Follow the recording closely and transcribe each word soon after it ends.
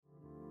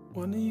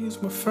Wanna use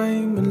my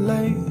fame and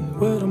lay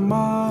with a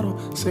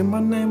model. Say my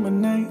name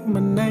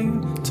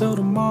till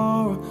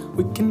tomorrow.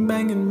 We can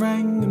bang and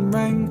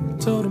ring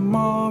till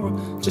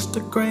tomorrow. Just a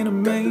grain of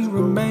May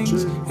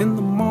remains in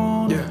the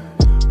morning. Yeah.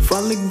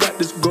 Finally got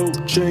this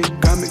gold chain,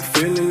 got me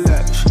feeling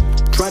lavish.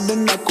 Tried to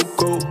knock a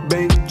gold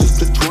bank just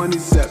to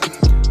 27.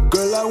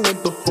 Girl, I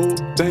want the whole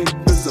thing,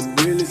 cause I'm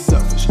really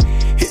selfish.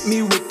 Hit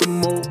me with the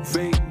mole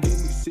vein, give me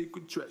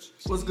secret treasures.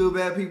 What's good,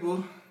 bad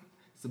people?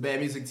 It's the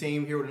Bad Music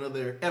Team here with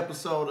another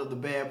episode of the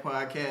Bad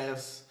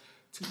Podcast.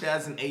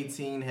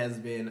 2018 has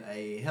been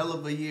a hell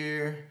of a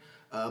year.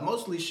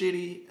 Mostly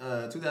shitty.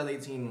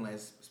 2018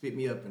 has spit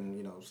me up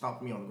and,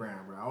 stomped me on the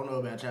ground, bro. I don't know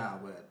about y'all,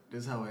 but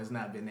this hoe has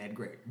not been that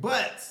great.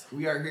 But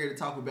we are here to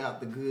talk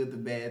about the good, the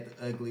bad,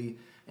 the ugly,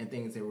 and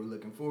things that we're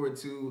looking forward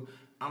to.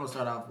 I'm going to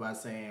start off by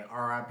saying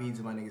RIP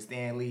to my nigga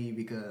Stan Lee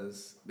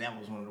because that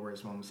was one of the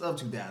worst moments of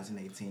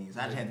 2018. So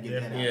I just had to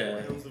get that out of the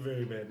way. It was a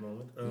very bad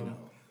moment.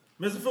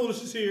 Mr.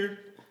 Foolish is here.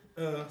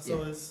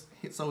 So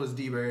is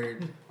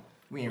D-Bird.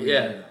 We ain't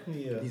really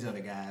these other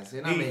guys.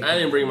 And I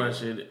didn't bring my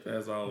shit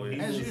as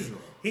always. As usual.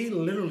 He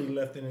literally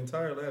left an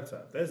entire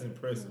laptop. That's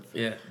impressive.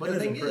 Yeah. But the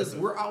thing is,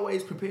 we're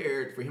always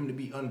prepared for him to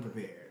be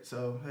unprepared.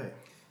 So, hey.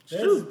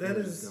 That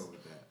is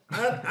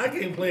I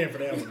can't plan for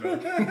that one, though.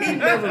 He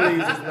never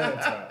leaves his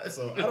laptop.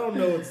 So I don't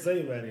know what to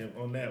say about him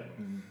on that one.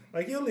 Mm-hmm.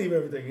 Like, he'll leave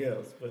everything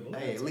else. But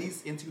hey, at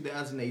least in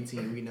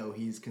 2018, we know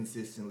he's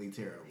consistently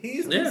terrible.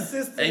 He's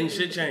consistent. Ain't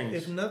shit changed.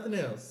 If nothing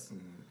else.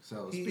 Mm-hmm.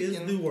 So he is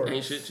the worst.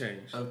 Ain't shit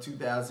changed. Of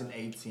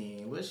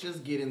 2018, let's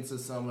just get into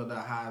some of the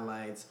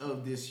highlights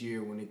of this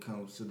year when it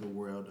comes to the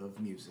world of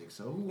music.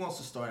 So who wants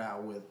to start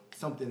out with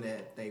something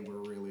that they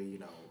were really,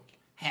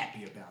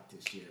 happy about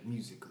this year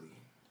musically?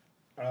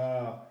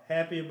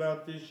 Happy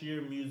about this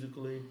year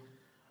musically.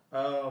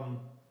 I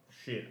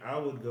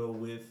would go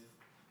with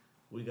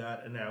we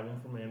got an album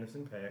from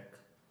Anderson .Paak.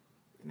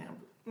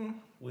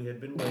 We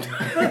had been waiting.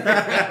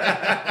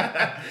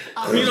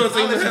 You don't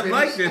seem to have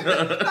liked it.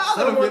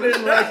 Someone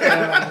didn't like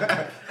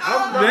it.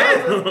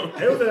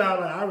 It was an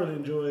album I really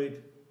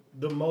enjoyed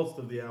the most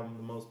of the album,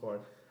 the most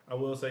part. I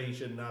will say he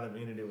should not have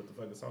ended it with the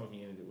fucking song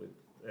he ended it with.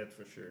 That's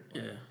for sure.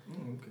 Yeah.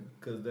 Okay.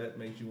 Because that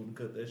makes you want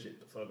to cut that shit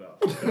the fuck off.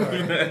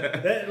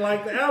 The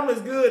album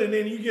is good, and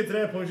then you get to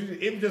that point,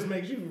 it just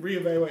makes you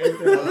reevaluate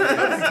everything. I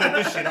just cut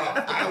this shit off.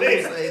 I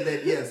will say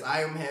that, yes,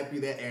 I am happy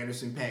that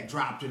Anderson .Paak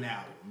dropped an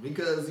album.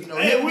 Because, him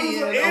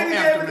being on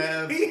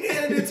Aftermath. He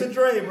handed it to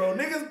Dre, bro.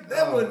 Niggas,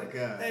 that was...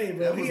 God. Hey,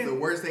 bro. That was the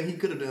worst thing he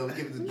could have done was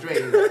give it to Dre.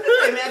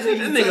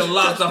 Imagine that nigga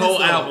lost the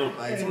whole album.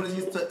 Like, as soon as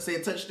you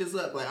said, touch this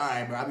up, like, all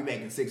right, bro, I'll be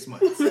back in 6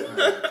 months.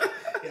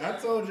 I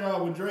told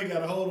y'all when Dre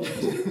got a hold of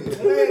it.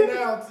 Well,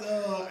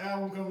 now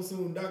album coming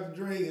soon. Dr.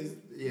 Dre is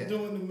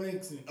doing the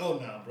mixing. Oh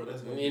no, bro,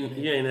 that's you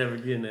ain't never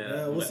getting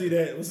that. We'll see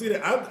that.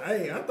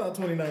 I thought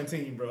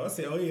 2019, bro. I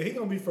said, oh yeah, he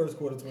gonna be first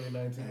quarter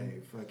 2019. Hey,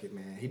 fuck it,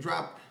 man. He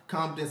dropped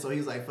Compton, so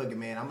he's like, fuck it,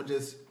 man. I'm gonna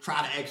just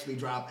try to actually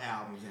drop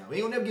albums now. We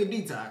ain't gonna never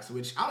get Detox,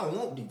 which I don't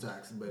want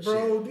Detox, but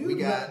bro, shit, we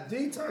got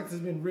Detox has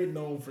been written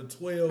on for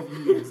 12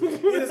 years.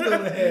 It is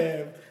gonna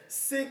have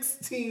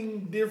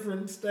 16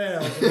 different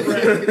styles of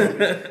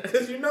rap.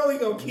 Because he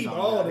gonna keep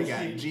all the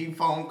shit.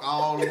 G-Funk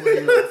all the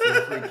way up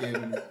to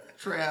freaking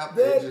trap.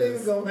 That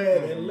nigga gonna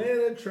have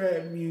Atlanta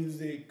trap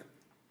music,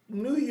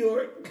 New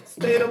York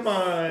State of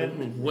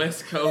Mind,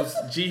 West Coast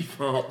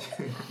G-Funk.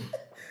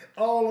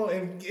 all on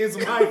and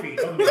some hyphy.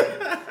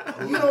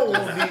 You don't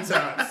want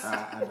Detox.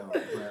 I don't.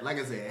 But like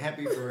I said,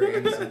 happy for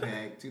Anderson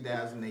 .Paak.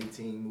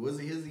 2018 was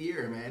his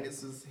year, man.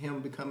 This is him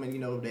becoming,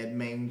 that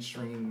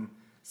mainstream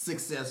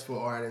successful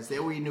artist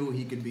that we knew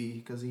he could be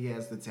because he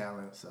has the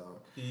talent.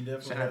 So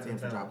shout out to him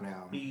for dropping an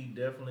album. He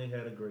definitely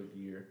had a great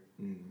year.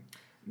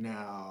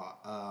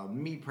 Now,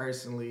 me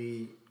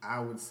personally, I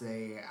would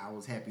say I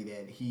was happy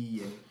that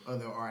he and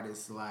other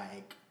artists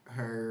like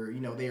her,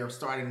 they are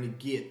starting to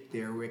get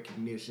their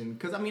recognition.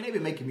 Because, they've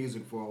been making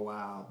music for a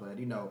while, but,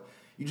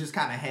 you just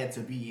kind of had to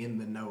be in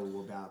the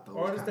know about those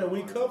artists that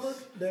we covered,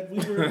 that we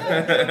were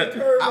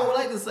I would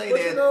like to say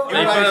that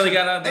they finally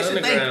got out the should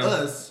underground. Thank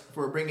us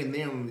for bringing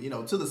them,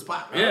 to the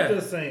spotlight. Yeah. I'm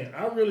just saying,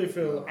 I really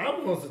feel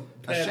I'm going to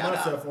pat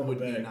myself on the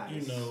back,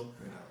 nice.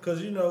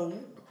 because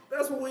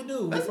that's what we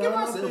do. Let's give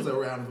ourselves a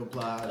round of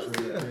applause.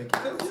 Really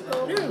quick.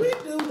 We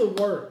do the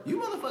work.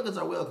 You motherfuckers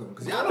are welcome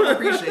because y'all don't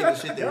appreciate the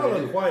shit that y'all we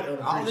do. Quite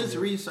unappreciative. All this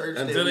research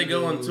until they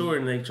go on tour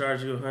and they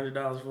charge you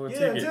 $100 for a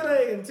ticket.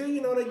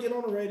 Until they get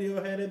on the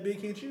radio, had that big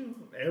hit you.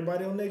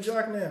 Everybody on their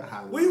jock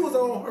now. We was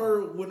on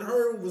her when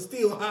her was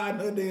still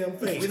hiding her damn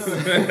face.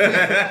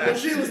 When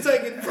she was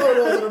taking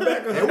photos of the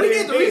back of her. And we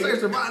did the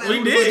research to find out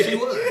who she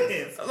was.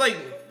 Yes. I was like,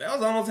 that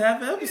was almost half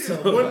the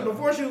episode.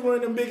 Before she was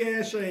wearing them big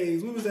ass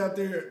shades, we was out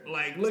there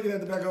like looking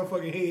at the back of her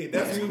fucking head.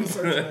 That's what we was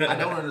searching. I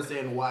don't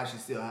understand why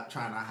she's still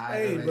trying to hide.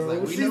 Hey, her. bro,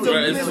 Like, she's a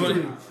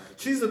mystery.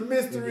 She's a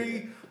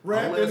mystery.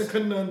 Rap in a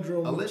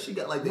conundrum. Unless she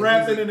got like that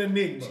rap music, in an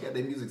enigma. She got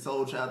that music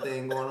soul child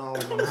thing going on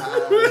with them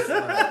highs.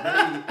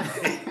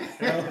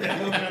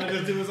 Kind of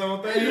just do his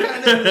own thing. It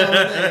kind of do his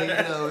own thing. You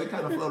know, it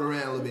kind of float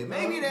around a little bit.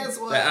 Maybe that's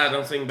why. That I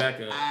don't sing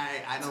back up.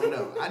 I don't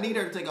know. I need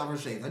her to take off her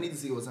shades. I need to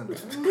see what's under.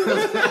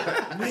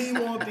 We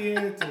want the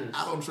answers.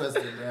 I don't trust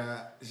her, man.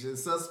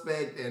 She's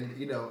suspect, and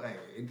you know, hey,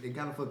 it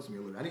kind of fucks me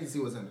a little. I need to see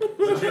what's under.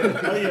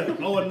 Oh yeah.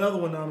 Oh, another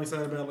one I'm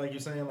excited about, like you're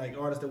saying, like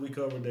artists that we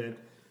covered that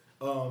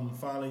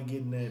finally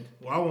getting that.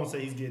 Well, I won't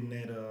say he's getting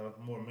that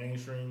more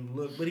mainstream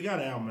look, but he got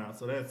an album out,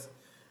 so that's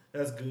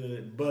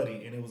good.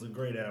 Buddy, and it was a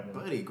great album.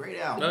 Buddy, great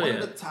album. Oh, One yeah.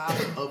 of the top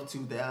of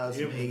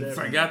 2008.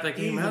 Forgot that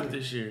came out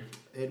this year.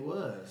 It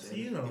was.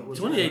 You know, it was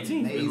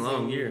 2018 's an been a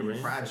long year,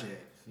 man.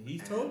 Project. He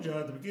told y'all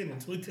at the beginning.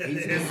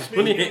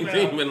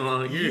 2018 been a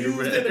long year, Used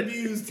man. and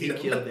abused He him.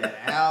 killed that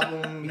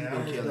album. He's Now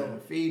been he's killing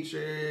dope.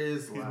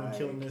 features. He's been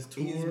killing this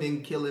tour. He's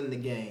been killing the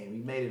game.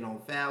 He made it on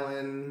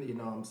Fallon. You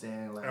know what I'm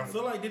saying? Like I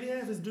feel like, did he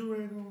have his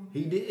do-rag on?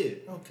 he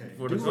did. Okay.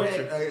 For the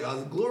Do-rag, culture.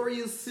 a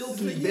glorious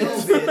silky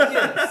Yes. velvet,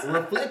 yes,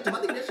 reflective. I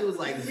think that shit was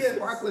like Yes.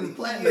 sparkling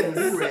platinum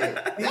do-rag.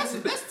 That's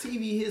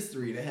TV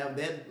history to have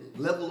that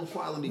level of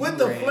quality. With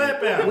the do-rag.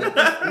 flap out. With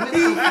the He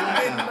did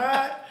flap out.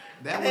 not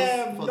That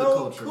have was for no the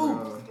culture,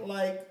 coupe. bro.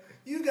 Like,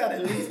 you got to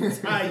at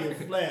least tie your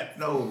flap.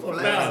 No, For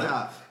flaps Fallon.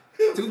 out.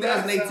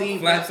 2018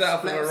 Flaps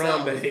out for Flaps the out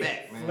Harambe. was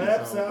back, man.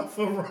 Flaps So, out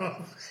for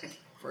Ron.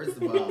 First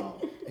of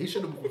all, he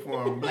should have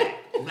performed black.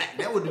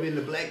 That would have been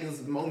the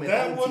blackest moment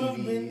That on would have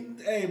TV. been,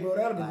 hey, bro,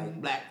 that would have Like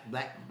been. black.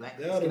 That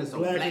Skin would is have so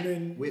blacker black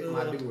than with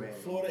my do-rag.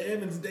 Florida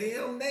Evans.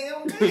 Damn.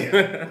 He should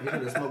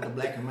have smoked a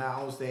black and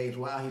mild on stage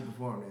while he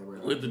performed that, bro.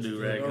 With the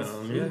do-rag on,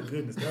 Oh, yeah.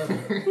 goodness. That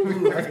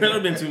That would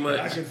have been too I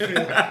much. could feel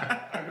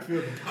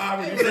the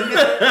poverty.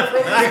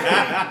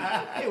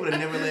 They would have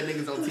never let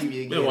niggas on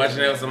TV again. Been watching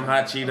that with some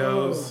hot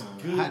Cheetos.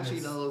 Hot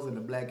Cheetos and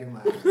the black and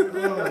mild. Oh,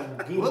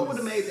 goodness. What would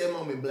have made that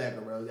moment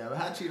blacker, bro? Yeah,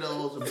 hot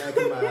Cheetos and black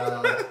and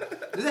mild.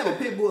 Just have a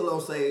pit bull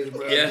on stage,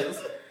 bro. Yeah.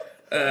 Just,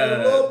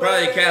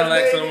 Probably a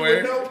Cadillac Baby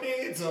somewhere. With no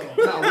pants on.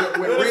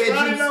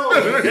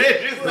 with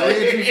red juice.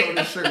 Red juice on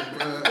the shirt,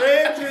 bro.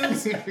 Red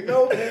juice,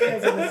 no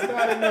pants, and a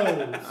snotty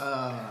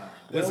nose.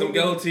 With some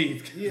gold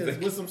teeth. Yes,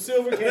 with some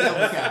silver Silver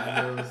caps. cap,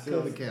 bro.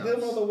 Silver Them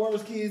caps. are the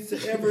worst kids to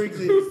ever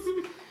exist.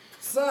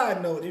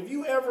 Side note, if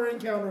you ever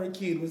encounter a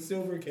kid with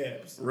silver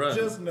caps, Run.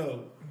 just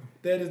know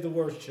that is the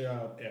worst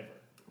child ever.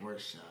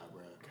 Worst shot,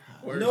 bro.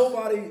 God.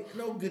 Nobody,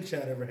 no good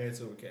child ever had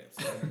silver caps.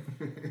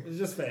 It's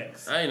just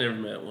facts. I ain't never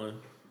met one.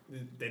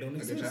 They don't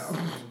Good exist. job.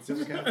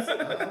 Silver caps.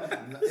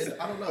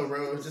 I don't know,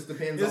 bro. It just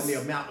depends on the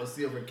amount of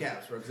silver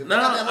caps, bro. 'Cause if No,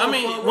 you got that I little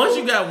mean, front once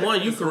row, you got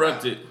one, you it's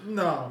corrupted.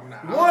 No.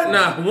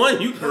 Nah. One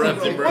you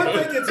corrupted, bro. Once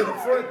they get to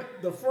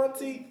the front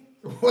teeth.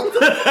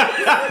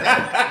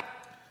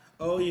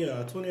 Oh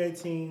yeah,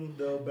 2018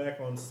 though. Back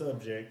on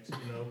subject,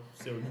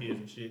 silver kids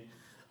and shit.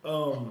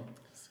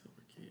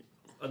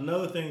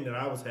 Another thing that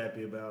I was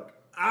happy about.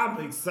 I'm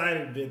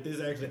excited that this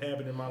actually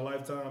happened in my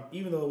lifetime,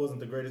 even though it wasn't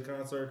the greatest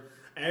concert.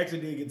 I actually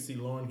did get to see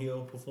Lauryn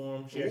Hill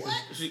perform. She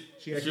actually,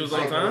 She was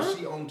on time?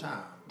 She on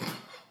time.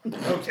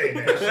 Okay,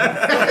 now. All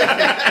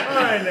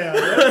right, now.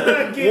 Let's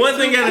not get One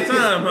thing at a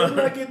time, Let's huh?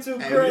 not get too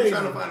Hey, we're crazy.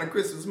 trying to find a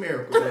Christmas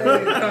miracle. Hey,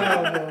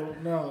 Man.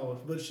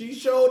 no. But she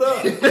showed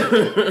up.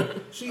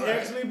 She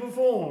actually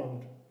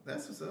performed.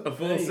 That's what's A up.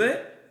 full Hey.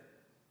 set?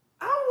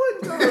 I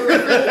wouldn't go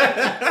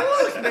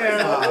look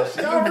now. She's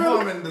Y'all really,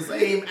 performing the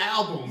same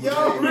album.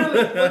 y'all man.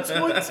 really for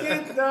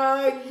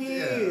 29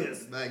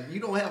 years. Yeah, like you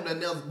don't have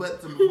nothing else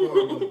but to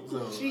perform.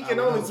 So She I can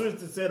don't only know. switch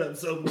the setup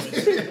so much,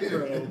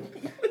 bro.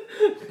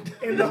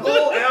 And the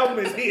whole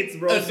album is hits,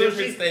 bro. A So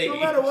different she, stage. no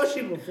matter what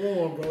she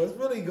performed, bro, it's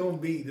really gonna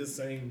be the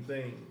same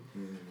thing.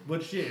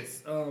 But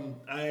yes,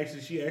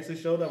 she actually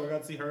showed up. I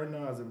got to see her and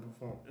Nas and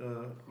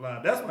perform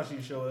live. That's why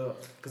she showed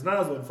up, cause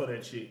Nas wasn't for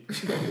that shit.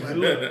 Like,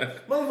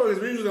 look,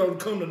 motherfuckers usually don't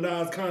come to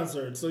Nas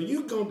concerts, so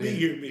you gonna be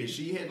here, Did bitch.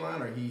 she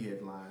headline or he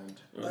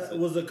headlined? It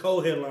was a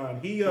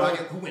co-headline. He Well, I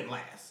guess, who went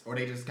last? Or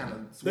they just kind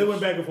of they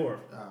went back and forth.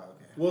 Oh,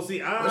 okay. Well,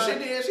 see, Well, she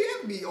did. She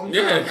had to be on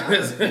Yeah, time.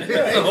 because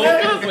Yeah, the whole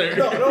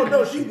concert.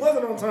 No, she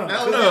wasn't on time.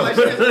 that was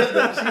it.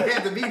 Like, she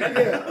had to be there.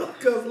 Yeah,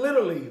 because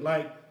literally,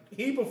 like,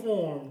 he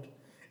performed,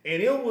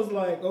 and it was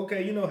like,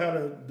 okay, you know how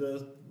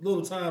the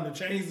little time to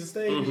change the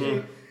stage and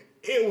shit?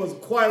 It was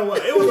quite a while.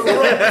 It was a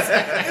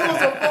rush. It was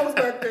some folks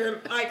back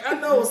there. Like, I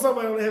know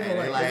somebody on the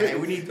headphone like, hey,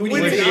 we need we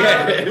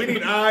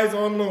need eyes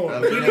on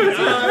Lauren. We need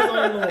eyes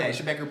on Lauren. Hey,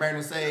 she back her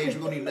burning stage.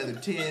 We're gonna need another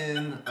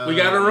 10. We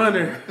got a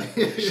runner.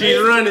 She's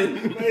running.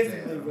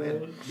 Basically,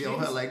 bro. Be on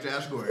her like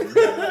Josh Gordon.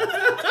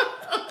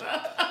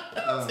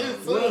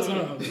 Well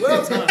timed.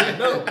 Well timed.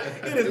 No,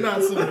 it is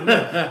not soon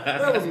enough.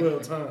 That was well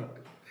timed.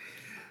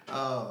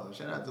 Oh,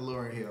 shout out to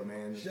Lauryn Hill,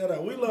 man. Shout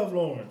out. We love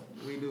Lauren.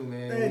 We do,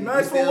 man. Hey, we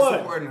nice for still what?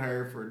 supporting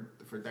her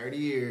for 30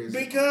 years.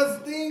 Because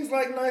things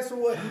like Nice for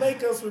What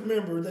make us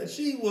remember that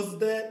she was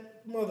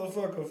that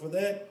motherfucker for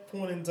that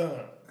point in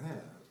time. Yeah.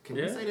 Can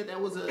we say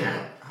that was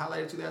a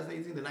highlight of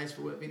 2018, the Nice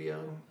for What video?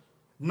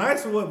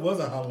 Nice for What was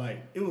a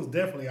highlight. It was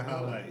definitely a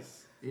highlight.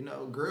 You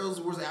know,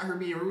 girls was out here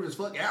being rude as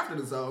fuck after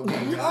the song. Oh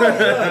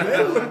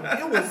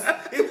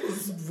yeah, it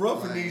was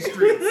rough in these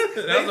streets.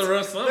 That was a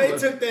rough song. They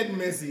took that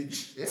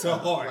message to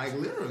heart. Like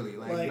literally,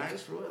 like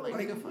nice for it, like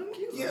nigga, fuck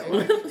you. Yeah,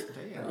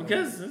 Damn.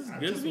 Because it's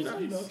good to be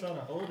nice. You know, trying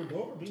to hold the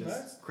door, be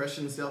nice.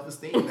 Crushing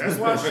self-esteem. That's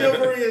why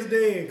chivalry is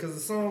dead, because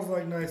the song's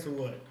like nice or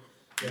what?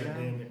 God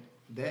damn it.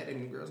 That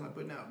and girls not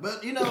putting out.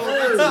 But you know,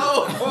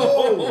 Whoa.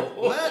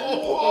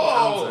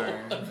 I'm sorry.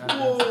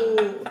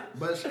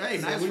 But hey,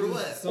 nice for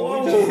what?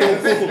 So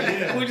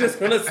We're just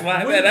gonna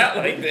slide that out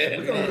like that.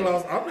 I'm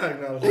not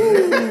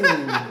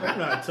acknowledging. I'm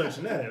not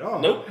touching that at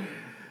all. Nope.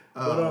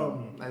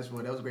 But nice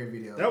one. That was a great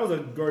video. That was a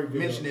great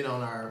video. Mentioned it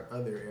on our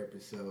other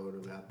episode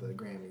about the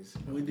Grammys.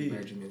 We did.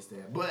 Glad you missed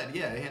that. But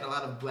yeah, it had a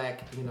lot of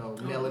black,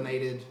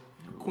 melanated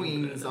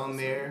queens on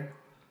there.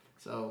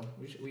 So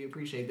we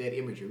appreciate that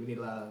imagery. We need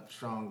a lot of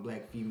strong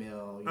black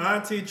female.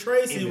 Auntie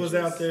Tracy images. was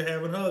out there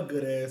having her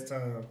good ass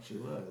time. She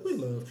was. We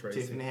love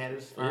Tracy. Tiffany had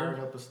us fired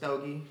up a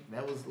stogie.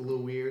 That was a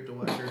little weird to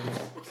watch her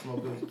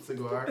smoke a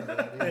cigar.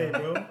 But, Hey,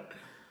 bro.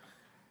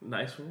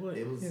 Nice for what?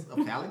 It was a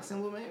phallic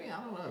symbol, maybe? I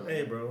don't know.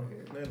 Hey, bro.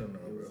 Yeah. I don't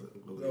know, bro.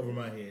 It's over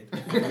my head.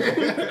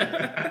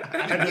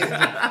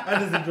 I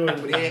just enjoyed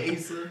it. But he had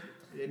Issa.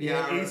 He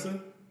had Issa.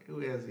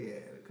 Who else he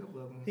had? A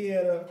couple of them. He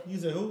had you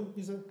said who?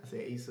 You said? I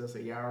said Issa, I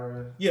said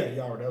Yara. Yeah,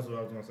 Yara. That's what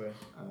I was gonna say.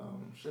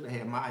 Should have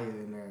had Maya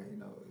in there.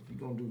 If you're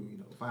gonna do,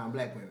 find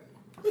black women.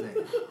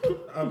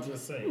 I'm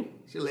just saying.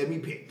 Should let me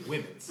pick the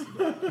women's.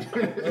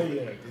 Oh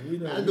yeah, 'cause we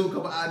know. I do a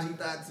couple IG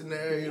thoughts in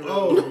there.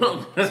 Oh,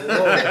 the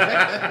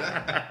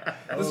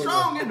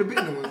strong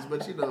independent ones,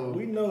 but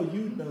we know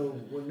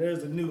when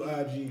there's a new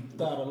IG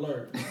thought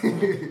alert.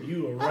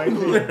 You are right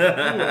there. You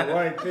are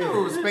right there.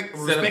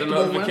 Respectable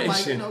one,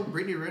 like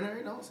Brittany Renner.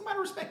 Somebody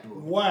respectable.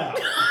 Wow,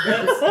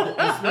 that's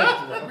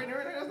respectable. Brittany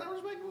Renner, that's not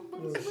respectable.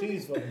 Well,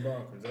 she's fucking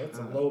bonkers. That's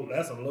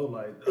a low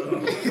light.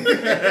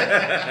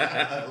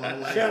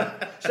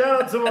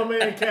 Shout out to my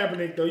man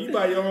Kaepernick though. You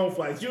buy your own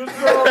flights. You a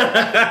strong,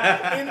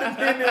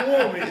 independent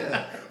woman.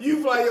 Yeah.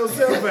 You fly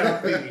yourself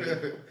out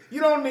there.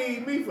 You don't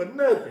need me for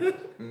nothing.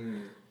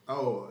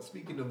 Oh,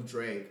 speaking of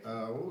Drake,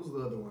 what was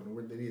the other one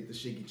where they did the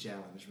Shiggy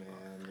challenge, man?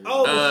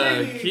 Oh,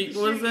 the Shiggy.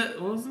 What was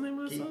that? What was the name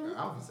of the song?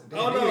 I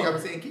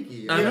was saying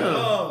Kiki. I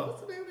know.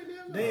 What's the name of the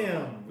damn?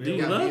 Damn. Do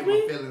you love me?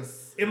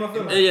 In my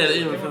feelings. Yeah,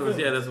 in my feelings.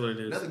 Yeah, that's what it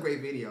is. Another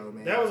great video,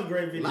 man. That was a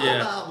great video.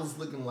 Lala was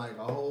looking like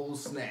a whole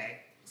snack.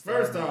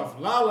 First off,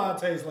 Lala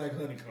tastes like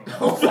honeycomb.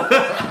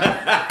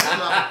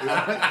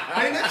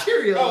 Honey Nut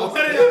Cheerios. Oh,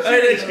 Honey Nut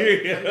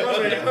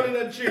Cheerios. Honey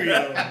Nut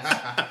Cheerios.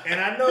 And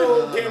I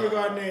know Kevin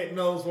Garnett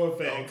knows for a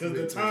fact because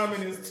the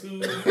timing is too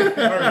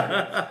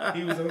perfect.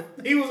 He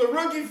was a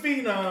rookie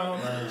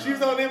phenom. She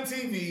was on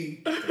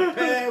MTV.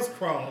 Pass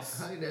cross.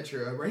 Honey Nut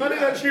Cheerios. Honey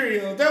Nut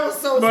Cheerios. That was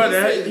so Bro,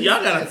 specific.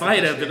 y'all gotta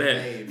fight after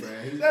that.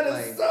 That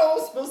is so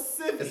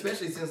specific.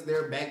 Especially since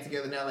they're back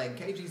together now. Like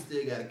KG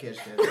still gotta catch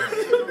that.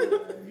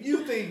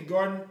 You think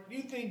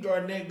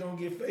Garnett gonna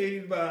get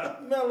faded by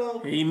Mello?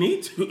 He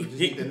need to.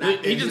 He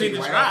just need to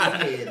try.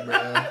 Head,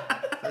 bro.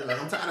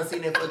 I'm tired of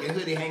seeing that fucking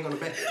hoodie hang on the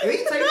back. If he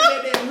take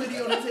that damn hoodie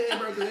on his head,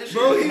 bro, that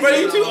shit. Bro,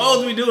 you too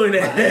old to be doing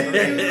that. I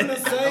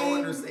don't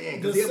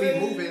understand because he'll be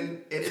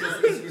moving and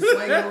it'll be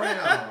swinging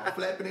around,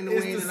 flapping in the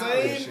wind. It's and the all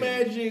that same shit.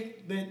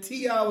 magic that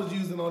T.I. was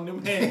using on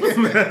them hands.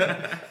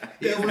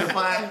 He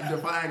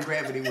defying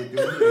gravity with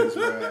them hoodies,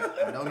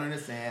 bro. I don't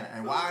understand.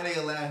 And why are they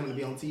allowing him to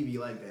be on TV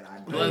like that? I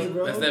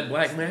don't. That's that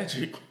black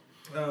magic.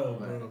 Oh,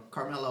 bro.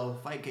 Carmelo,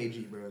 fight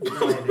KG, bro.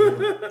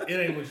 It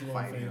ain't what you want,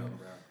 Fight him,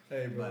 bro.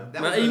 Hey, bro.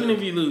 Now, even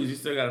if you lose, you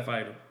still gotta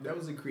fight him. That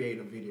was a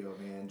creative video,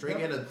 man. Drake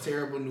had a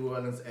terrible New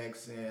Orleans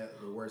accent,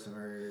 the worst I've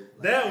heard.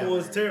 That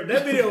was terrible.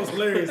 That video was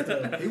hilarious,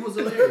 though. He was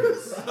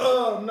hilarious.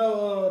 Oh,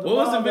 no. What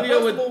was the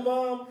video with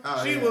mom?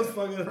 She was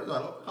fucking. First of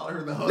all, call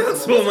her the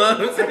That's what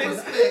mom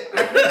respect.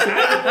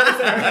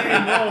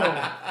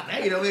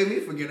 Hey, you don't make me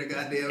forget her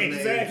goddamn name.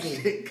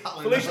 Exactly.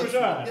 Felicia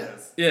Rashad.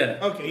 Yes. Yeah.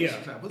 Okay, yeah.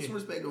 Put some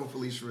respect on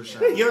Felicia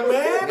Rashad. Young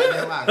man.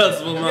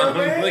 That's what mom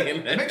was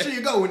looking at. Make sure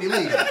you go when you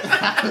leave.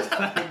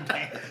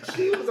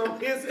 She was on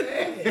his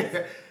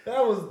ass.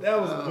 That was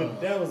good.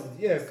 That was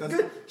yes.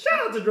 Good.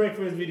 Shout out to Drake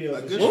for his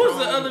videos. What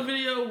was the other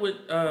video with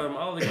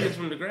all the kids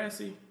from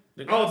Degrassi?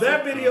 Oh,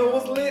 that video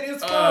was lit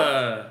as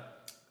fuck.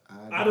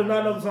 I do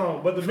not know the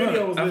song, but the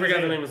video was lit. I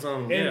forgot the name of the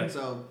song. Yeah.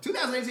 So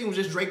 2018 was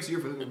just Drake's year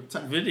for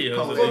videos.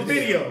 For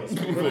videos.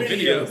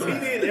 videos. He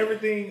did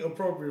everything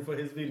appropriate for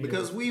his videos.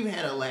 Because we've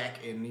had a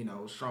lack in,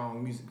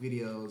 strong music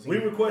videos. We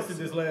requested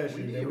this last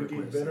year that we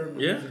get better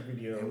music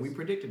videos. And we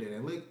predicted it.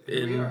 And look,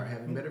 here we are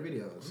having better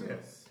videos. So.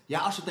 Yes.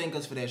 Y'all should thank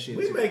us for that shit.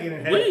 We making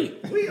it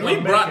happen. We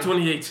brought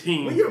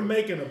 2018. We are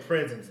making a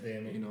presence,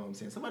 damn it. You know what I'm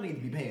saying? Somebody needs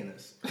to be paying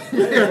us.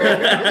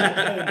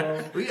 Hey,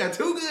 bro. We got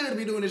too good to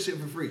be doing this shit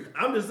for free.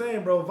 I'm just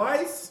saying, bro.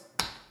 Vice.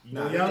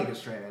 Nah, y'all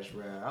niggas trash,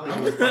 bro.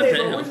 Hey,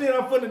 bro, what you need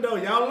our foot in the door?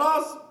 Y'all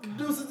lost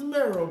Deuces and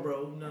Mero,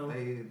 bro. No.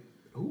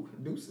 Who?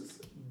 Deuces?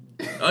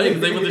 Oh, yeah,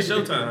 because they went to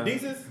Showtime.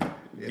 Deezus?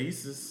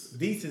 Deezus.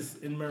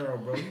 Deezus and Mero,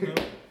 bro. You know?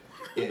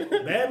 Yeah.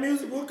 Bad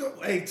music, we'll go.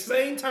 Hey,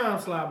 same time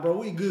slot, bro.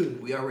 We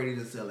good. We are ready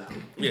to sell out.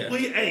 Yeah.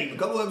 A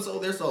couple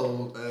episodes they're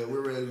sold.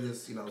 We're ready to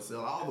just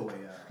sell all the way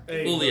out.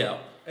 Hey, Fully bro. out.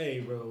 Hey,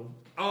 bro.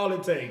 All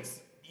it takes.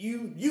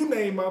 You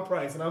name my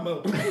price and I'm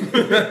up.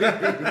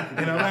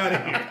 And I'm out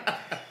of here.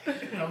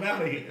 I'm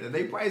out of here.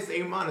 They price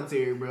ain't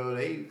monetary, bro.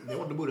 They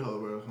want the booty hole,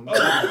 bro.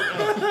 Alright,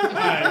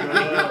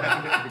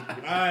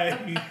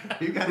 bro.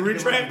 You gotta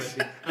Retract.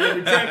 I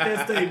retract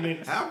that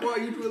statement. How far are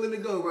you willing to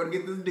go, bro, to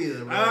get this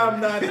deal, bro?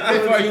 I'm not. How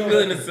far are you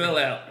willing to sell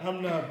out?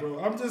 I'm not, bro.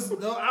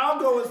 I'll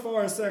go as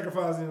far as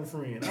sacrificing a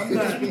friend.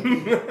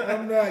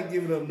 I'm not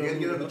giving up no. You gotta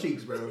get up the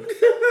cheeks, bro.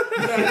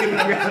 I'm not giving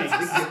up the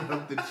cheeks. Get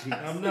up the cheeks.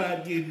 I'm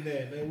not getting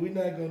that, man. We're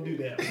not gonna do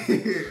that.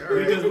 All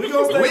right. We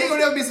gonna stay. We ain't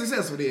gonna ever be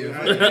successful there.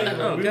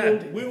 Oh,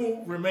 God. We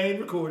will remain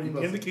recording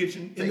in the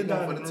kitchen, in the Take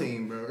dining one room. for the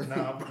team, bro.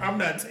 Nah, I'm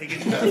not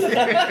taking nothing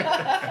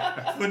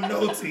for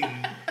no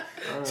team.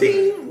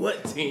 Team?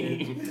 What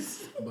team?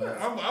 But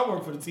I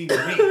work for the team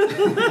with me.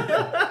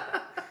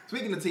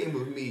 speaking of team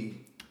with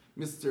me,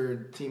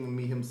 Mr. Team with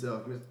me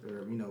himself,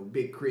 Mr.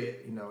 Big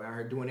Crit, out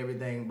here doing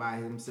everything by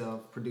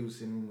himself,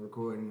 producing,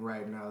 recording,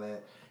 writing, all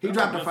that. He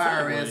dropped a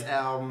fire ass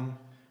album,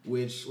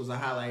 which was a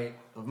highlight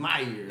of my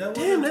year.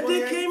 Damn, that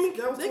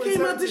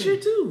came out this year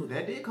too.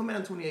 That did come out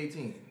in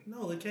 2018.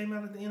 No, it came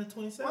out at the end of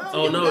 2017.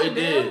 Oh, no, it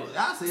did.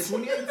 I said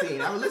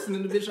 2018. I was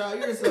listening to the bitch all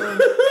year, so what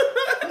you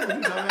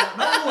talking about?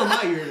 No,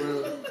 my year,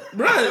 bro.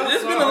 Bro,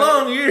 it's been a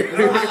long year. It's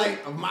a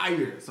highlight of my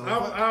year. So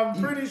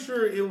I'm pretty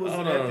sure it was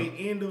Hold at on.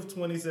 the end of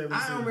 2017.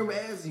 I don't remember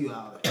asking you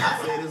all that. I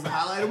said it's the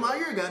highlight of my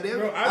year, goddamn.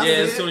 Bro,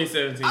 It's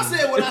 2017. I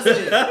said what I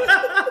said.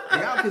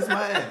 And y'all kiss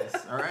my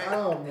ass, all right?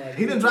 Oh my God.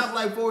 He done dropped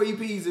like 4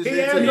 EPs this He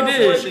year. had too. no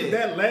did. shit.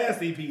 That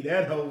last EP,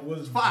 that hoe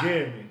was Fire.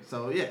 jamming.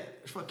 So yeah,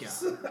 fuck y'all.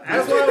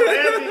 That's why I was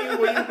asking you,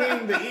 were you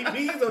mean the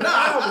EPs or the No,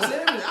 album?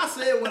 I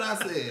said what I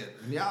said.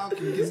 Y'all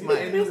can kiss my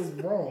And it ass. was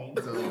wrong.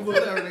 So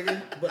whatever,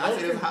 nigga. But I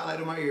said it's a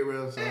highlight of my year,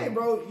 bro. So. Hey,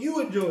 bro, you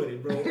enjoyed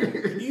it, bro.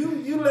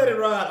 You let it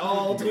ride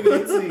all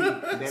 2018.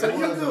 That So you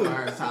was on good.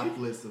 our top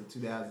list of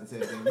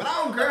 2017. But I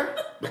don't care.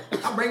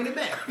 I'm bringing it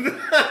back.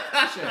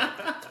 Shit.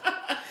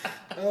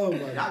 Oh my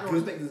Y'all God. gonna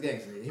respect this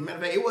gangster. As a matter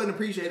of fact, it wasn't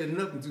appreciated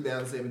enough in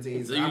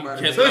 2017. So I'm you about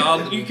to kept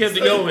say- you kept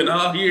it going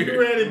all You year.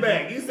 ran it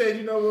back. You said,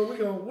 you know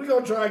what, we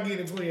gonna try again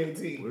in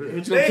 2018. We're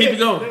just gonna keep it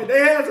going. They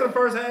had to the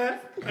first half.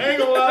 I ain't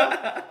gonna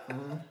lie.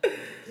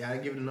 Yeah, I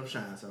didn't give it enough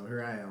shine, so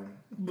here I am.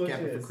 But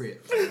Captain yes. for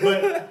Crit.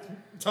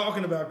 But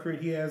talking about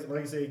Crit, he has,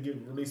 like you said,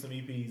 released some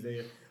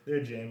EPs.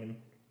 They're jamming.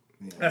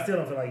 Yeah. I still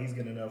don't feel like he's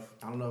getting enough.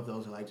 I don't know if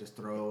those are like just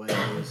throwaways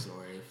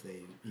or if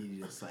he's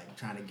just like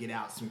trying to get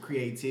out some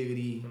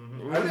creativity.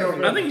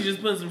 I think he's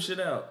just putting some shit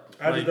out.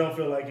 I Like, just don't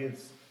feel like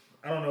it's.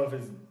 I don't know if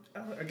it's.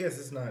 I guess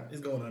it's not. It's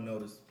going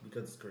unnoticed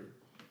because it's Crit.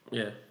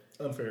 Yeah,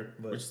 Unfair,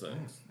 but which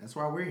sucks. That's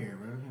why we're here,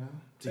 bro.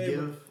 To Hey,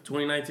 give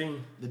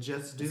 2019. the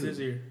just This is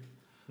due. here.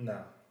 nah.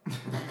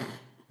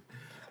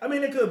 I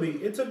mean, it could be.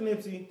 It took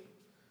Nipsey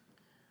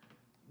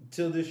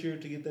till this year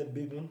to get that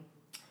big one.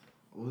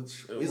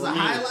 Which Well, is a yeah.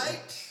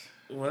 highlight.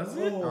 Was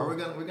it? Oh. Or we're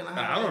gonna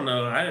highlight. I don't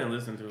know. I didn't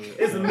listen to it.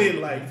 It's a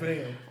midlight,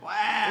 fam.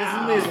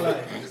 Wow. It's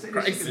midlight. You said this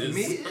Crisis. shit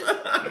is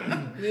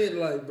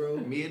Midlight, bro.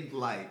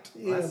 mid-light.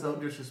 Yeah, That's so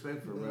bro.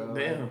 disrespectful, bro.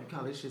 Damn. You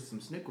call this shit some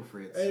Snickle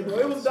Fritz. Hey, bro,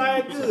 it was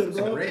dying good,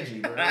 Some bro. Reggie,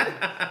 bro.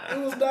 It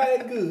was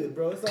dying good,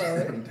 bro. It's all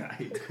right.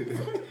 Diet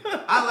good.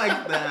 I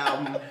like the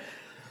album.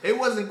 It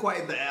wasn't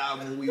quite the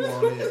album we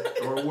wanted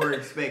or were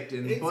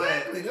expecting,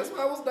 Exactly. That's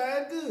why it was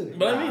dying good.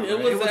 But I mean, it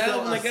was the still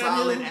album that got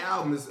solid him.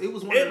 album. It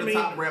was one It of the mean-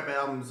 top rap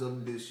albums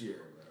of this year,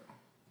 bro.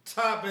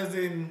 Top as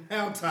in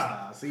how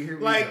top? See, here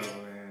we Like- go,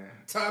 man.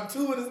 Top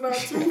 2 and it's not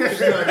 2. I mean,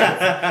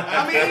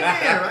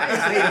 yeah, right? I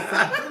say it's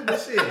top two, but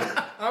shit.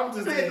 I'm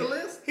just Made saying. the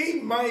list? He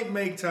might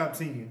make top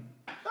 10.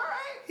 All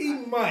right. He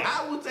might.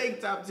 I will take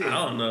top 10. I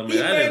don't know, He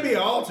man. I may didn't, be an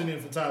alternate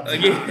for top 10.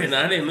 again,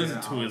 I didn't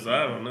listen to it, so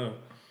I don't know.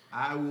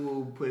 I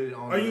will put it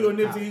on. Are you a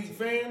the top Nipsey 10.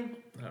 fan?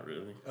 Not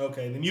really.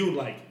 Okay, then you'll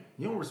like it.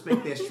 You don't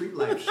respect that street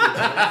life shit.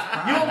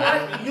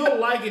 Bro. You'll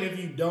like it if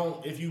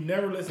you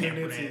never listen to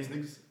Pampered ass Nipsey.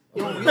 niggas.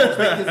 You don't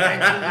respect his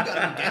action. You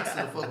gotta be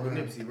gangster to fuck with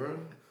Nipsey, bro.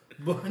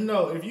 But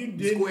no, if you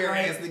didn't Square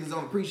like, ass niggas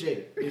don't appreciate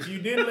it. if you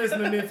didn't listen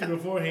to Nipsey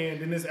beforehand,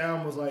 then this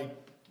album was like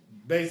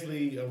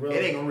basically It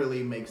ain't gonna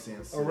really make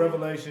sense. a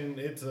revelation.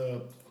 It's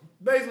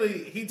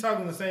basically he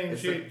talking the same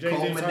It's shit a Jay-Z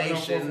talking on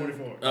culmination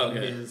 444. of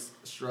Okay. his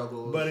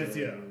struggles. But it's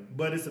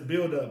but it's a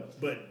build up.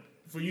 But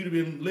for you to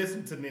be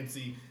listening to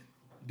Nipsey,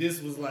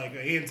 this was like an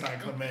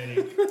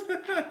anticlimactic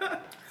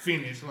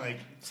finish. Like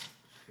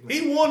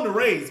he won the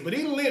race, but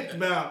he limped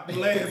about the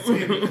last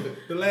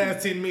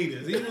 10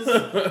 meters. He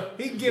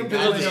gimped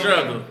That was his a way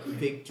struggle. on.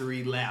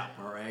 victory lap,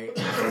 all right?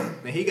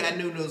 Man, he got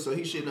new news, so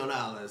he shitting on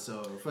all that.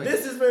 So fuck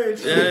This it. is very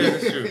true. Yeah,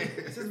 that's true.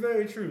 This is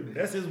very true.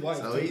 That's his wife.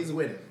 So too. he's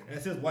winning.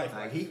 That's his wife.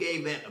 Like he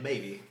gave that a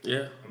baby.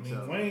 Yeah. I mean,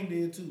 so- Wayne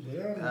did too. But,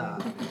 I don't know.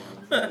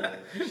 Ah, man.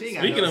 She ain't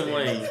got Speaking no of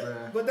Wayne. standards,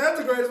 bruh. But that's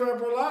the greatest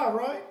rapper alive,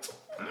 right?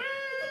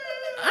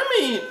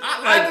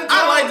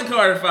 I like the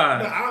Carter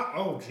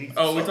 5. Jesus.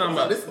 Oh, we talking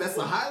about that's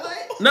a highlight?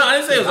 No, I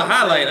didn't say it was a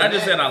highlight. I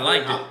just said I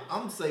liked it.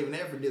 I'm saving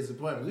that for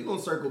disappointment. We're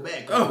gonna circle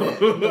back. We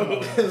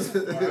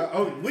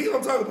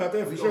gonna talk about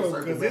that for sure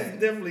because it's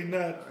definitely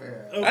not.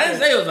 Okay. I didn't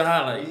say it was a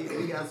highlight.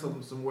 We got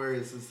some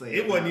words to say.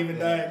 It wasn't even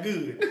that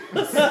good.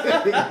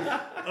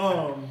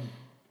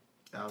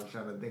 I was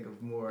trying to think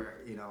of more,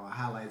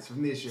 highlights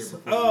from this year.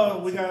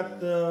 We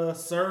got the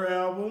Sir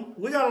album.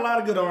 We got a lot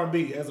of good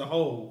R&B as a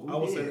whole. I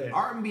would say that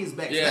R&B is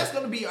back. Yeah. So that's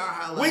gonna be our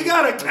highlight. We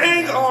got a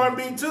King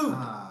R&B too.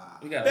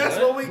 That's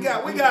what we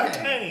got. We got a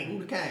King. Who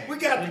the King? We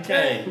got the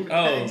King.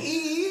 Oh.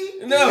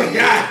 No.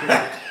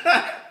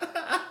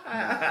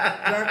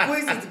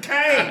 Jacquees is the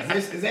King.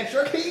 Is that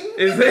your king?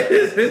 Is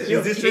this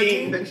your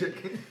king? That's your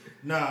king?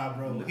 Nah,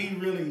 bro. He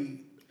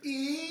really.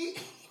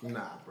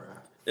 Nah, bro.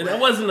 And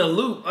that wasn't a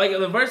loop. Like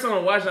the first time I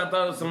watched, I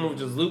thought someone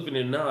was just looping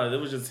it. No, it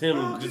was just him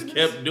who just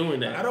kept doing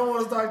that. I don't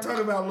want to start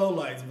talking about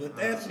lowlights, but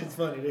that shit's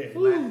funny there.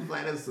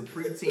 Flat as a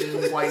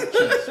preteen white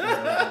cheeks.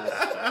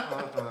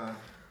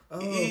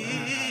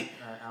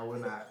 I will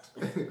not.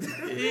 But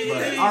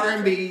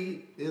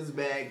R&B is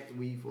back.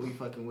 We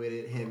fucking with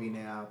it heavy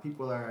now.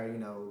 People are,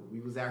 we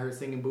was out here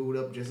singing "Boot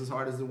Up" just as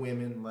hard as the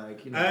women.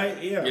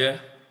 Yeah.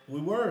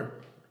 We were.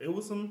 It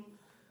was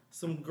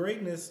some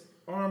greatness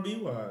R&B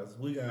wise.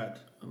 We got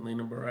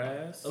Alina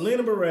Baraz,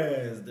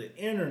 the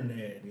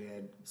internet. We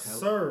had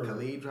Sir.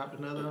 Khalid dropped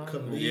another one.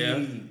 Khalid. Yeah.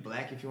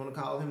 Black, if you want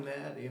to call him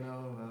that.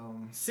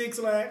 6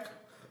 Lack.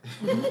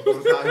 If you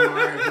want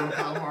to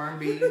call him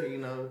R&B.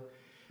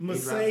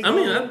 Masego.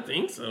 I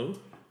think so.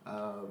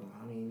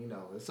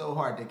 It's so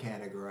hard to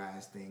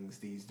categorize things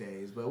these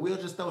days, but we'll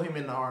just throw him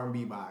in the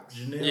R&B box.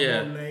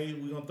 Janelle Monáe,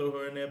 we're gonna throw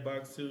her in that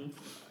box too.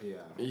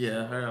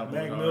 Yeah, her album.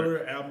 Mac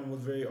Miller album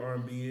was very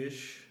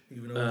R&B-ish,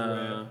 even though it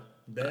was rap.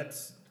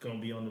 That's gonna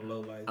be on the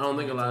low lights. I don't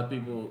think a lot of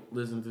people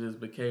listen to this,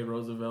 but K.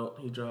 Roosevelt,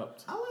 he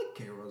dropped. I like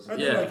K. Roosevelt.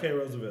 I do like K.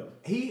 Roosevelt.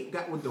 He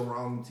got with the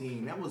wrong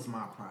team. That was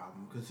my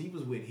problem because he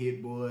was with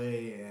Hit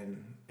Boy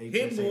and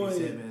Hit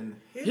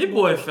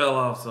Boy fell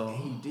off, so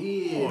he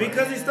did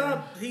because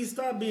he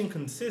stopped being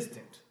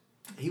consistent.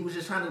 He was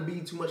just trying to be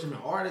too much of an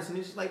artist, and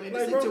he's just like, man,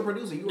 just stick to a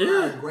producer. You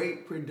are a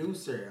great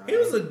producer. He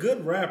was a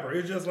good rapper.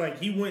 It's just like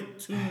he went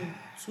too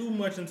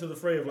much into the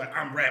fray of like,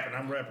 I'm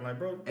rapping, like,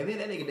 bro. And then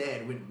that nigga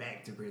dad went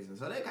back to prison,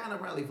 so that kind of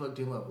probably fucked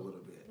him up a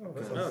little bit. Oh,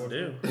 that's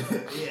damn.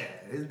 Yeah,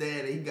 his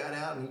dad, he got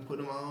out and he put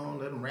him on,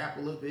 let him rap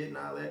a little bit and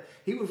all that.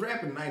 He was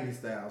rapping 90s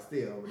style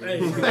still. Hey,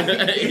 he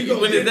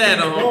put his dad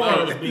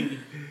on. You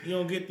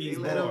don't get these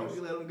bars. He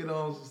let him get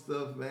on some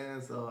stuff,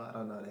 man. So I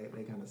don't know,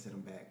 they kind of set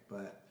him back,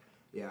 but.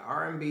 Yeah,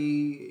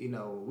 R&B,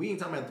 we ain't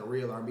talking about the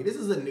real R&B. This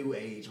is a new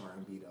age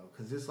R&B, though,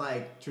 because it's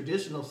like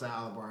traditional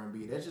style of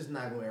R&B. That's just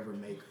not going to ever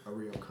make a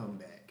real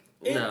comeback.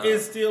 It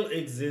is still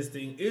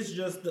existing. It's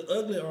just the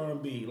ugly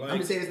R&B. I'm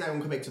just saying it's not going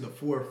to come back to the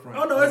forefront.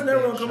 Oh, no, it's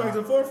never going to come back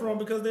to the forefront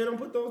because they don't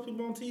put those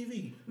people on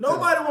TV.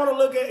 Nobody want to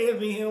look at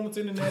Anthony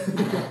Hamilton and that.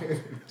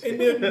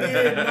 And then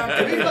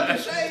he fucking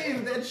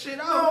shaved that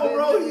shit off. No,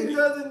 bro, he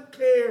doesn't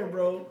care,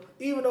 bro.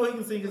 Even though he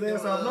can sing his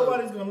ass off,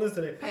 nobody's going to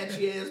listen to that.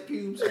 Patchy ass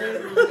pubes.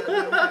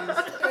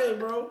 Hey,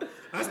 bro.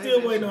 I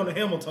still waiting on the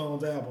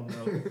Hamilton's album,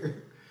 though.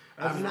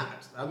 I'm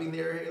not. I mean,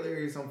 they're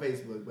hilarious on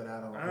Facebook, but I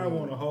don't. I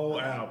want a whole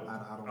album.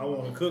 I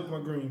want to cook my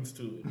greens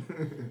to it.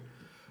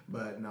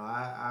 But no,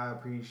 I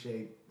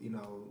appreciate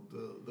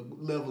the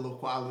level of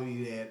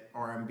quality that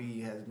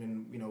R&B has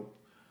been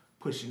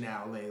pushing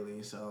out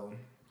lately. So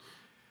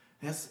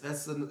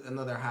that's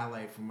another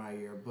highlight from my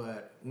year.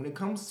 But when it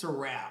comes to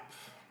rap,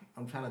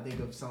 I'm trying to think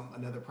of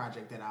another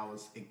project that I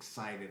was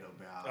excited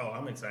about. Oh,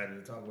 I'm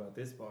excited to talk about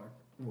this part.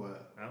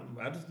 What?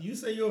 You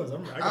say yours. Go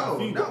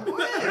ahead. Go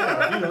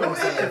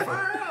ahead.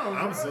 Fire out.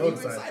 I'm so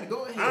excited.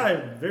 Go ahead.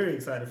 I'm very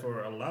excited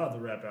for a lot of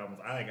the rap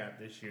albums I got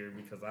this year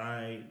because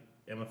I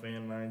am a fan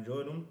and I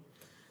enjoyed them.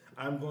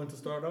 I'm going to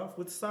start off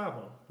with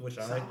Saba, which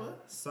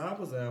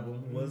Saba's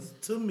album was,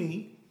 to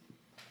me,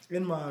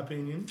 in my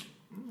opinion,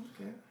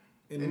 okay.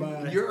 In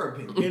your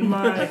opinion.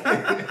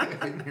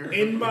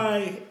 In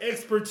my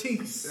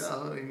expertise.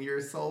 In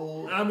your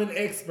soul. I'm an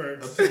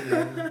expert.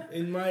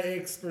 In my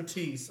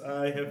expertise,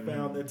 I have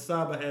found that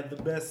Saba had the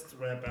best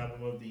rap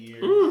album of the year.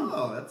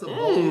 Oh, that's a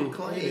bold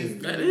claim.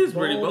 That is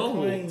pretty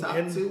bold. Top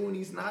 2 when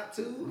he's not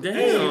 2? Damn.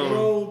 Hey,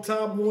 bro,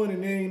 top 1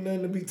 and there ain't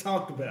nothing to be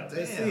talked about.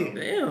 That's it.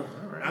 Damn. All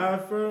right. I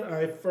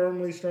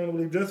firmly, strongly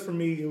believe, just for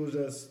me, it was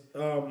just,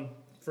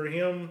 for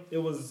him, it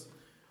was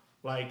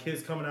like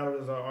his coming out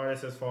as an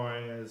artist as far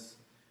as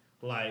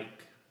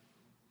like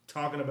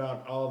talking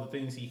about all the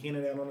things he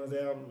hinted at on his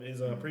album,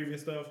 his previous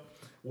stuff,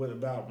 with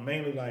about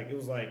mainly like it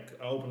was like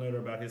an open letter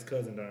about his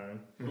cousin dying.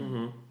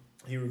 Mm-hmm.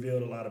 He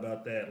revealed a lot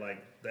about that,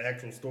 like the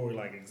actual story,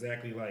 like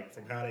exactly like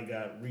from how they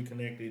got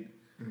reconnected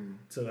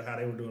to how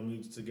they were doing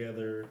music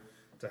together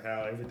to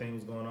how everything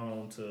was going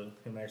on to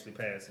him actually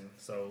passing.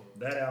 So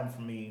that album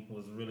for me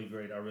was really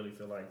great. I really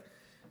feel like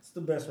it's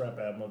the best rap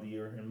album of the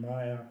year in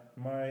my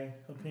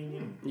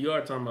opinion. You are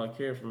talking about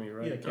Care For Me,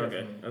 right? Yeah, Care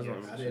For Me. That's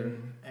what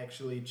didn't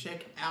actually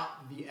check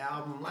out the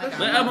album like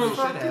the album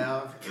should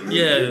have.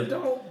 Yeah.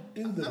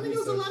 do the I mean, there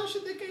was a lot of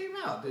shit that came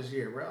out this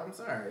year, bro. I'm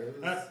sorry.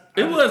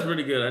 It was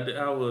pretty good.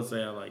 I will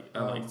say I like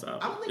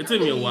Top. It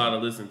took me a while to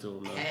listen to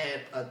him, though.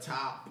 Had a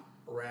top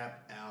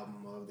rap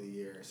album of the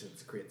year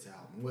since Crit's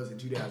album. Was it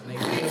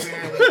 2018?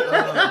 Apparently.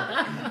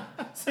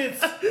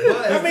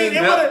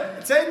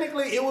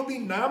 Technically, it would be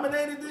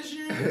nominated this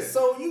year,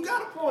 so you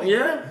got a point.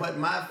 Yeah. But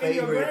my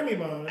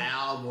favorite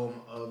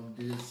album of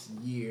this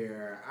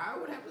year, I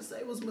would have to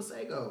say, was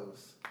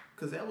Masego's.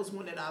 Because that was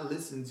one that I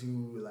listened to,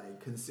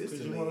 like,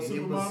 consistently. You want a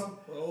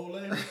supermodel? An old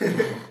lady?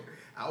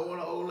 I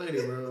want an old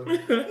lady, bro.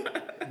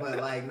 But,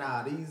 like,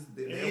 nah,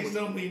 it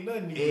don't mean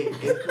nothing.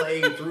 It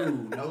played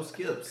through, no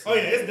skips. Oh,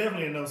 yeah, it's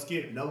definitely a no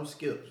skip. No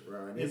skips,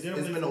 bro. And it's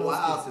been a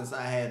while since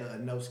I had a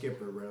no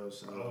skipper, bro.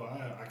 So. Oh,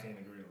 I can't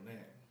agree on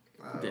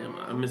that. Damn,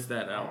 I missed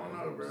that album.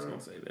 I don't know, bro. I was gonna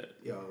say that.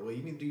 Yo, well,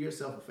 you need to do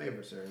yourself a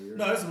favor, sir.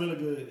 It's a really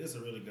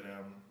good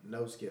album.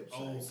 No skips.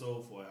 Old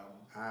soulful album.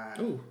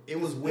 It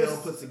was well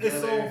put together.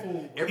 It's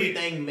soulful.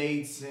 Everything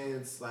made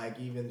sense. Like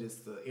even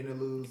just the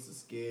interludes, the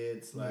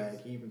skits,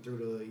 like even through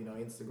the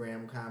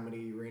Instagram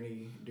comedy.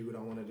 Rennie dude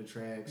on one of the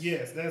tracks.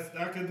 Yes,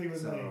 I couldn't think of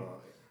his name.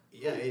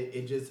 Yeah,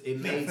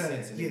 it made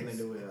sense and it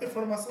blended well. In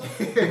front of myself.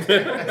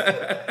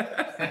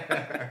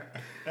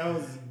 That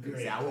was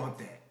great. I want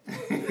that.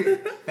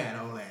 Fat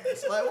old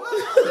ass. Like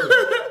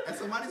what? That's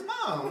somebody's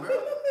mom, bro.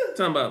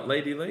 Talking about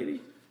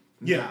Lady?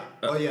 Yeah.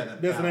 Yeah.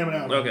 That's the name of the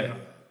album. Okay.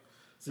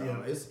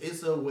 So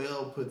it's a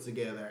well put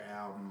together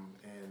album,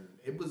 and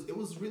it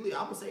was really,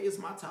 I would say it's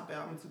my top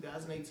album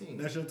 2018.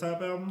 That's your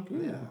top album?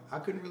 Yeah, I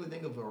couldn't really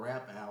think of a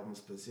rap album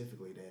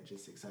specifically that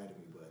just excited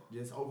me, but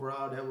just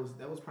overall that was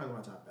probably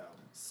my top album.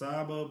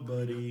 Saba,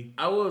 Buddy.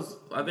 I would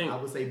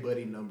say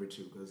Buddy number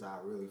 2 because I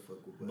really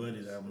fuck with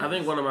Buddy's album. I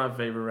think one of my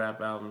favorite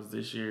rap albums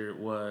this year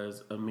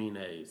was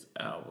Amine's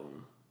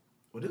album.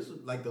 Well, this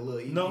was like the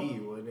little EP,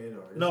 wasn't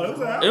it? No, it was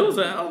an album. It was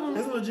an album.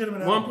 It's a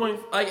legitimate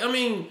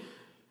album.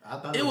 I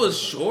thought it was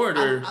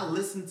shorter. I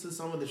listened to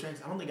some of the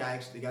tracks. I don't think I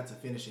actually got to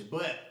finish it,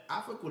 but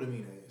I fuck with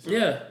Amine. So.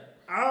 Yeah.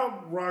 I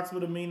rocks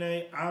with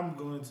Amine. I'm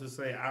going to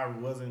say I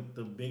wasn't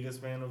the biggest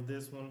fan of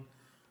this one.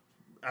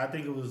 I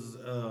think it was,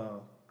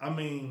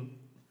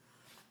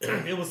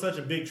 it was such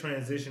a big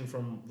transition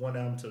from one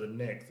album to the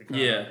next. It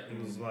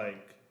was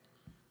like,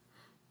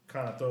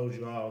 kind of throws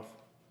you off.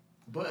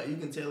 But you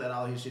can tell that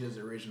all his shit is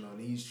original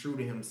and he's true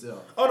to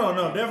himself. Oh,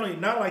 no, definitely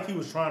not like he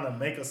was trying to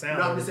make a sound.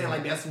 No, I'm just saying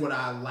like that's what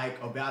I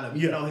like about him.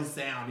 You know his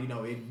sound,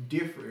 it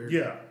differs.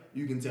 Yeah.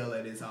 You can tell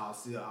that it's all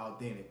still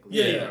authentic.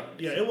 Yeah.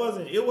 It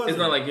wasn't. It's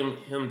not like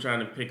him trying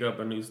to pick up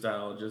a new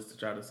style just to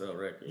try to sell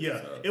records. Yeah,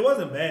 so. It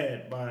wasn't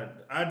bad,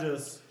 but I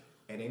just...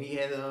 And then he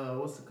had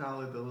what's it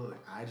called, the little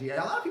IG. A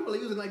lot of people are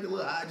using like the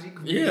little IG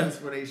comedians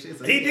for their shit.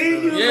 So he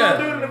did use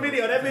one dude in the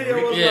video. That video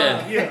was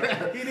live.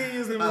 Yeah, he did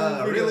use him in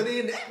the video. Really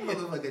did that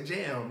motherfucker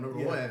jam number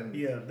one.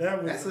 Yeah,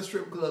 that's a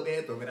strip club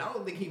anthem, and I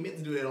don't think he meant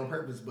to do that on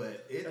purpose,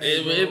 but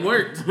it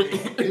worked.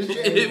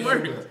 It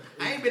worked.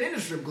 I ain't been in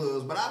the strip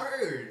clubs, but I've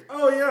heard.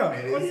 Oh yeah.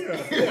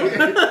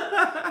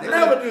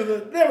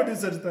 Never do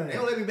such a thing. They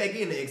don't let me back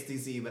into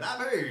XTC, but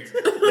I've heard.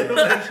 They don't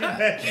let you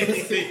back in.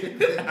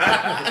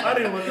 I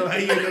didn't want to know how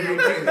you ended up.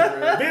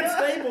 Ben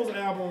Staples'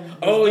 album.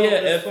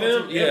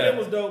 FM. It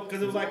was dope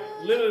because it was like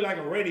literally like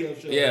a radio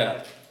show. Yeah,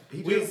 like,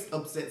 he just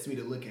upsets me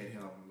to look at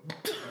him.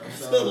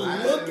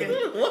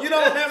 You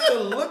don't have to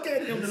look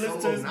at him to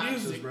listen to his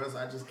music, bro. So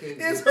I just can't.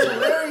 It's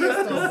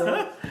hilarious, though,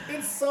 bro.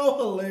 It's so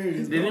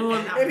hilarious.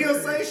 And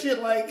he'll say shit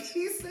like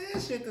he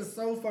says shit that's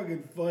so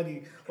fucking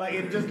funny, like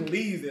it just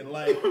leaves it.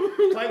 Like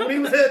when he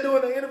was there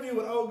doing the interview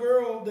with old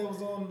girl that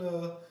was on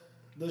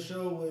the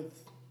show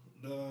with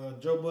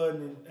Joe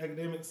Budden and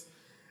Academics.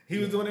 He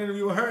was doing an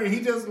interview with her, and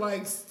he just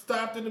like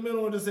stopped in the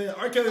middle and just said,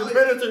 "R. Kelly's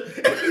Predator." And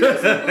it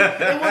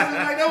wasn't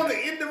like that was the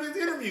end of his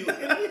interview.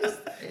 And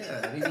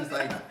he was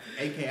like,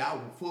 "AK, I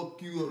will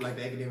fuck you up like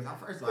the Academics."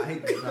 First of all, I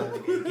hate that kind of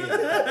AK.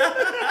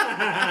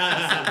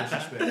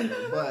 That's so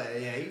disrespectful. But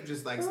yeah, he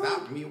just like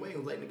stopped me away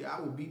and was like, "Nigga, I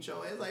will beat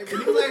your ass." Like, he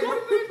was like,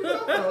 "What did you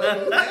know?"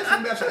 Like, ask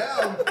him about your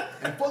album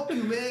and fuck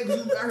you, man,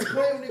 because you already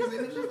playing with niggas.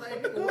 And it's just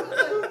like, what?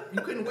 Like,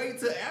 you couldn't wait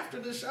till after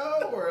the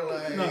show or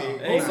like? No,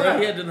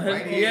 he had to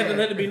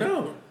let it be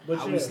known. But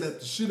I would slap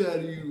the shit out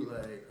of you,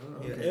 like.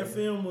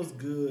 FM was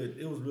good.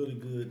 It was really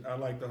good. I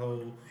like the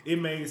whole. It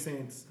made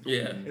sense.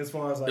 Yeah. As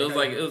far as like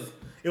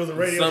it was a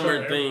radio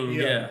summer show. thing.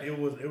 Yeah. It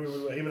was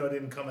even though it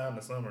didn't come out in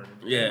the summer.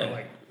 Yeah.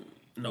 Like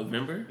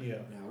November.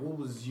 Yeah. Now, what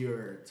was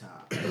your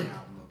top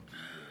album of the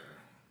year?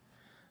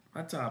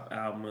 My top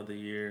album of the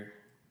year.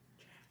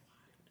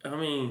 I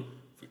mean.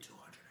 For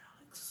 200,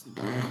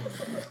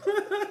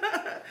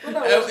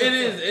 Alex. It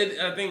is.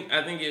 I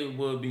think it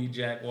would be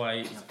Jack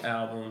White's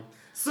album.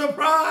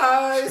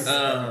 Surprise!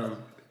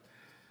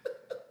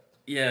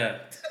 Yeah.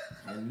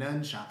 And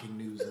none shocking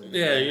news.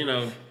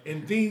 Yeah,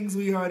 And things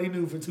we already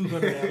knew for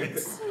 200,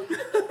 Alex.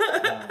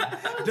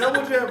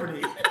 Double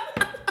Jeopardy.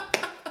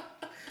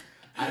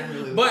 I didn't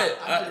really. But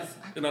I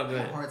had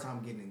a hard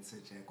time getting into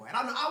Jack White.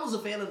 I was a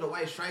fan of the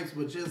White Stripes,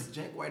 but just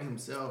Jack White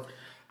himself.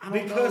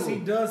 Because he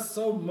does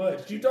so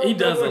much. You don't He know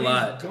does where a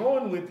lot. he's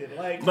going with it.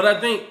 Like, but I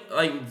think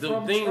like the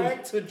from thing.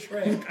 track to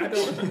track, I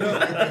don't know.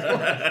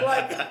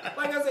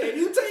 like I said, if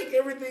you take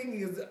everything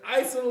is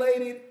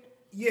isolated,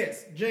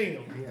 yes,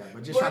 jam. Yeah,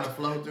 but just trying to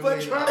flow through But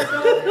it. trying to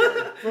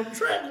go from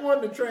track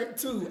 1 to track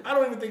 2, I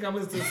don't even think I'm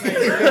listening to the same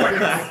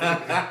thing.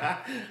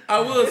 I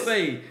will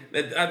say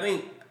that I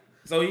think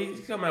so.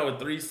 He's come out with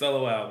 3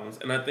 solo albums,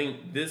 and I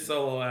think this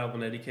solo album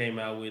that he came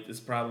out with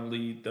is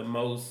probably the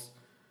most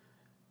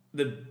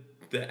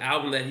the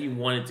album that he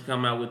wanted to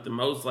come out with the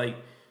most. Like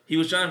he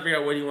was trying to figure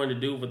out what he wanted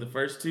to do for the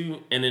first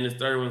 2, and then his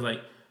third one's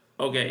like,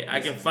 okay, I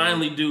can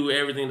finally do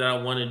everything that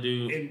I want to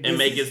do and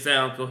make it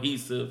sound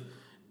cohesive,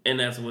 and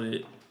that's what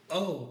it.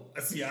 Oh,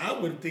 see, I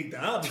wouldn't think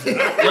the opposite.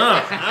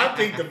 I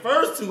think the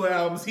first 2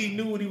 albums he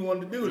knew what he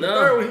wanted to do. The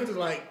third one he was just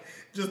like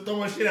just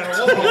throwing shit out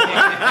of the wall.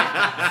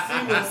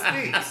 See what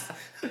sticks.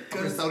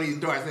 Cause so these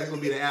darts, that's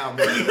gonna be the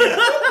album.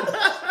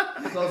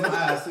 Close my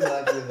eyes, see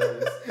what I do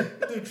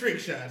with Do trick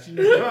shots,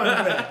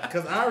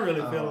 because I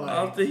really feel like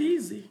Off the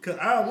easy. Cause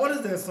what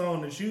is that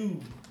song that you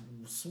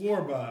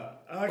swore by?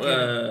 I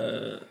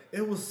can't.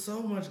 It was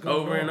so much going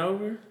Over on. and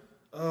over.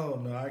 Oh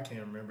no, I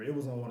can't remember. It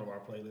was on one of our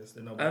playlists.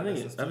 That nobody I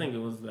listens to. think it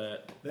was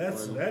that.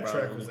 That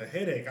track was a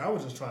headache. I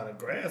was just trying to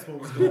grasp what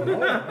was going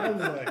on. I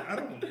was like, I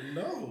don't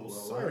know, Well,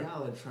 sir. while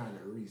y'all are trying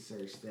to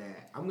research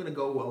that, I'm gonna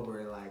go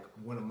over like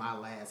one of my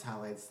last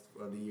highlights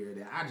of the year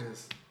that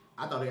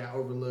I thought it got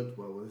overlooked,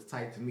 but was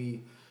tight to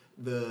me.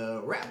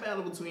 The rap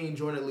battle between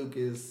Jordan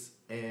Lucas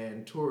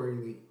and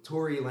Tory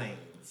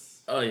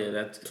Lanez. Oh yeah,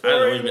 that's. I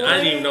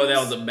didn't even know that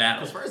was a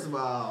battle. Because first of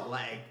all,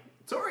 like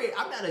Tory,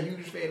 I'm not a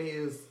huge fan of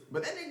his,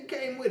 but that nigga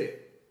came with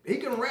it. He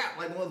can rap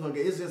like motherfucker.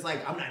 It's just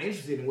like I'm not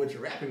interested in what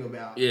you're rapping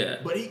about. Yeah.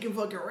 But he can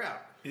fucking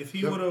rap. If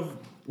he would have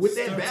With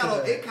that battle,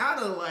 it kind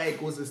of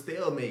like was a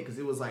stalemate because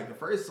it was like the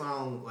first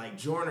song, like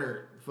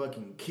Joyner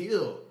fucking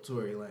killed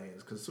Tory Lanez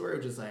because Tory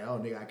was just like, oh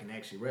nigga, I can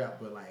actually rap,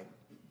 but like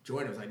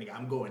Joyner was like, nigga,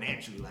 I'm going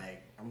at you,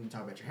 like I'm gonna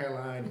talk about your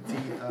hairline, your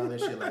teeth, all that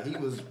shit. Like he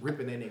was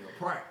ripping that nigga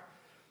apart,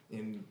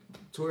 and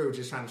Tory was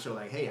just trying to show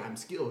like, hey, I'm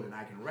skilled and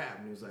I can rap,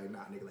 and he was like, nah,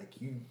 nigga, like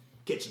you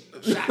catching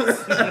the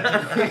shots.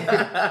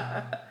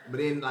 But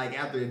then like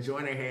after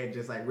Joyner had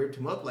just like ripped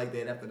him up like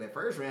that after that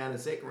first round, the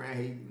second round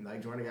he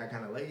like Joyner got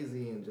kind of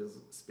lazy and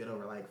just spit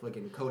over like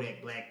fucking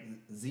Kodak Black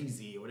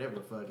ZZ or whatever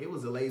the fuck. It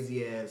was a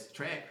lazy ass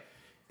track,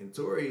 and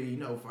Tory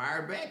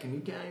fired back and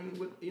he came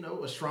with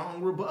a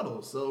strong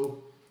rebuttal.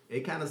 So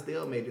it kind of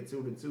stalemated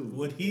 2-2.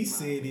 What he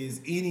said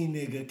is any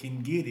nigga can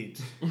get it.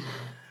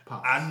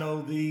 I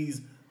know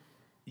these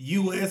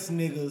U.S.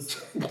 niggas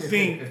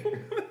think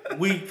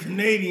we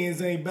Canadians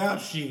ain't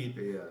about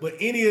shit, but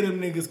any of them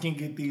niggas can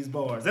get these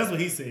bars. That's what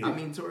he said. I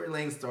mean, Tory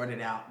Lanez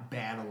started out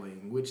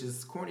battling, which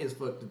is corny as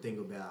fuck to think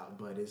about,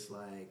 but it's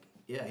like,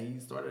 yeah, he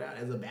started out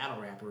as a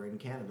battle rapper in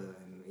Canada,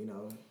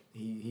 and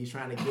he's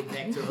trying to get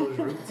back to those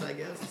roots, I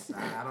guess.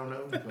 I don't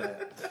know,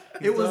 but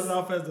it started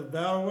off as a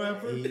battle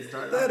rapper.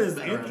 That is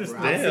interesting.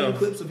 I've seen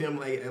clips of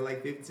him at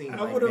like 15.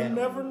 I would have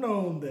never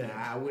known that.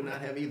 I would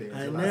not have either.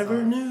 I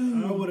never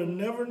knew. I would have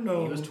never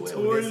known. He was 12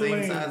 Tory with that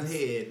same Lanez. size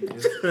head,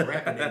 just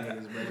rapping at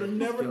niggas, bro. I would have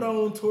never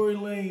known Tory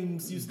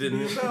Lanez used to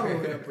be a battle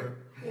rapper.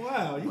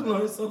 Wow, you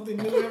learn something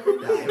new every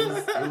day. It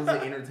was an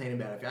entertaining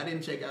battle. If y'all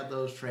didn't check out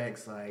those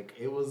tracks, like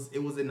it was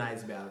a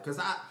nice battle. Cause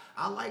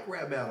I like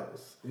rap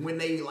battles when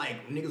they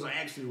like niggas are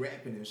actually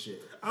rapping and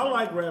shit. I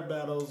like rap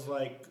battles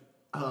like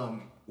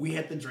we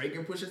had the Drake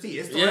and Pusha T.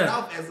 It started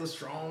off as a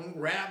strong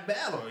rap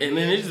battle. And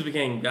then it just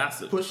became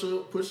gossip.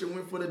 Pusha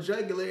went for the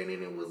jugular and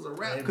then it was a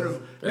rap. Cause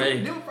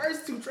them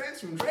first 2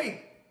 tracks from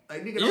Drake,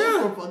 like nigga,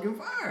 those were fucking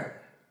fire.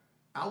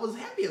 I was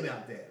happy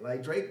about that.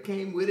 Like Drake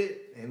came with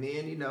it, and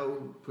then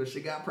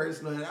Pusha got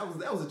personal, and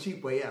that was a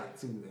cheap way out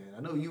too, man.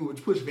 I know you were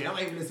Pusha fan.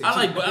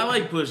 I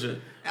like Pusha.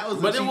 That was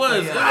but a cheap it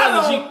was way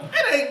out.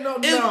 It ain't no.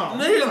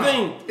 Here's the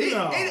thing.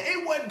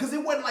 It wasn't because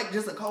it wasn't like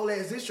just a cold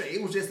ass diss track.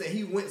 It was just that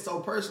he went so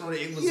personal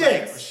that it was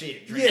like oh,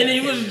 shit. Drake. And he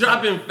was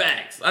dropping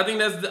facts. I think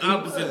that's the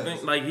opposite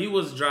thing. Like he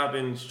was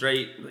dropping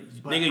straight. Like,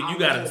 nigga, you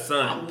got a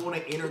son. I want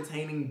an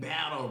entertaining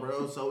battle,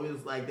 bro. So it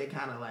was like they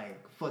kind of like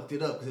fucked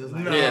it up because it was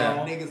like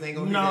niggas ain't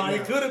gonna. No,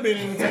 it could have been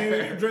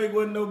entertaining if Drake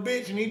wasn't no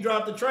bitch and he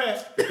dropped the track.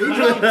 He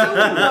dropped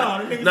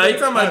two. No, he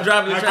talking about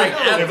dropping the track.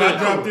 If I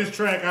drop this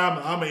track, I'm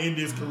gonna end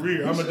this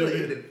career. I'm gonna do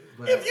it.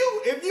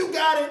 If you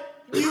got it,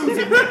 use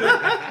it.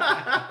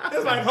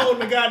 It's like holding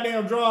the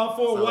goddamn draw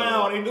for a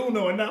while in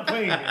Uno and not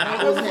playing it.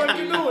 Like, what the fuck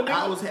you doing, nigga?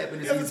 I was happy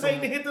to see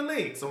to hit the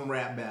lick. Some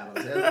rap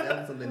battles. That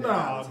was something.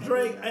 Nah,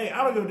 Drake. Hey,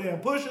 I don't give a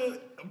damn. Pusha,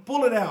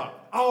 pull it out.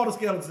 All the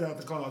skeletons out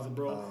the closet,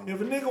 bro.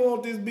 If a nigga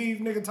want this beef,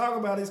 nigga talk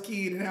about his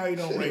kid and how he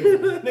don't raise him.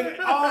 Nigga,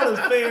 all is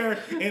fair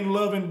and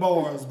loving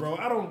bars, bro.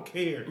 I don't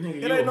care.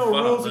 It ain't no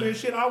rules to this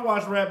shit. I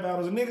watch rap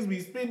battles and niggas be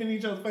spitting in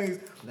each other's face,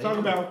 talking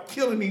about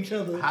killing each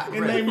other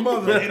and their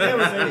mother and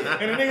everything.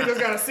 And the nigga just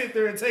gotta sit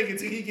there and take it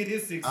till he get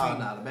his 16. Oh,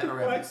 nah, the battle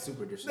rap is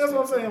super disrespectful.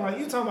 That's what I'm saying. Like,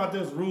 you talking about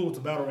there's rules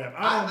to battle rap.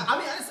 I mean,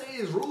 I didn't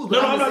say it's rules. No,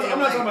 I'm not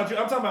talking about you.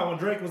 I'm talking about when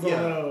Drake was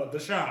on The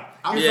Shop.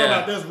 You talking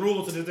about there's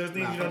rules to this, there's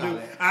things you don't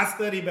do. I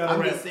study battle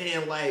rap. I'm just saying,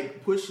 And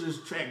like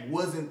Pusha's track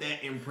wasn't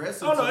that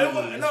impressive. Oh no, to it me.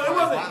 wasn't. No, it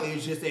wasn't. Probably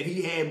it's just that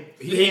he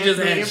just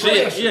had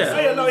shit.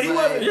 Yeah. No, he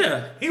wasn't.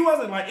 Yeah. He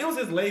wasn't like it was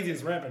his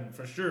laziest rapping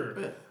for sure.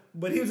 Yeah.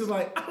 But he was just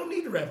like, I don't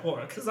need to rap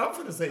hard because I'm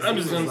finna say. I'm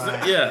just gonna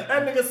like, say, yeah.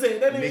 That nigga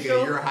said that nigga.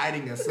 Nigga, you're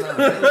hiding a son.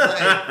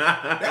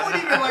 That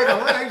wasn't even like a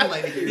line.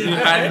 Like, You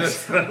hiding a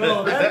son.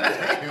 Bro,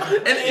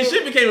 And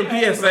shit became a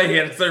PSA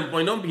at a certain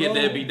point. Don't be a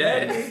deadbeat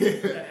dad.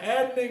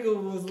 That nigga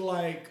was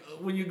like,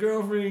 when your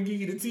girlfriend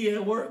give you the tea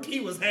at work, he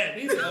was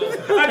happy. He said,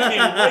 oh, I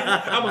can't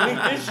wait. I'm gonna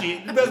leak this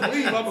shit. You best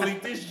believe I'm gonna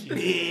leak this shit.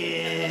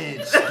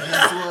 Bitch,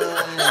 guess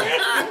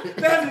what?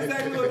 That's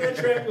exactly what that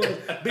track was.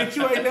 Bitch,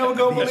 you ain't never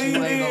gonna believe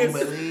You ain't gonna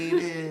this. believe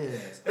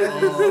this. That's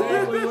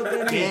exactly what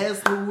that is.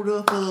 Guess who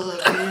the fuck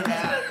is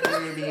out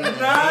there?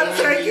 Not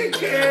taking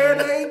care of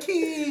their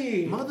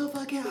kid.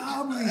 Motherfucking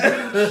Aubrey.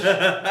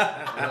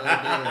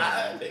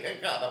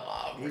 Nigga got him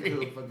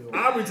Aubrey.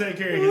 Aubrey take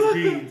care of his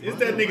kids. It's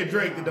that nigga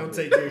Drake that don't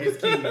take care of his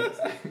kids.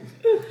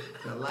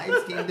 The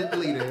light-skinned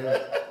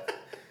depleter.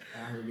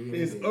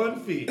 It's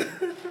unfit.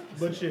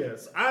 But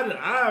yes, I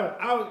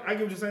get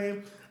what you're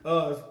saying.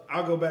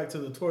 I'll go back to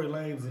the Tory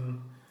Lanez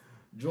and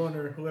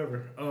Joyner,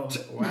 whoever. Wow.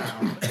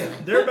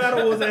 Their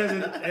battle was as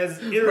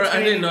entertaining. Bro,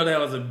 I didn't know that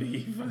was a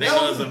beef. I think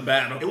it was a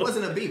battle. It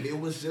wasn't a beef. It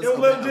was just It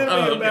was a battle.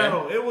 legitimately Oh, a okay.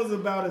 battle. It was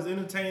about as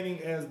entertaining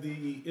as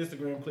the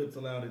Instagram clips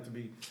allowed it to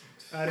be.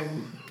 I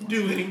didn't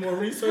do any more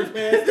research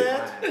past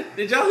that.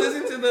 Did y'all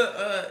listen to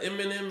the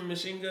Eminem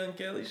Machine Gun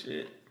Kelly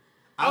shit?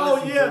 Oh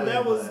listened yeah, to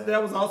it,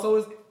 that was also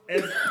as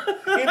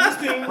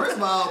interesting. First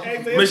of all,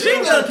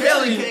 Machine Gun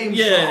Kelly came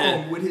yeah,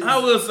 strong with his. I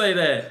will say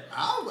that.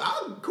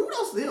 I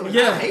kudos to him.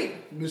 Yeah. I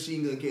hate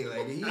Machine Gun Kelly.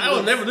 Like, I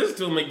will never listen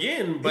to him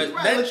again, but he's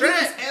right, that like,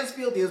 track. he's as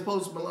filthy as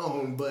Post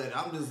Malone, but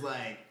I'm just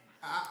like,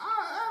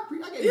 I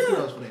gave you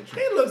kudos for that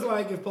track. It looks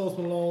like if Post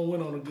Malone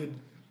went on a good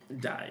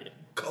Diet.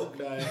 coke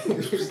diet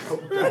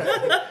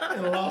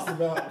and lost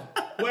about.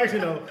 Well,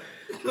 actually, no.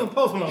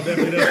 Post Malone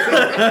definitely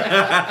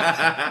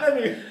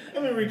does.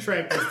 Let me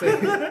retract this thing.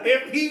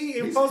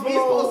 If Post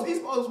Malone, he's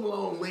Post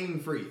Malone lean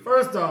free.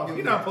 first off,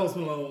 he's not Post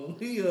Malone.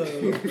 He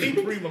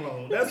pre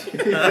Malone. That's what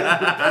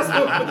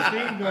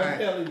Machine Gun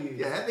Kelly is.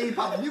 Yeah, after he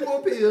pops a few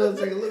more pills,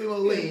 drink a little bit more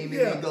lean, and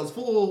then he goes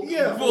full.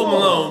 Yeah, Full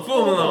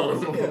Malone.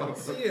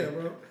 Yeah,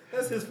 bro.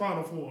 That's his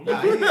final form.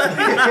 Nah,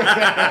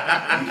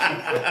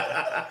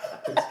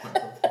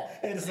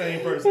 They're the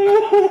same person.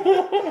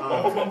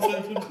 I'll come to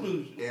the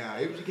conclusion. yeah,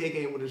 MGK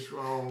came with a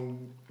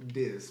strong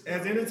diss.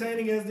 As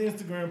entertaining as the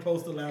Instagram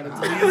post allowed it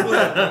to be as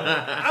well,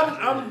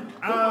 bro.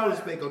 I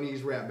respect on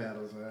these rap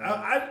battles, man.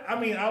 I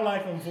mean, I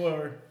like them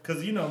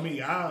because you know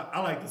me, I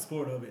like the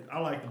sport of it. I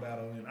like the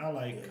battle, and I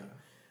like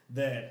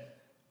that.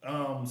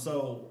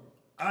 So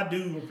I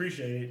do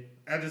appreciate it.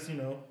 I just,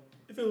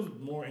 if it was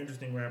more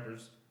interesting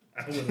rappers,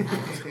 I would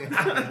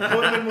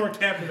have been more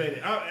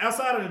captivated.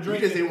 Outside of the You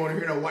Drake, just didn't want to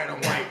hear no white on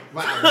white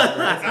violence.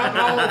 I'm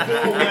all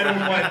for white on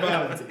white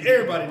violence.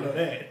 Everybody know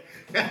that.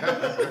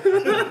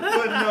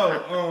 But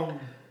no,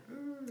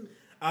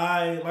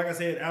 like I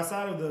said,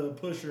 outside of the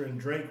Pusher and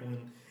Drake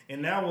one,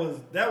 and that was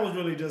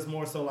really just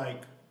more so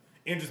like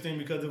interesting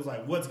because it was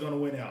like, what's gonna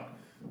win out,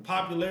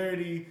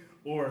 popularity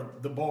or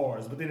the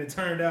bars? But then it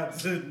turned out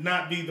to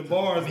not be the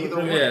bars.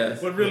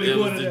 What really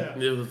won it out.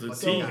 It was the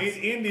So teeth.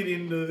 it ended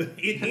in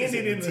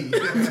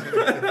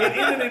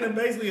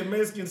basically a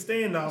Mexican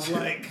standoff.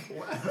 Like,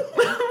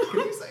 Can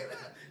you say that?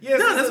 yes,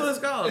 No, that's what it's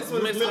called. That's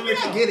what it's I mean, literally I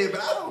called. get it,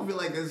 but I don't feel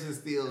like this is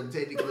still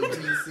technically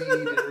PC to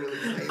really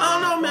say that. I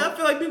don't know, man. I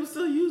feel like people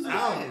still use it.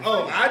 I'm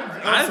sorry.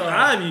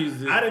 I've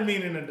used it. I didn't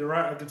mean in a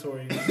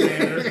derogatory manner.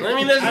 I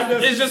mean,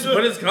 it's just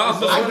what it's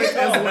called. I get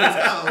That's that. what it's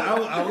called. I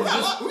was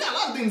just- We got a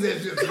lot of things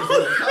that's just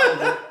what it's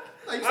called.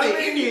 Like you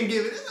say, Indian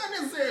give it. It's not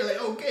necessarily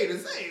okay to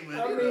say,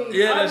 but you know.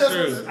 Yeah, that's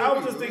true. I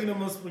was just thinking of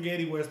my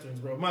spaghetti westerns,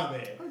 bro. My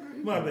bad.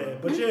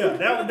 But yeah,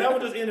 that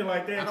would just end it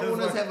like that. I don't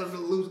want us having a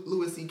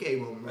Louis C.K.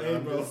 moment, bro. Hey,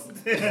 bro.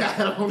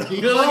 I don't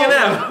need Good looking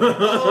out.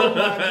 Oh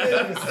my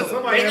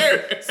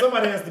goodness.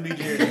 Somebody has to be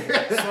Jerry.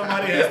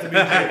 Somebody has to be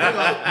Jerry.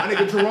 My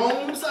nigga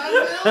Jerome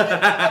Seinfeld.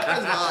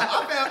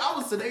 I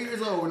was today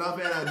years old when I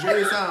found out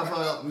Jerry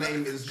Seinfeld's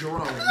name is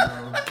Jerome, bro.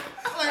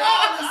 Like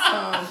all this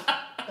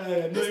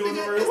time. Knew you was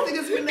a real one.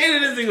 This nigga's been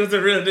And this thing was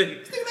a real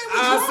nigga.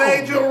 I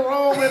say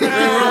Jerome in the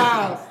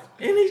house.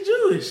 And he's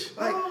Jewish.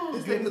 Like,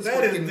 his name was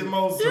That is fucking the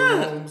most.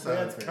 Jerome That's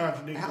Seinfeld.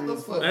 contradictory. How the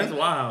fuck? That's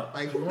wild.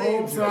 Like, who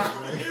Jerome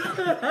named you?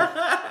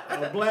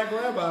 A black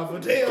rabbi for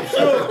damn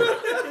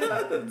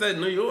sure. That's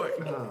New York.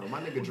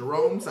 My nigga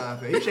Jerome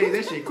Seinfeld. He changed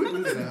that shit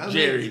quickly.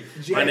 Jerry.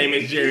 My name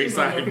is Jerry He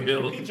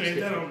Seinfeld. changed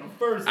that on the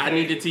first. I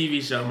need a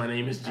TV show. My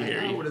name is I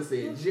Jerry. would have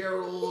said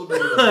Gerald or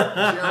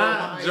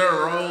Jeremiah.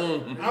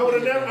 Jerome. I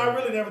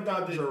really never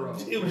thought that Jerome.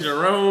 it was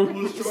Jerome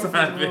was short for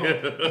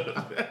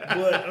Seinfeld.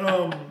 But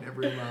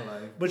Never in my life.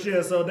 But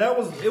yeah, so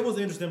it was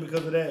interesting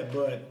because of that,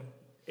 but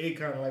it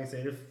kind of, like I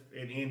said,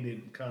 it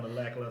ended kind of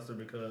lackluster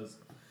because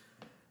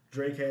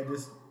Drake had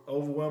this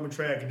overwhelming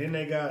track, and then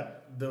they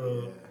got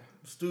the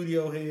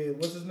studio head.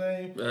 What's his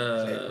name?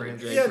 Jay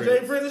Prince. Jay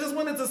Prince. It just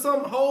went into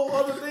some whole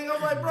other thing.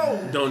 I'm like,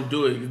 bro, don't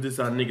do it. 'Cause this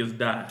how niggas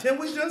die. can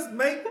we just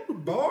make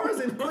bars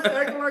and quit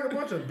acting like a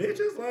bunch of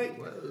bitches? Like,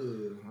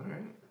 All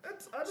right.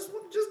 I just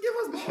want just give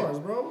us bars,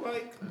 bro.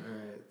 Like, All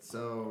right.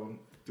 So,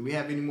 do we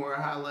have any more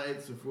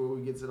highlights before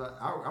we get to the?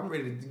 I'm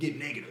ready to get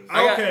negative.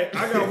 I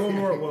got one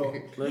more. Well,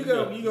 you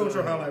go with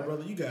your highlight,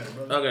 brother. You got it,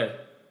 brother. Okay,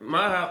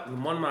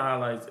 one of my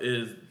highlights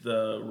is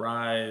the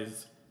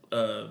rise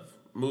of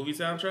movie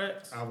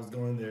soundtracks. I was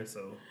going there,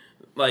 so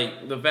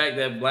Like the fact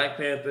that Black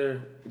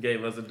Panther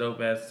gave us a dope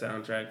ass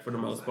soundtrack for the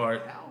most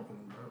part.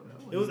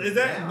 it was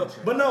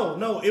but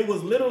no, it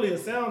was literally a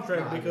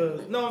soundtrack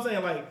because I'm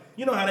saying like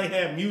you know how they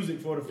have music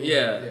for the film.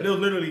 Yeah. But it was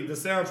literally the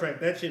soundtrack.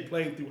 That shit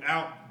played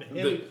throughout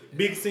the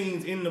big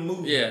scenes in the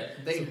movie. Yeah,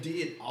 They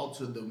did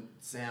alter the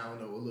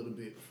sound a little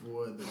bit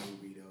for the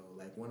movie though.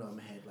 Like one of them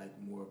had like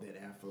more of that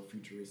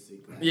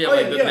Afro-futuristic. Like,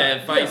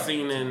 that fight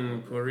scene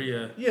in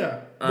Korea.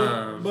 Yeah,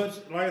 but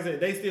like I said,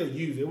 they still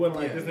use it. It wasn't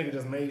like this nigga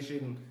just made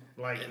shit and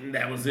like And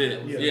that was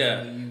it. Yeah.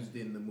 Yeah. used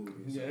in the movie.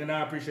 So. Yeah, and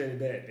I appreciated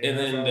that. And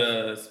then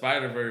the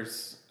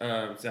Spider-Verse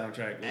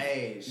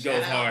soundtrack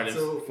goes hard as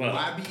fuck.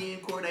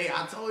 YBN Corday,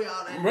 I told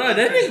y'all that. Bruh,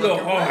 that nigga go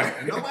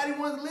hard. Nobody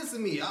wants to listen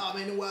to me. Oh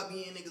man, the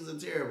YBN niggas are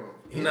terrible.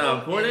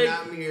 No, Corday.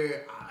 I'm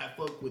here. I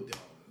fuck with them.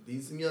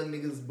 These some young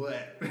niggas,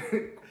 but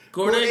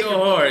Corday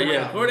go hard.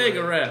 Yeah, Corday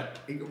can rap.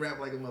 He can rap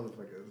like a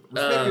motherfucker.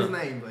 Respect his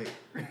name, like.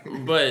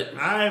 But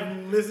I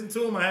haven't listened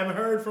to him. I haven't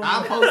heard from him.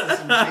 I posted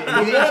some shit.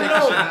 He ain't check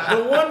the shit out.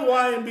 The one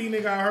YNB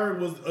nigga I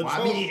heard was a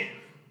YBN.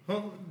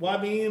 Huh?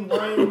 YBN,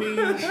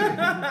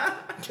 YNB,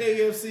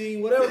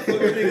 KFC, whatever the fuck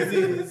the niggas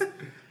is.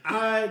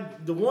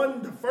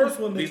 The first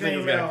one that these came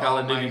niggas got out, Call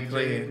of Duty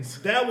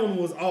clans. that one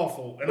was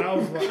awful. And I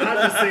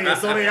just said,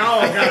 so they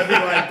all gotta be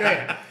like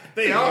that.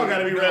 They all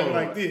gotta be rapping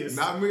like this.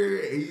 Not me.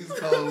 He's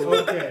cold.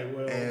 Okay,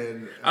 well.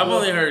 And I've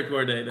only heard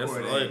Corday. That's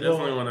Corday. the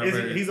only one I've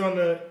heard. He's on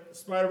the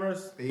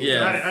Spider-Verse?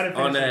 Yeah, I didn't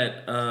on finish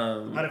that.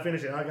 I didn't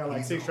finish it. I got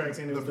like 6 tracks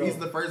in it. He's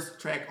the first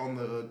track on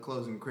the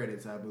closing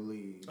credits, I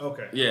believe.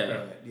 Okay. Yeah,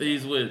 Okay.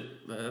 he's with.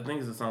 I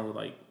think it's a song with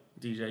like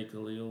DJ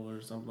Khalil or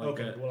something like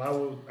Okay. that. Well, I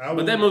will.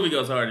 But that movie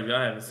goes hard. If y'all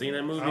haven't seen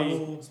that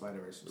movie,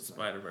 Spider-Verse.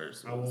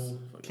 Spider-Verse. I will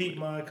keep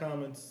my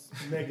comments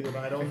negative.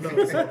 I don't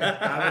know. So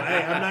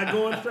I'm not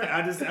going straight.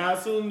 I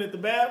assume that the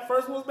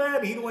first one was bad,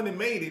 and he the one that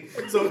made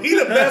it. So he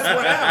the best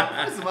one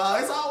out. First of all,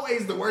 it's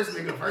always the worst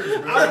nigga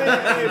first, bro. I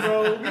mean, hey,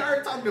 bro. We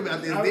already talked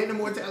about this. Then the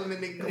more talented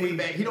nigga coming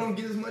back, he don't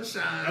get as much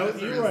shine.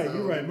 You're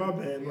right. My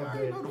bad. I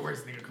already know the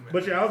worst nigga coming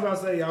But yeah, I was about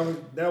to say,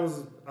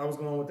 I was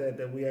going with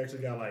that we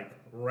actually got like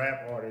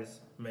rap artists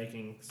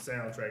making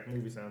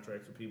movie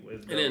soundtracks for people.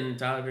 And then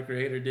Tyler the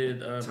Creator did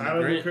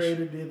Tyler the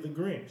Creator did The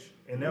Grinch,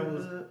 and that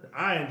was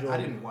I enjoyed. I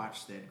it. didn't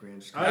watch that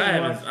Grinch.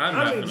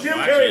 I mean, Jim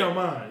Carrey on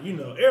mine. You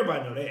know,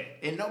 everybody know that.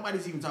 And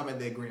nobody's even talking about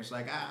that Grinch.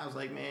 Like I was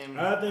like, man.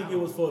 I think it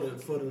was for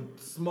the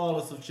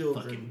smallest of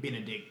children. Fucking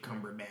Benedict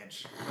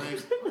Cumberbatch.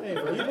 Like, Hey,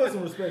 bro, you put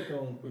some respect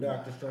on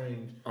Doctor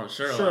Strange. On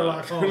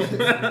Sherlock Holmes.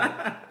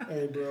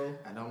 Hey, bro.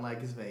 I don't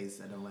like his face.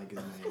 I don't like his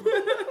name.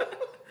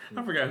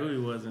 I forgot who he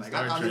was in Like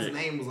Star I thought Trek. his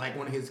name was like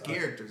one of his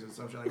characters or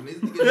something. Like this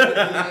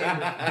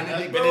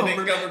nigga Benedict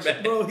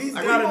Cumberbatch. Bro, he's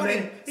Like, got you a born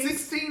name. in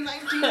 16,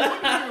 19,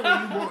 what year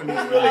were you born in?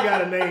 He's really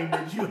got a name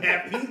that you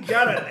have. He's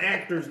got an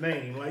actor's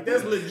name. Like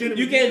that's legitimate.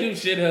 You can't do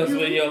shit else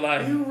with your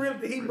life. You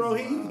really,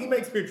 he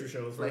makes picture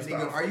shows. Like, First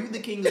nigga, off. are you the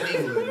king of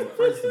England?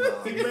 First of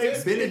all, He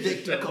makes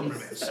Benedict picture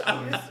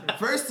Cumberbatch.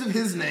 First of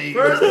his name.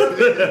 Of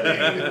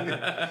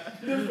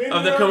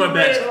the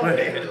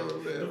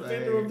Cumberbatch.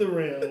 Defender of the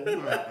realm.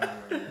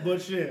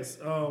 But yes,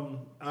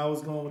 I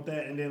was going with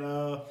that, and then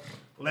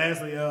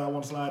lastly, I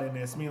want to slide in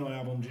there. Smino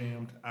album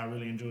jammed. I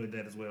really enjoyed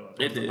that as well.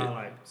 It did.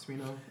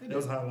 Smino. That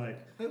was a highlight.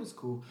 It was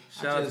cool.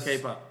 Shout out to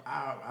K-pop.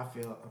 I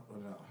feel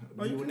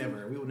we will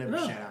never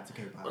shout out to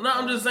K-pop. No,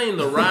 I'm just saying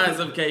the rise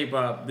of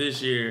K-pop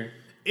this year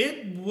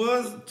It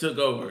was. took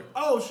over.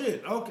 Oh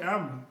shit. Okay.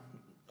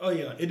 Oh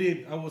yeah, it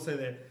did. I will say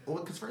that. Well,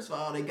 because first of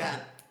all, they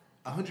got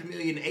 100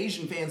 million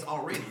Asian fans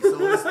already, so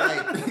it's like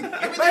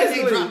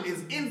everything they drop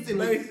is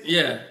instantly.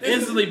 Yeah,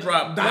 instantly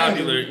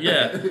popular.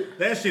 Yeah,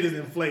 That shit is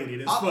inflated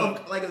as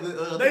fuck. Like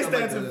They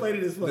stats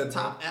inflated as fuck. The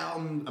top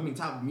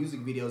top music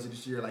videos of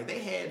this year, like they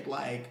had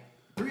like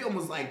 3 of them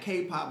was like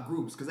K-pop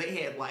groups because they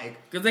had like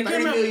 30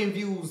 million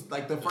views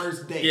like the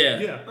first day.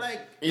 Yeah.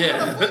 Like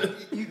Yeah.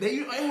 they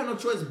had no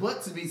choice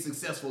but to be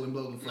successful and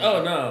blow the fuck Oh,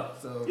 up. no.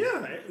 So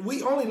Yeah,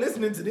 we only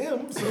listening to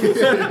them. So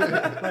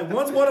like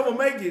once one of them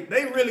make it,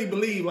 they really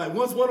believe. Like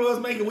once one of us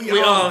make it, we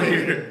all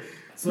here.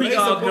 So We they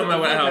all support come out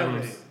the with fuck out of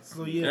albums. it.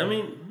 So yeah, I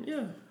mean,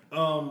 yeah.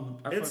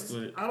 I it's. fucked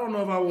with it. I don't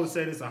know if I would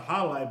say it's a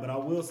highlight, but I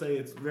will say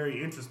it's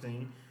very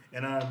interesting,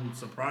 and I'm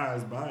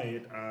surprised by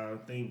it. I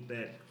think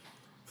that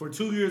for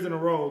 2 years in a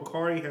row,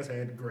 Cardi has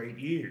had great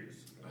years.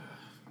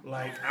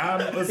 Like I'm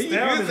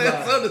astounded.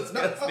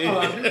 disgusting. do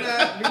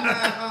not,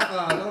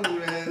 don't do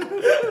that.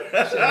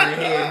 Shake your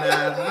head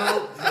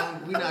now. No,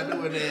 we're not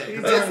doing that.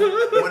 'Cause that's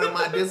one of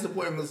my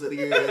disappointments of the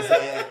year is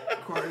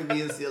that Cardi B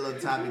is still a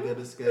topic of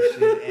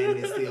discussion, and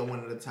it's still one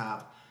of the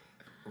top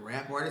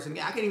Rap artist, and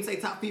I can't even say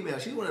top female.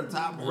 She's one of the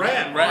top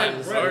Rap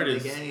artists in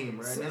artists. the game,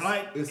 right? So, That's,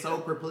 like, it's so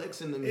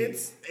perplexing to me.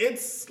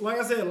 It's like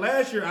I said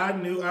last year. I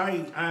knew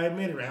I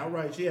admitted it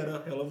outright. She had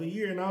a hell of a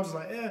year, and I was just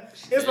like,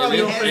 it's probably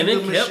gonna fade.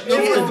 She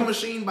has the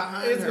machine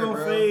behind it's her, gonna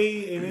bro.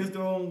 fade, and it's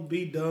gonna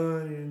be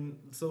done, and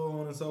so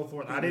on and so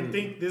forth. I didn't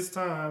think this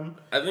time.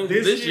 I think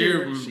this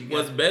year was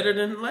got, better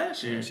than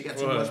last year. She got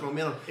too much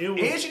momentum, and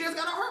she just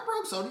got her heart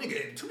broke. So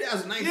nigga,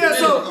 2019. Yeah,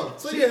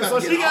 so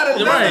she got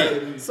it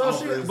right. So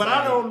she, but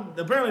I don't.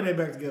 Apparently they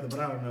back together, but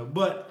I don't know.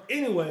 But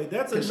anyway,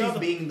 that's another. She's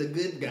being the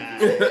good guy.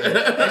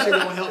 That shit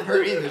won't help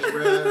her image,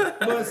 bro.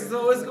 But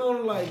so it's going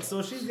to like,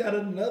 so she's got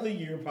another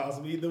year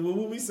possibly that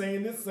we'll be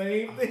saying the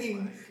same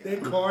thing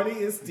that Cardi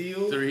is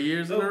still 3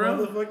 years in a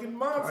row. Motherfucking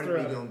monster.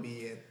 Cardi B gonna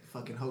be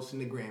fucking hosting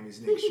the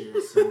Grammys next year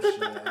or some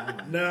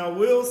shit. Now I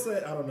will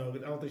say, I don't know. I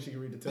don't think she can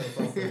read the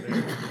telephone from there or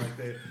anything like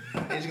that.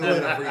 And she's gonna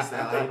let her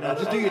freestyle. Like, no,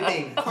 just do your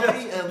thing,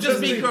 Cardi.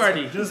 Just be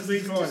Cardi. Just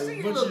be Cardi. Just do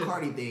your little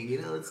Cardi thing.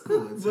 You know, it's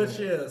cool. But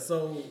yeah,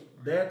 so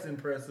that's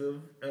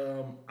impressive.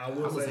 I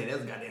would say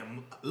that's a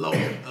goddamn low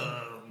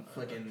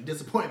fucking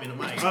disappointment of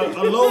mine.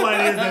 A low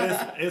light is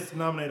that it's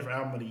nominated for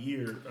album of the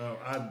year.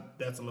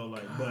 That's a low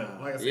light, but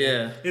like I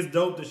said, it's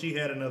dope that she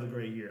had another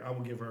great year. I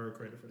will give her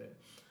credit for that.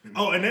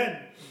 Oh, and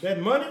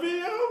that Money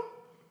video.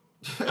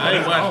 I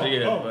ain't watched it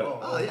yet.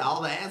 Oh yeah,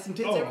 all the ass and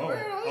tits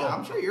everywhere.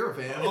 I'm sure you're a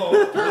fan.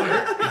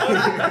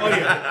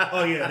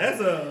 Oh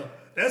yeah.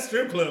 That's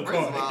strip club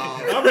Cardi.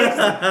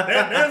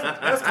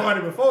 That's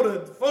Cardi before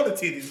the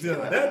titties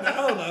done.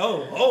 I was like,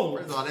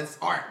 First of all, that's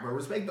art, bro.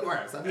 Respect the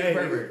art. Stop being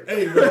pervert.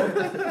 Hey, bro.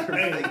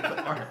 Respect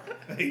the art.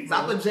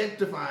 Stop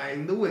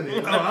objectifying the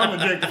women. Oh, I'm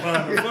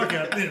objectifying the fuck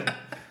out them.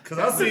 Cause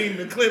I seen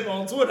the clip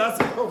on Twitter. I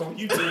said, "Hold on,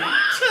 YouTube."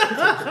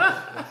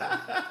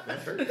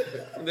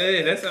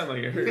 Hey, that sounds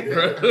like it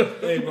hurt, bro.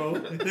 Hey, bro,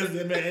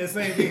 this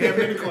same thing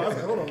happened in the car. I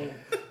said, "Hold on,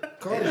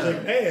 Cardi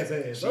shaking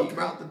ass." She okay.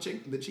 brought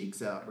the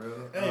cheeks out,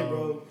 bro. Hey,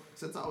 bro,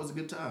 so it's always a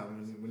good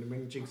time when they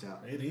bring the cheeks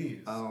out. It is.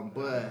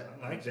 But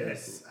I like that.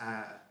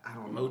 I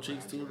don't know. Mo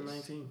Cheeks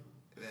 2019.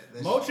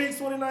 Mo Cheeks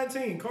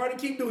 2019. Cardi,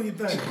 keep doing your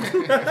thing. If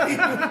you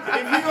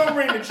gonna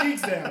bring the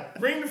cheeks out,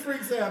 bring the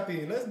freaks out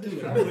then. Let's do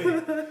it. I'm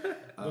with it.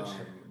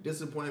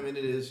 Disappointment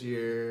this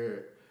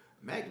year.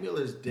 Mac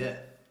Miller's death.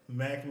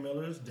 Mac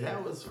Miller's death.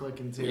 That was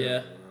fucking terrible.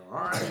 Yeah.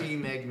 R.I.P.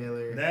 Mac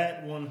Miller.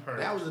 That one hurt.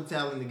 That was a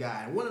talented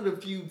guy. One of the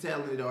few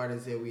talented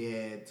artists that we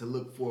had to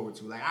look forward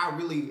to. Like, I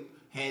really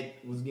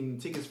was getting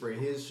tickets for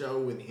his show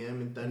with him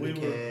and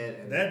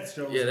Thundercat. That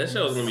show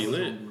was gonna be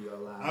lit.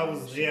 I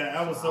was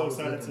so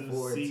excited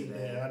to see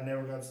that. I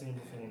never got to see him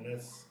perform.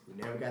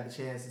 We never got the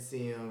chance to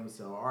see him.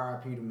 So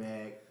R.I.P. to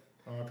Mac.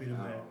 R.I.P. to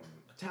Mac.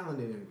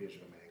 Talented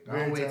individual, man.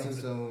 Gone way too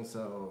soon.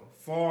 So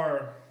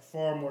far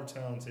more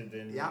talented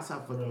than. Y'all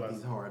stop fucking with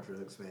these hard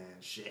drugs, man.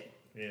 Shit.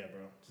 Yeah,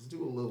 bro. Just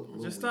do a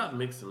little. Just stop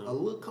mixing them. A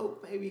little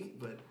coke, maybe,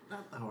 but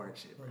not the hard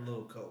shit. A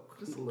little coke.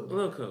 Just a little. A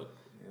little coke.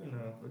 Yeah. You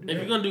know, if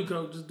you're gonna do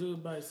coke, just do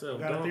it by yourself.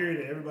 Got a theory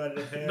that everybody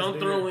that has don't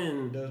throw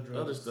in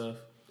other stuff.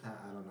 I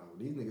don't know.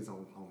 These niggas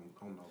on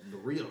the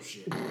real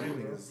shit. These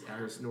niggas out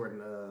here snorting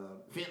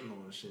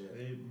fentanyl and shit.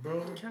 Hey, bro,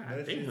 that's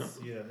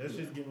that's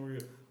just getting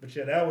real. But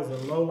yeah, that was a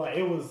low light.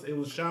 It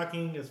was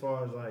shocking as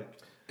far as like.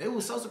 It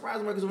was so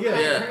surprising because when I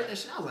heard that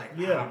shit, I was like,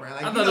 bro.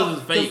 Like, I thought it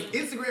was fake.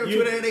 Instagram,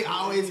 Twitter, they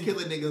always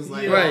killing niggas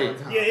like right. all the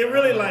time. Yeah, it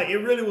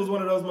really was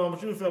one of those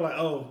moments you would feel like,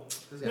 oh,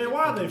 man,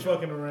 why are they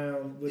fucking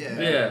around with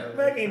Mac?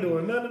 Mac ain't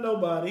doing nothing to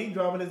nobody. He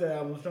dropping his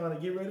albums, trying to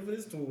get ready for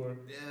this tour.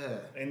 Yeah.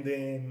 And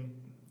then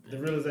the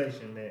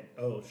realization that,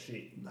 oh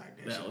shit.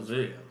 Like that was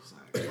it.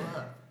 Like,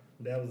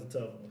 that was a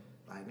tough one.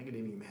 Like, nigga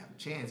didn't even have a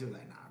chance. He was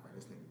like, nah, bro,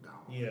 this nigga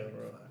gone. Yeah,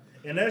 bro.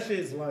 And that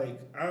shit's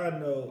like, I don't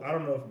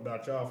know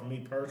about y'all, for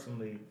me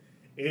personally,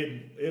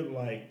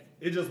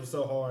 it just was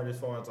so hard as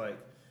far as like,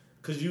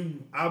 cause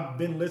I've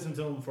been listening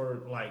to him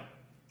for like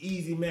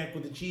Easy Mac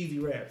with the cheesy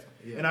raps,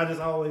 and I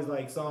just always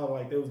like saw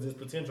like there was this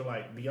potential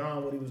like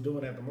beyond what he was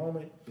doing at the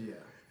moment.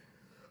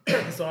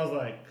 Yeah. So I was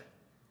like,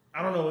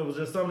 I don't know, it was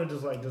just something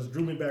that just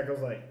drew me back. I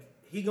was like,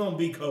 he gonna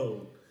be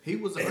cold. He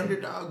was an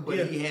underdog,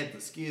 but he had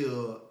the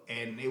skill,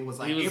 and it was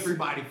like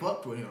everybody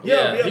fucked with him.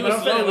 Yeah, he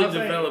was slowly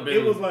developing.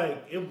 It was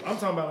like I'm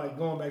talking about like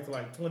going back to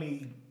like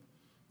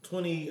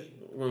 2020.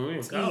 When we were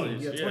in college,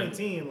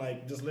 2010,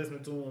 like just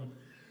listening to him,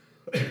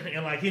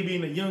 and like him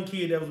being a young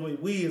kid that was with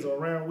Wiz or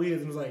around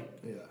Wiz, and it was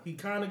like he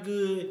kind of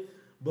good,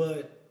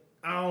 but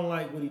I don't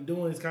like what he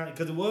doing. It's kind of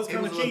because it was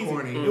kind of cheesy.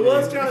 It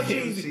was kind of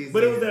cheesy,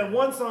 but it was that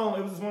one song.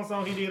 It was this one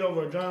song he did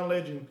over a John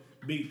Legend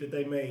beat that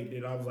they made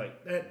that I was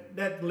like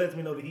that lets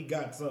me know that he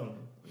got something.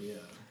 Yeah,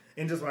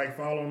 and just like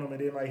following him,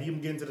 and then like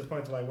him getting to this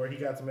point to like where he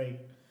got to make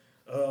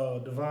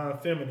Divine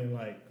Feminine,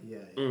 like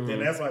then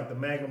that's like the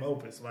magnum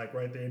opus, like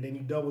right there, and then he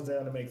doubles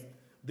down and makes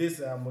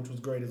this album, which was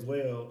great as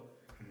well,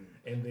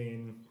 and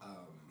then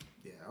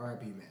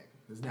R.I.P. Mac.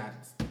 Let's not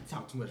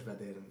talk too much about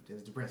that.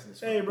 It's depressing.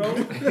 Hey, bro. I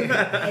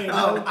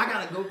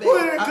gotta go back. Who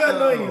here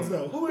cutting onions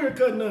though? Who here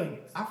cutting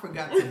onions? I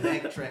forgot to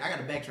backtrack. I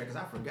gotta backtrack because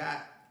I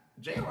forgot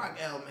J-Rock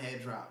album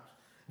had dropped.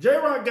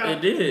 J-Rock got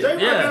It did,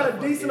 J-Rock yeah. got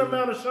a decent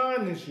amount of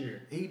shine this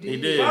year. He He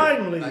did.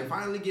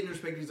 Finally getting the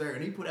respect he deserved.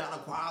 And he put out a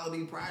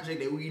quality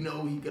project that we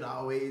know he could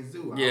always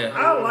do. Yeah.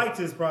 I liked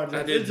his project.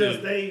 I did It's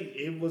just too.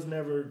 it was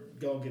never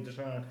gonna get the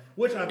shine.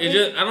 Which I It think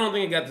just, I don't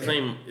think it got the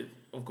same.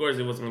 Of course,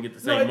 it wasn't gonna get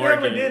the no, same it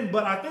never market. didn't.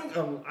 But I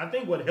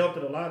think what helped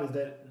it a lot is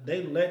that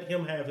they let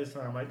him have his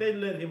time. Like they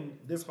let him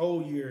this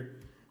whole year.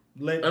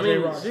 Let I mean,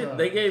 J-Rock shit, shine.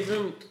 they gave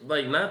him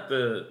like not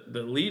the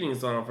leading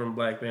song from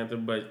Black Panther,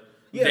 but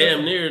Yeah,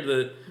 damn near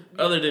the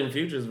other than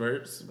Future's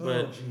verse.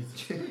 But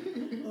Jesus.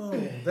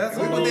 That's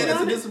So, but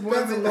that's a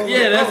disappointment.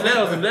 yeah,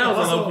 that was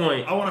a low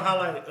point. I want to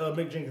highlight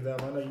Mick Jenkins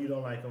album. I know you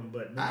don't like him,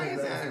 but Mick I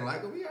ain't Jenkins saying I album. ain't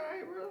like him. He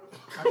alright, bro.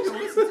 I just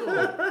don't listen to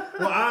him.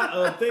 Well,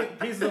 I think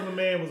Pieces of a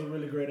Man was a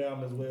really great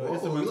album as well.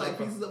 Oh, you like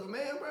Pieces of a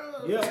Man,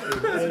 bro? Yeah.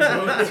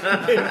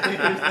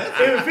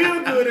 It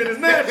feels good and it's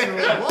natural.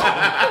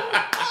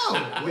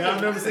 Oh, Y'all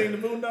never seen the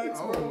Boondocks?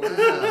 Oh,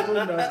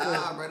 Boondocks.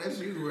 nah, bro, that's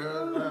you,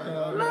 bro.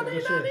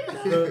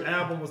 The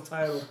album was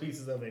titled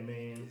Pieces of a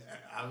Man.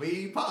 I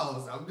mean,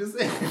 pause. I'm just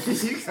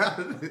saying. You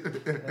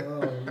gotta.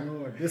 Oh,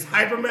 Lord. This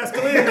hyper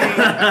masculinity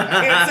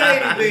can't say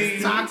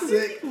anything.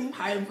 Toxic,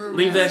 hyper.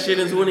 Leave that shit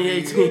in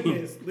 2018.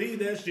 Goodness, leave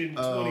that shit in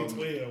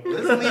 2012.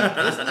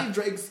 Let's leave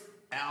Drake's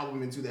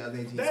album in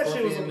 2018. That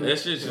shit was Scorpion. That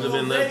shit should have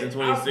been left in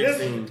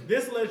 2016.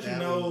 This lets you That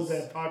know was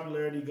that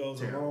popularity goes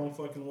the terrible. wrong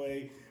fucking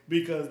way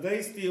because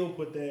they still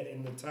put that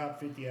in the top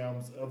 50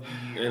 albums of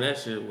the year. And that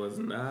shit was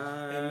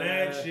not. And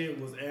that shit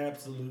was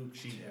absolute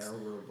cheese.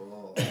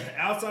 Terrible.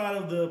 Outside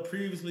of the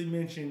previously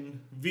mentioned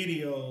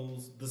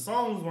videos, the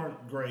songs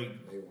weren't great.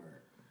 They weren't.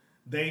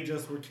 They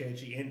just were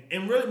catchy.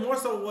 And really more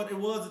so what it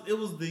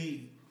was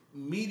the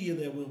media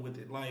that went with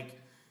it. Like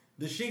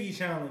the Shiggy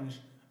Challenge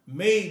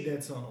made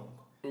that song.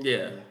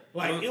 Yeah.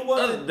 Like it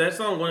wasn't that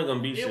song wasn't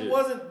gonna be shit. it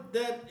wasn't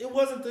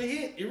the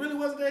hit. It really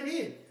wasn't that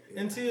hit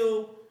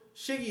until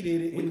Shiggy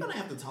did it. We're gonna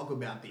have to talk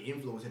about the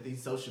influence that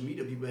these social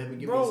media people have been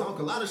giving Bro. this song.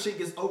 'Cause a lot of shit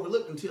gets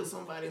overlooked until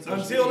somebody in social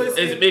Until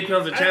media. It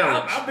becomes a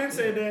challenge. I've been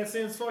saying that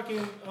since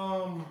fucking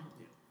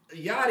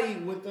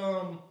Yachty with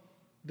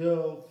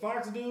the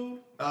Fox dude.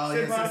 Oh,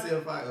 Sid yeah, Fox.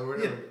 Cecile Fox or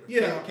whatever.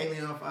 Yeah.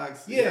 Kayleon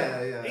Fox.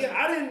 Yeah.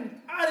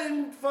 I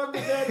didn't fuck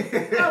with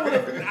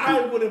that.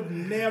 I would have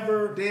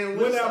never Damn,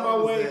 what went out song my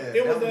was way. that?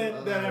 It was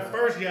That that was,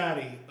 first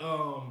Yachty.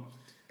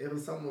 It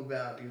was something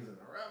about using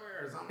a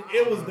rubber or something.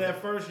 It was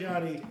that first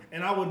Yachty,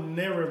 and I would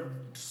never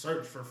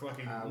search for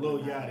fucking Lil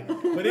would not.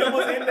 Yachty. But it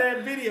was in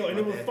that video, and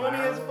it was That funny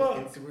as viral fuck.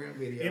 Instagram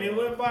video. And it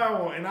went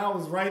viral, and I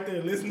was right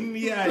there listening to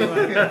Yachty.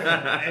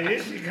 Like, hey,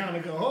 this shit kind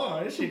of go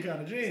hard. This shit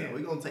kind of So jam.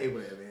 we gonna table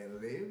that, man.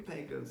 They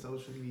take the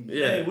social media.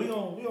 Yeah. Hey, we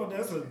gonna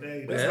that's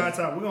high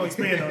time. We're gonna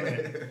expand on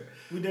that.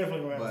 We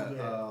definitely gonna have to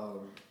do But that.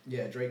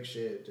 yeah, Drake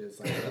shit just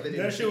like other than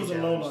That the shit was a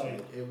Shiggy low Challenge, light.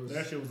 like, it was.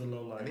 That shit was a low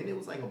And then light. it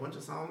was like a bunch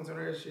of songs on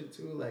that shit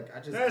too. Like I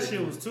just That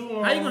shit was too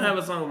long. How you gonna have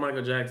a song with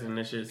Michael Jackson and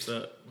that shit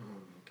suck?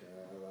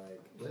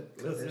 Let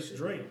Because that it's shit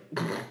Drake.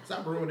 go.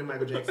 Stop ruining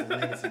Michael Jackson's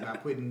legacy by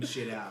putting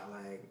shit out.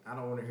 Like I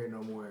don't want to hear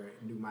no more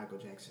new Michael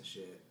Jackson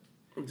shit.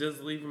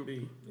 Just leave him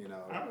be. You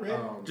know. I'm ready.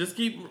 Just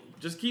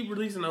keep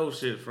releasing old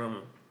shit from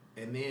him.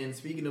 And then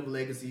speaking of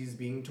legacies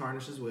being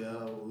tarnished as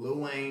well, Lil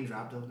Wayne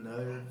dropped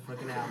another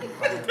fucking album.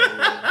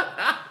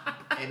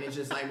 And it's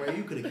just like, bro,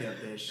 you could have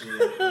kept that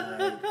shit.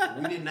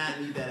 Like, we did not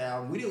need that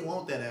album. We didn't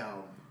want that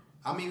album.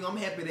 I mean, I'm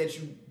happy that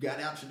you got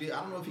out your deal. I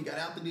don't know if he got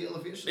out the deal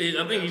officially.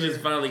 I think he just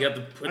finally got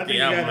to I put think the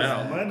he album got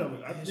out. his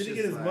money. It's Did he just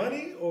get his like-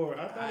 money or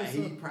I thought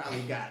He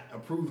probably got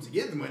approved to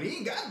get the money. He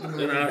ain't got the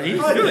money. Nah, he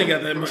still ain't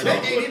got that much.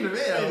 That ain't in the mail.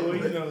 Hey, well,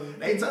 you know.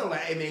 They told him, like,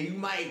 hey, man, you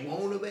might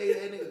want to pay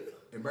that nigga.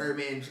 And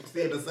Birdman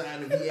still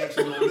deciding if he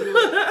actually gonna do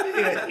it.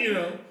 Yeah, you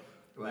know.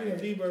 Like, You know,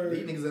 D-Bird,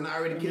 these niggas done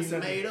already I mean,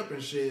 kissing that- made up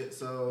and shit,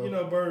 so. You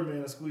know,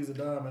 Birdman will squeeze a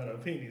dime out of a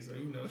penny, so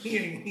you know he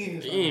ain't He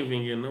trying, ain't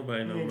even getting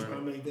nobody he no ain't trying to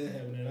money. make that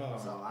happen at all.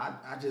 So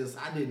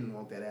I didn't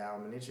want that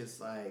album, and it's just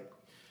like,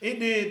 It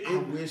did. I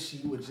wish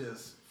he would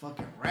just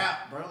fucking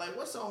rap, bro. Like,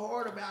 what's so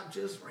hard about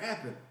just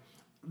rapping?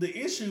 The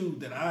issue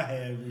that I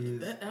have is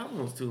That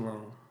album was too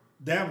long.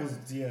 that was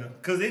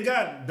because it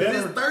got But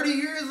better. it's 30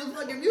 years of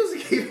fucking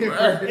music. Even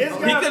Bruh, It's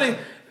he got- could've-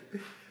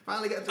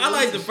 finally got to I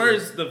like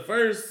release the shit.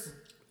 first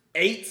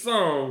 8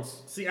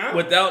 songs See, I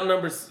without And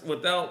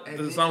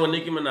the then song with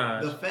Nicki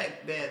Minaj. The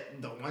fact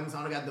that the one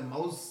song that got the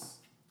most.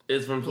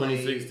 It's from played-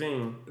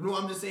 2016. No,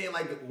 I'm just saying,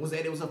 like, it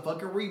was a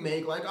fucking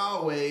remake, like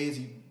always.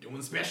 You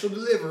doing special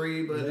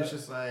delivery, but it's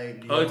just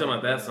like. Oh, you're talking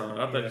about that song.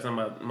 I thought you were talking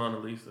about Mona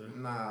Lisa.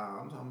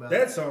 Nah, I'm talking about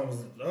that song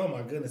was, oh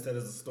my goodness, that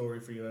is a story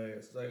for your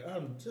ass. Like,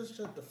 just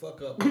shut the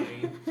fuck up,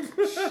 man.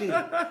 Shit.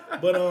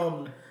 But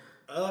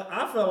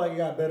I felt like it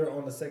got better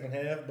on the second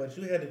half, but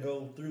you had to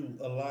go through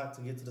a lot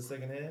to get to the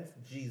second half.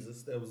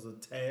 Jesus, that was a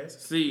task.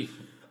 See,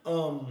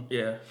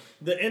 yeah.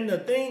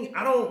 The thing,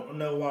 I don't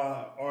know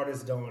why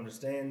artists don't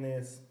understand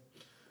this.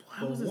 Why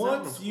But was this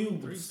once album you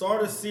 23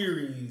 start a songs?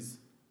 series,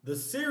 the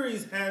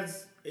series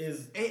has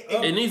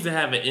it needs to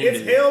have an ending.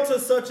 It's held to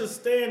such a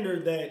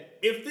standard that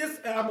if this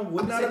album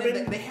would not have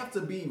been, they have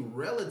to be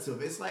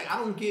relative. It's like I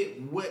don't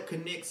get what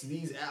connects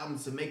these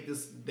albums to make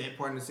that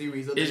part of the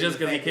series. It's just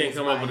because he can't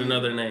come up with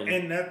another name,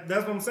 and that's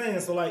what I'm saying.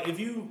 So like, if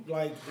you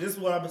like, this is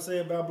what I've been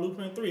saying about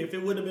Blueprint 3. If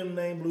it would have been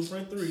named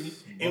Blueprint 3,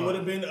 it would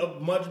have been a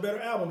much better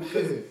album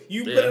because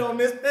you put it on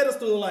this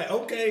pedestal. Like,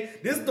 okay,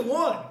 this is the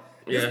one.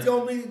 This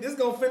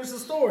gonna finish the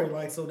story.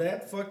 Like, so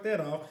that fucked that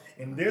off,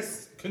 and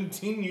this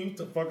continued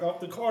to fuck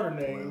off the Carter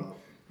name.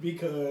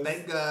 Because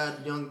thank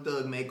God Young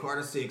Thug made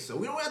Carter 6, so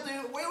we don't have to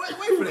wait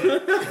for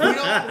that. we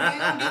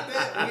don't get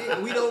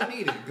that. We don't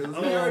need it because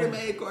we already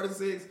made Carter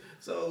 6,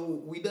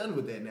 so we done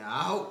with that now.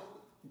 I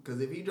hope,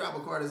 because if he drop a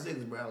Carter 6,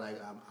 bro, like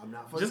I'm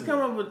not fucking. Just come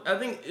up with. I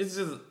think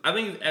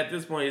at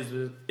this point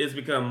it's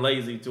become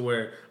lazy to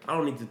where I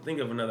don't need to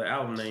think of another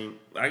album name.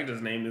 I can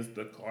just name this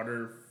the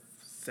Carter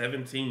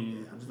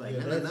 17. I'm just like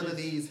none of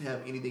these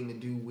have anything to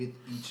do with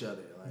each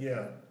other. Like,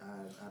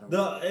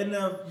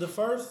 the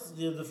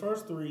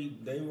first three,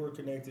 they were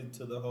connected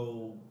to the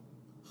whole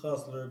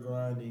hustler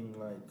grinding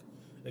like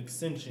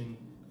extension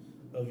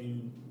of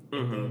you.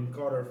 And then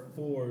Carter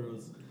 4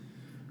 was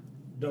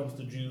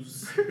dumpster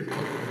juice.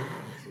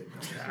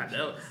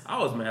 God, I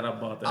was mad I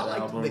bought that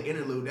album. I liked the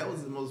interlude. That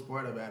was the most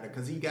part about it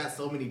because he got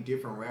so many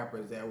different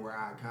rappers that were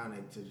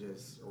iconic to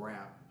just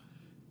rap.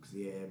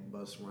 He had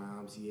Busta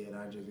Rhymes, he had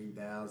Andre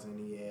 3000,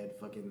 he had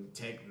fucking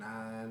Tech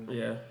 9.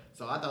 Yeah.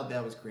 So I thought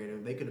that was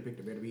creative. They could have picked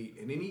a better beat.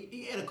 And then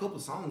he had a couple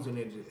songs in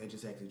there that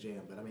just actually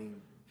jammed. But I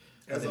mean,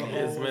 as a whole,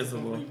 it's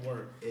missable.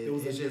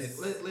 It's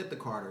just let the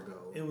Carter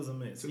go. It was a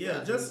mix.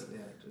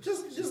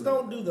 Just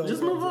don't do those.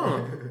 Just move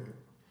on.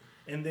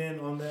 And then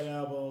on that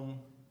album,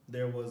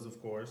 there was,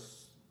 of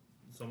course,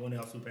 someone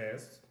else who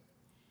passed.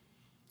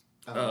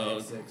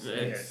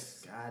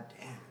 X. God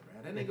damn.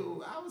 That nigga,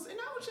 I was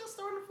just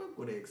starting to fuck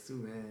with X too,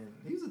 man.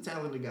 He's a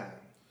talented guy.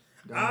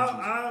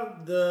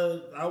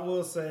 I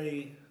will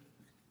say,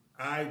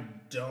 I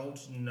don't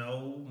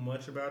know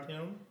much about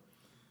him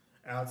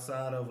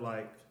outside of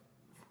like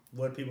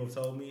what people have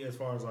told me, as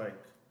far as like,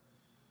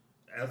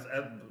 as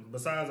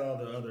besides all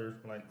the other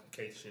like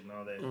case shit and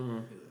all that.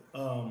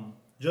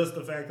 Just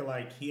the fact that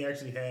like he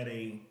actually had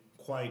a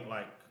quite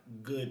like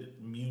good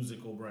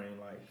musical brain,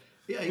 like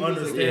he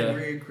was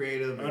very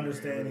creative,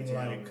 understanding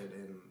like.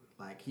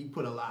 Like, he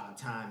put a lot of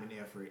time and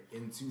effort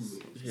into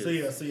it. So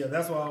yeah,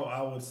 that's why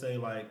I would say,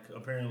 like,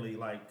 apparently,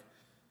 like,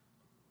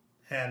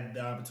 had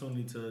the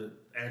opportunity to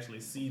actually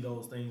see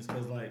those things.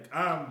 Because, like,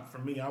 I'm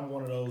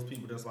one of those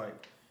people that's,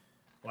 like,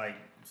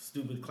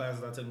 stupid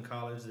classes I took in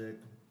college that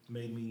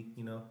made me,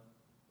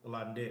 a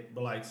lot in debt.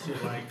 But, like,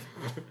 shit like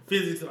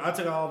physics. I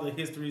took all the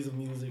histories of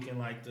music and,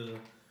 like,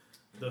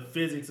 the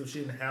physics of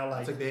shit and how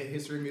like I took that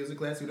history music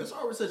class too. That's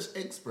why we're such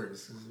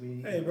experts.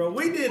 Hey bro,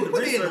 we did the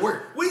research.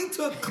 We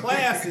took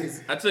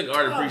classes. I took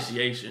art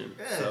appreciation.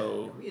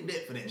 So we in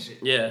debt for that shit.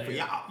 Yeah. For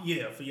y'all.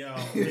 Yeah, for y'all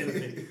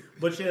benefit.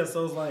 But yeah,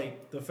 so it's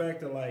like the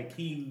fact that like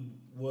he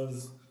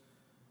was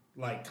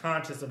like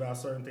conscious about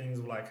certain things,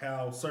 like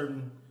how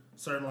certain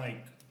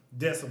like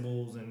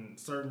decibels and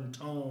certain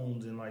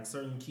tones and like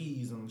certain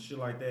keys and shit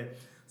like that.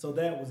 So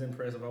that was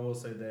impressive. I will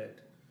say that.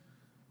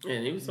 Yeah,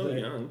 and he was so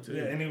young too.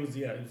 Yeah, and it was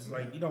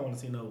like you don't want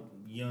to see no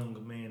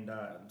young man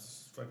die.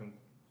 It's fucking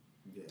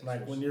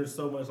like when you're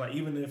so much like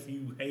even if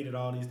you hated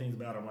all these things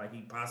about him, like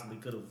he possibly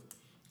could have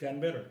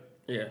gotten better.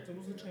 Yeah, so it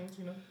was a chance,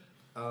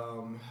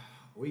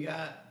 We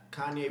got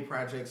Kanye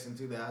projects in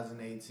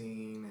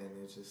 2018,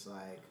 and it's just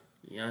like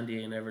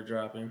Yandhi ain't never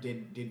dropping.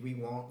 Did we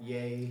want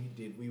Ye?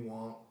 Did we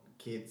want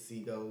Kid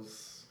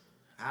Seagos?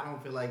 I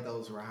don't feel like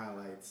those were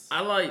highlights. I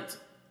liked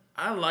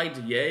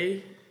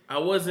Ye. I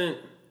wasn't.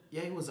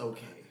 Ye was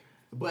okay.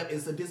 But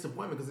it's a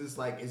disappointment because it's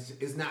like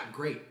it's not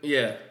great.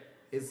 Yeah,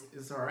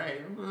 it's all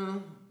right.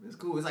 It's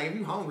cool. It's like if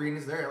you hungry and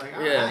it's there, like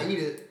I eat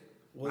it.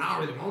 I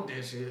don't really want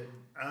that shit.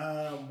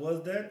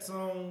 Was that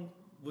song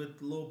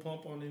with Lil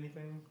Pump on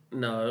anything?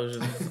 No,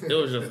 it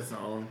was just a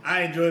song.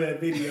 I enjoyed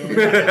that video.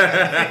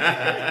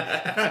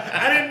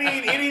 I didn't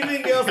need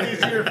anything else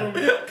this year from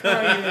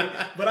Kanye,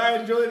 but I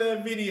enjoyed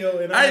that video.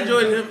 And I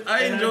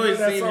enjoyed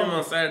seeing him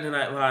on Saturday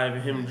Night Live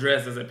and him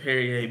dressed as a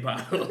Perrier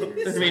bottle. And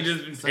he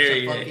just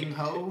Perrier. Such a fucking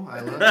hoe.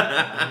 I love it.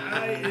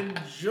 I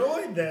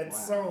enjoyed that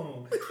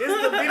song. It's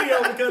the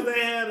video because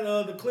they had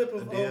the clip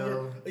of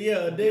Adele.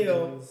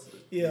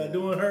 Yeah,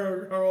 doing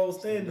her old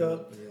stand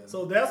up. Yeah.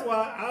 So that's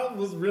why I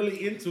was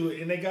really into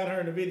it, and they got her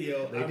in the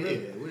video.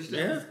 Which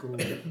was cool.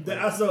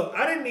 So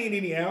I didn't need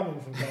any album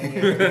from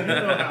Kanye. You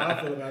know how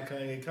I feel about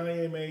Kanye.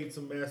 Kanye made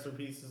some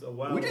masterpieces a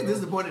while ago. We just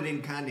disappointed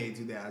in Kanye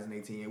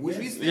 2018, which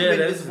we still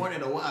been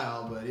disappointed a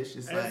while, but it's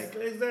just like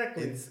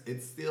exactly.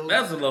 It's still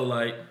that's a low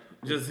light.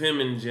 Just him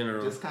in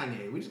general. Just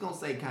Kanye. We're just gonna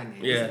say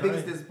Kanye. Yeah. It's the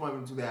biggest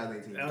disappointment in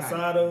 2018.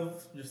 Outside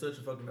of you're such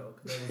a fucking dog.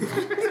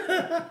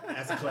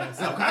 That's a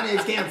classic. No,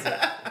 Kanye's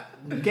cancer.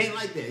 You can't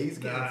like that. He's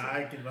cancer.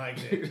 I can like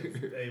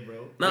that. Hey,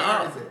 bro.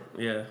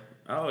 Yeah.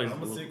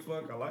 I'm a sick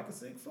fuck. I like a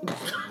sick fuck.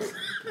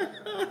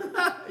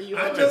 You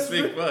I always just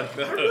sick fuck.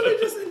 I really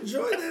just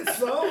enjoy that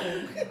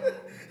song.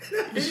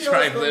 You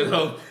trifling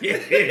hoe.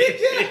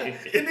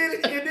 and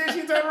then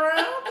she turned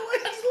around.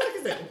 What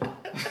is that?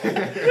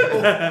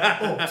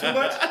 Too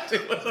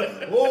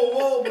much?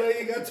 Whoa, man,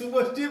 you got too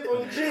much dip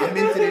on the chip. I'm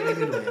into that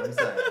nigga anyway. I'm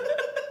sorry.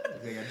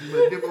 They got too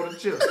much dip on the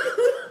chip.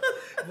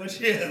 But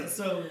yeah,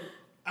 so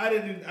I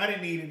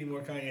didn't need any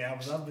more Kanye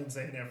albums. I've been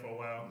saying that for a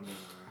while.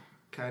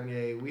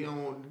 Kanye, we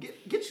don't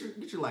get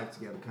your life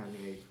together,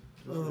 Kanye.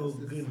 Oh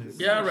goodness.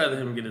 Yeah, I'd rather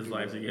him get his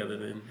life together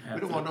than have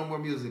We don't to. want no more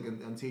music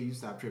until you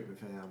stop tripping,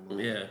 fam.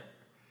 Yeah.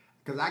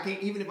 Because I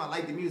can't, even if I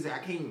like the music, I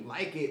can't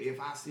like it if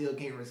I still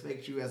can't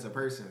respect you as a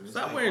person. It's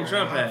Stop like, wearing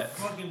Trump I hats.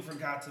 fucking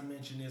forgot to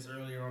mention this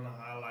earlier on the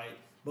highlight,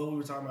 but we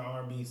were talking about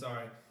R&B.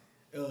 Sorry,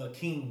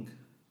 King.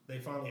 They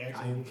finally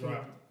actually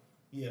dropped.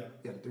 Yeah.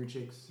 Yeah, the 3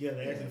 chicks. Yeah,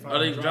 they actually Oh,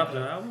 finally they dropped the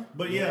album?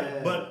 But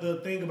Yeah. but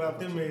the thing about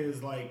them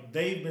is like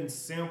they've been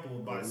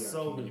sampled by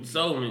so many people,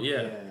 So many,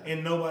 yeah.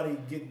 and nobody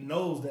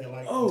knows that.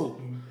 Like,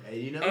 Oh. Hey,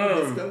 you know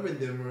who discovered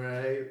them,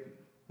 right?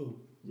 Who?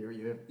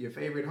 Your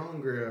favorite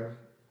homegirl.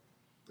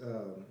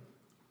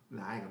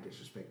 Nah, I ain't gonna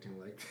disrespect him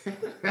like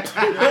that.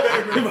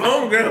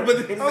 Homegirl,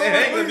 but they Oh, say,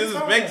 I ain't what gonna are you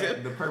disrespect talking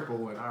him. The purple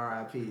one,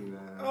 R.I.P. Man.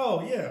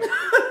 Oh yeah.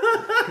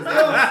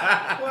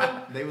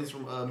 They was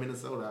from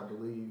Minnesota, I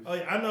believe. Oh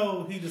yeah, I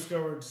know he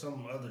discovered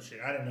some other shit.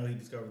 I didn't know he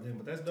discovered them,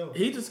 but that's dope.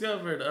 He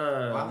discovered,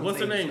 wouldn't what's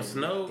say her he name?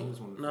 discovered Snow? her. He was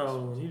one of the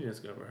No, first he didn't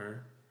discover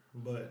her.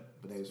 But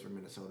they was from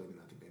Minnesota, and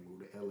I think they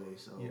moved to L.A.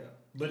 So yeah,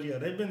 but yeah,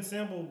 they've been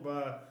sampled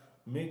by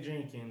Mick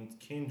Jenkins,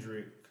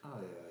 Kendrick. Oh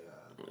yeah.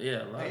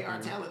 Yeah, a lot They of are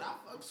people. talented.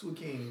 I fucks with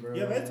King, bro.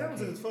 Yeah, they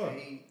talented as fuck.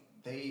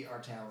 They are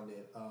talented.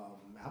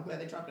 I'm glad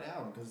they dropped the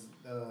album because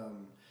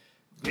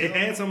It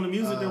had some of the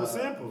music that was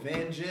sampled.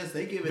 Van Jess,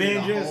 they give it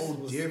Van a Jess whole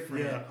was-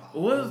 different, yeah. a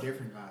whole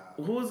different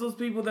vibe. Who was those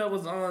people that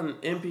was on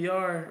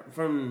NPR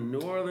from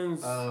New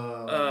Orleans? I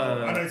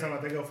know you're talking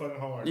about They Go Fucking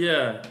Hard.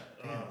 Yeah.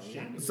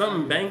 Shit.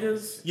 Something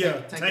Bangers? Yeah,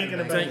 Tank Tank in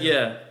the and Bank.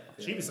 Yeah.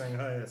 She be singing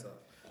her ass off.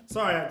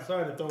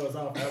 Sorry to throw us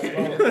off. But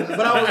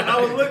I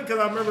was looking because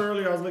I remember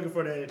earlier I was looking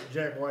for that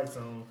Jack White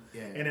song.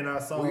 Yeah. And then I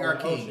saw We Are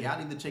oh, King. shit. Y'all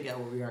need to check out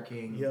We Are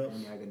King Yep.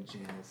 when y'all get a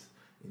chance.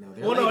 You know,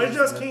 Well, no, it's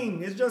just King.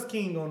 King. It's just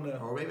King on the.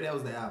 Or maybe that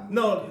was the album.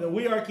 No, the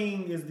We Are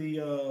King is the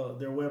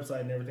their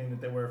website and everything that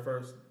they were at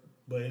first,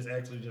 but it's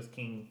actually just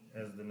King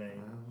as the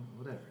name.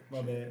 Whatever.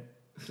 My bad.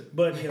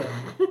 But yeah,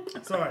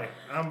 sorry,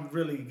 I'm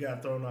really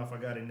got thrown off. I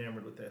got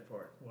enamored with that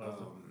part.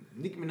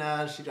 Nicki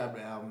Minaj, she dropped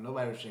the album.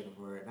 Nobody was checking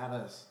for it. Not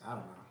us. I don't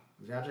know.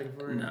 Was y'all checking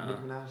for it? No. Nicki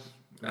Minaj?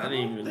 I I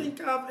didn't don't even.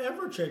 think I've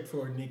ever checked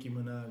for a Nicki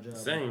Minaj album.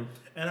 Same.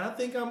 And I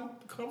think I'm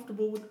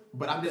comfortable with.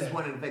 But I'm that.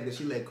 disappointed in the fact that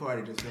she let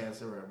Cardi just pass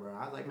her up, bro.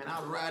 I was like, man, I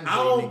was riding. I for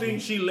you, don't Nicki.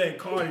 think she let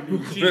Cardi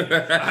do shit.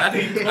 I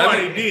think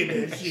Cardi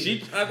did that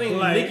shit. I think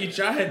Like- Nicki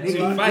tried to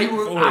Nigga, fight you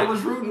were- for I it.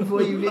 was rooting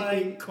for you, Nicki.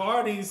 Like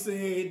Cardi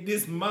said,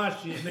 "This my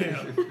shit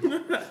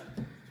now."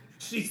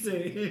 She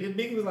said,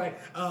 "Nicki was like,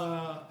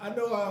 I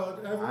know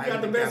you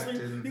got the best,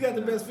 you got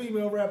the best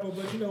female rapper,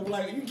 but you know,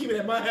 like you can keep it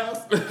at my house.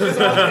 It's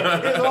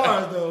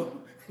ours though."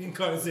 And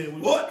Cardi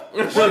said, "What?"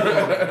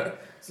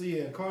 So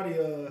yeah, Cardi,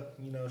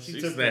 she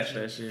took snatched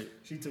that shit.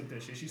 She took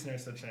that shit. She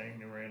snatched her chain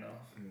and ran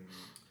off.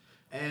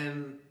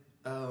 And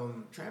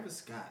Travis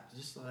Scott,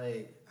 just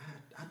like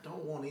I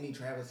don't want any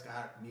Travis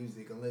Scott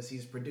music unless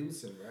he's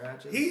producing, bro.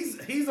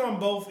 He's on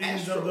both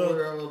ends of the.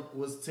 Astroworld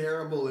was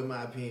terrible in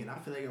my opinion. I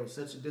feel like it was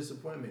such a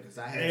disappointment because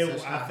I had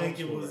such high hopes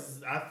for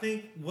it. I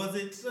think was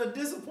it a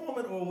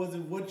disappointment or was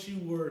it what you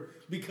were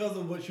because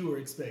of what you were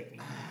expecting?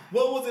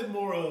 What was it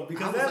more of?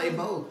 Because I would say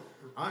both,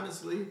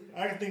 honestly.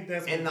 I think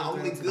that's. And the what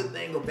only it comes good down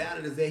thing about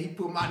it is that he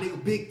put my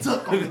nigga Big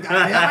Tuck on the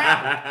goddamn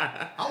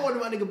album. I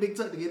wanted my nigga Big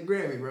Tuck to get a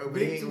Grammy, bro. But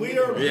to. We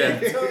are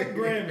Big Tuck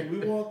Grammy. We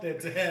want that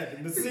to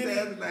happen. The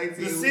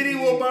city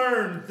will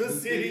burn. The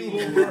city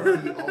will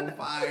burn. On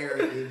fire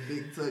and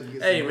Big Tuck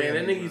gets Hey a man,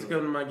 that Grammy, nigga used to bro.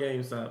 come to my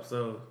GameStop,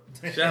 so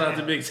shout out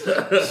to Big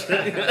Tuck.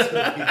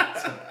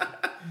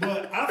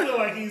 But I feel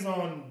like he's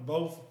on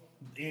both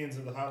ends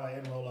of the highlight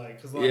and low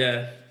light because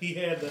he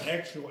had the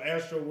actual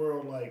Astro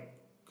World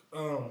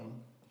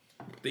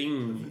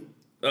Theme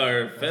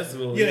or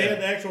festival. Yeah, they had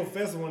the actual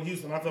festival in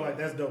Houston. I feel like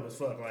that's dope as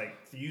fuck.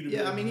 Like for you to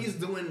Yeah, I mean he's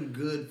doing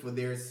good for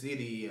their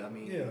city. I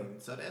mean, Yeah.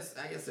 so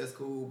I guess that's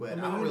cool. But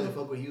I don't really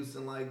fuck with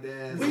Houston like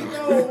that. We so.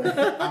 know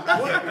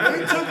we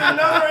took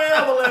another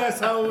L the last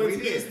time we We went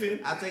to did. Houston.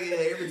 I take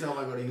it every time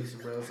I go to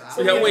Houston, bro.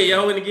 So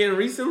Y'all went again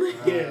recently?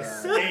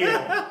 Yes,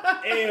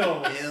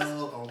 L.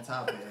 L on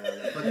top of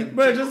that. Fucking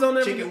Bro, just on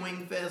that- Chicken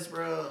Wing Fest,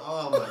 bro.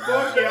 Oh my god.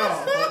 Fuck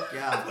y'all. Fuck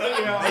y'all.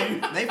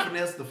 Fuck y'all. They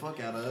finessed the fuck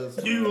out of us.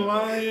 Bro. You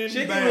lying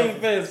Chicken bastard.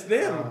 Wing Fest,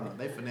 damn.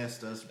 They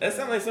finessed us. Bro. That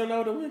sounds like something I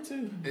would have went to.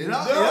 You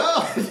know,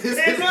 It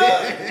sounds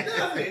like it's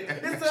gonna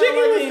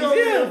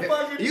be a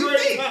fucking You great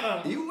think?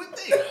 time. You would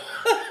think.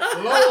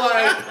 Low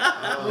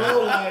light.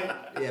 Low light.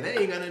 Yeah, that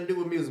ain't got nothing to do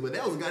with music. but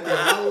that was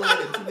goddamn low light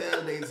in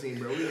 2018,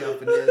 bro. We got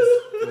finesse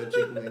for a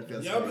chicken wing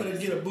festival. Y'all better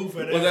get a booth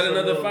at that. Was that show,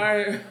 another bro.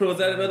 fire? Was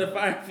that another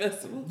fire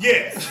festival?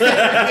 Yes.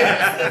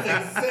 Yes,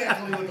 that's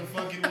exactly what the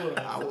fuck it was.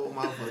 I want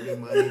my fucking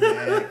money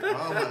back.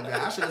 Oh my god,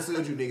 I should have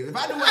sued you niggas. If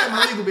I knew I had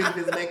my legal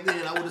benefits back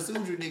then, I would have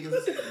sued you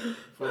niggas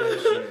for that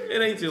shit.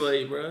 It ain't too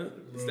late, bro.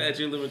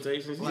 Statute of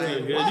limitations. You Like,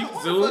 doing good. why, You can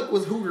why sue the it. fuck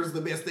was Hooters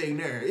the best thing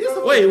there?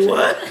 It's Wait,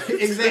 what?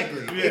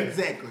 Exactly. Yeah.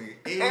 Exactly.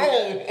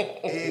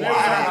 Exactly.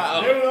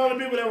 Wow. They were the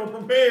only people that were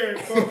prepared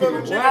for a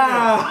fucking chicken.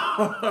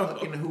 Wow.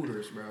 Fucking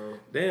Hooters, bro.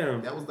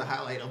 Damn. That was the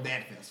highlight of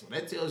that festival.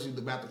 That tells you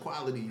about the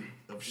quality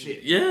of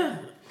shit. Yeah.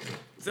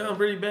 Sound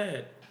pretty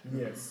bad.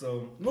 Yes,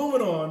 so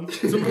moving on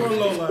to more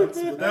lowlights,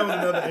 but that was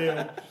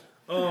another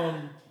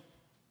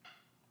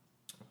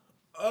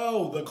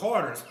L. The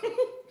Carters.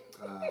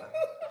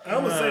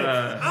 I'm gonna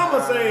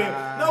say it.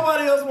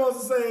 Nobody else wants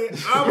to say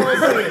it. I'm gonna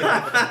say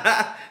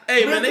it.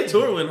 Hey, man, they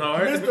touring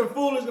hard. Mr.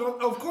 Foolish,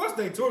 of course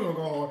they tour gonna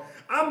go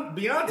hard.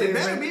 Beyonce. It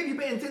better be if you're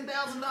paying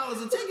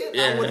 $10,000 a ticket.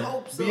 Yeah. I would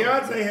hope so.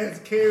 Beyonce has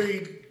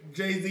carried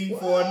Jay-Z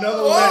for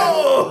another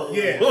Whoa! level.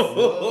 Yes.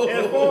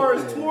 As far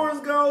as tours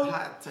go,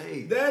 Hot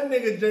take. that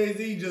nigga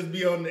Jay-Z just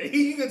be on there.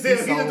 You can tell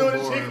He's he's so doing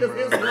the boring, shit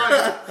because his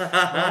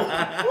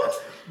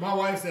wife. My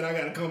wife said I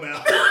gotta come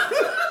out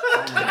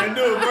and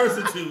do a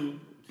Versatude.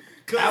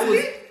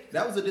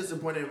 That was a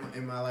disappointment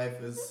in my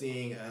life is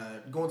seeing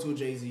going to a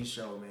Jay-Z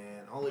show, man.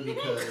 Only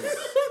because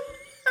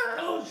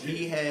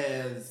he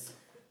has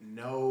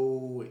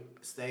no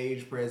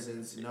stage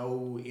presence,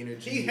 no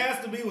energy. He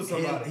has to be with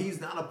somebody. He's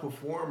not a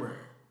performer.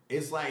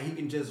 It's like he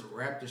can just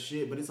rap the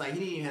shit, but it's like he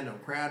didn't even have no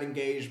crowd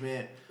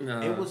engagement.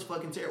 No. It was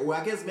fucking terrible.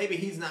 Well, I guess maybe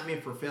he's not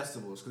meant for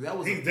festivals because that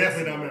was He's a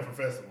definitely festival. not meant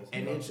for festivals.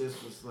 And No. it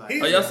just was like,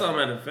 Oh, y'all saw him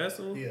at a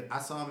festival? Yeah. I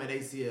saw him at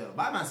ACL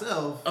by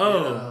myself. Oh.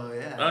 you know,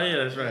 yeah. Oh, yeah,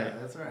 that's right. Yeah,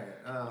 that's right.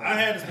 I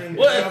had to spend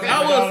Well, $1,000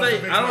 I will say, to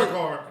fix I my don't-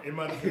 car in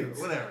my defense.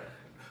 whatever.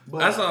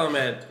 But I saw him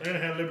at And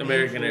have Liberty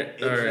American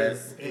Mutual. or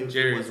it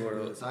Jerry's wasn't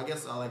World. good. So I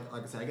guess, like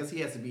I said, I guess he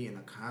has to be in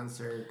a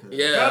concert. 'Cause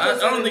Yeah, I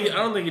Concerts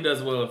don't think he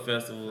does well at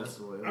festivals. that's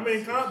what it I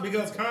mean, was.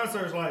 because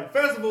concerts like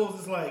festivals,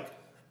 it's like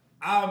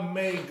I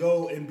may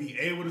go and be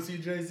able to see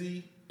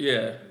Jay-Z.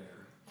 Yeah.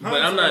 But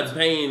I'm not Concerts-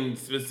 paying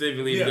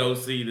specifically Yeah. to go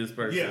see this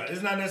person. Yeah,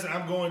 it's not necessarily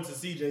I'm going to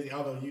see Jay-Z,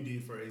 although you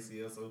did for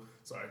ACL, so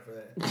sorry for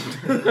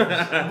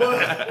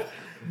that.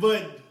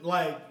 but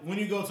like when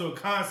you go to a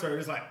concert,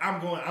 it's like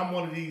I'm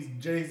one of these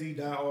Jay-Z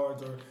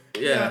diehards or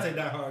Yeah. Beyonce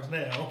diehards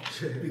now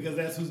because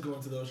that's who's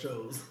going to those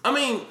shows. I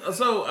mean,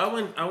 so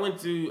I went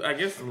to, I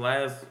guess, the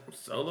last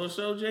solo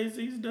show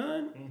Jay-Z's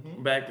done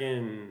back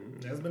in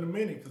That's been a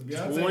minute because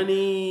Beyonce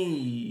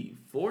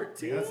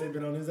 2014.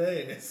 been on his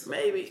ass.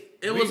 Maybe.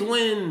 It was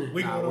when...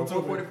 We Nah, going when on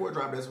tour. 444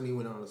 dropped, that's when he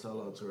went on a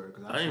solo tour.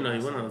 Cause I didn't know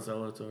he went on a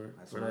solo tour.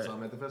 That's for when I that. saw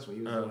him at the festival.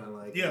 He was doing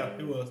like Yeah,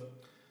 he was.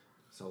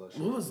 solo show.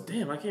 What was,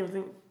 damn, I can't even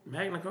think.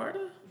 Magna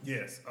Carta?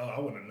 Yes. Oh, I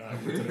wouldn't have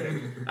not went to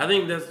that. I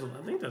think that's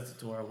the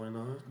tour I went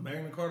on.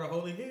 Magna Carta,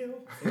 Holy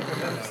Hell.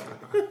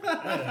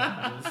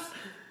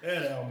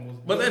 that album was.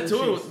 But that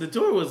tour, bullshit. the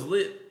tour was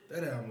lit.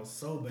 That album was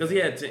so bad. Because he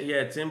had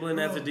Timbaland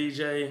as a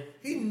DJ.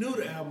 He knew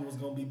the album was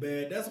gonna be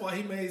bad. That's why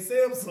he made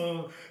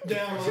Samsung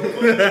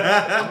download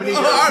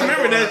Oh, I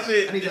remember that I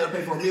shit. need y'all to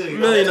pay for a million.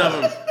 Million of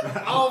them.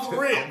 off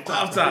rip.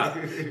 Off top.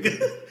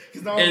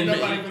 Because And-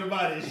 nobody gonna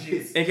buy this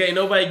shit. And can't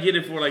nobody get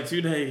it for like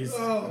 2 days.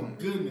 Oh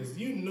goodness,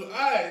 you know,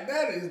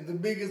 that is the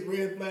biggest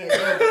red flag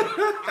ever.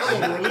 I'm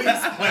gonna release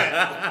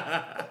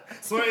platinum,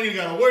 so I ain't even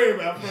gotta worry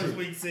about first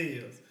week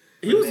sales.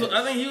 I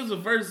think he was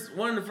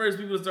one of the first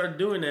people to start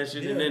doing that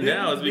shit, and then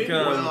now it's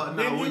become. Well,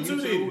 Then no, when YouTube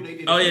YouTube, they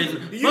did Oh yeah, You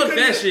fuck couldn't-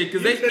 that shit,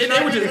 because you they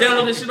couldn't- would just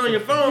download this shit on your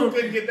phone, You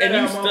couldn't get that and you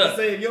album on to stuck.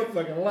 save your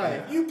fucking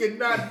life. You could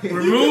not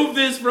Remove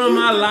this from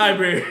my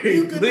library,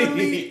 You could please.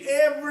 delete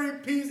every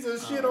piece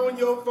of shit on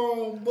your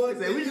phone, but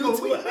Say, we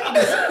YouTube.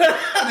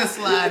 just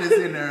slide this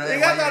in there.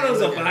 Nigga, I thought it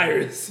was a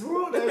virus.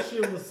 Bro, that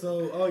shit was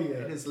so. Oh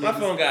yeah. My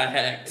phone got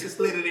hacked. Just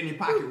slid it in your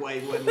pocket while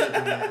you wasn't looking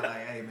at it.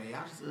 Like, hey man,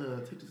 y'all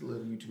just take this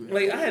little YouTube.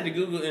 Like I had to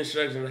Google instructions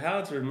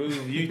how to remove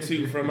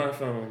YouTube from my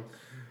phone.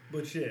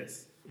 But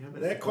yes, Yeah, but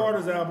that it's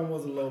Carter's album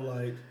was a low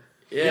light.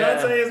 Yeah.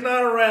 Beyonce is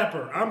not a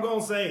rapper. I'm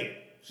gonna say it.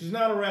 She's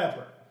not a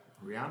rapper.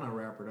 Rihanna a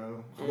rapper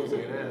though. I would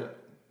say that.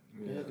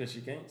 Yeah, because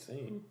she can't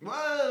sing.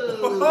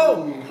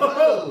 Whoa!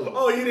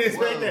 Oh, you didn't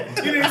expect that.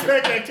 You didn't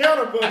expect that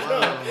counterpunch,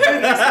 huh? You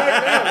didn't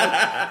expect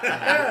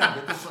that.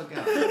 Get the fuck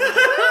out.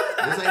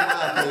 This ain't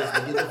my place,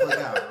 but get the fuck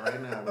out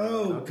right now. Bro.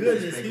 Oh I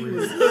goodness, respect he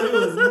Riri.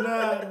 was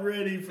not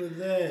ready for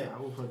that. I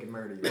will fucking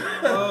murder you.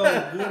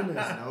 Oh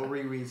goodness. No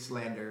Riri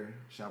slander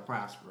shall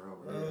prosper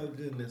over here. Oh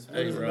goodness. What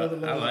Hey, is bro,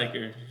 another I low like light?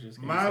 her. She just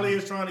can't Miley sing.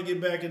 is trying to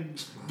get back in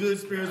good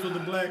spirits with the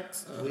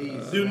blacks.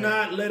 Please. Do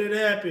not let it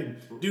happen.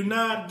 Do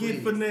not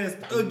get Please. finessed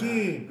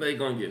again. They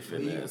gonna get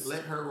Please finesse.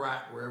 let her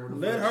rock wherever the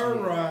Let fuck her she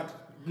is. rock.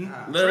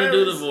 Let her do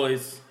the Travis-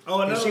 voice.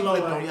 Oh, And another she low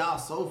flipped on light. y'all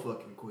so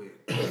fucking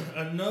quick.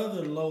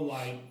 Another low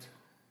light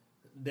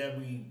that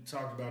we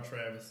talked about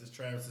Travis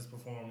is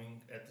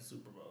performing at the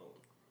Super Bowl.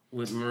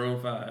 With Maroon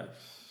 5.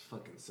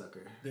 Fucking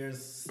sucker.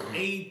 There's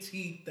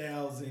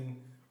 80,000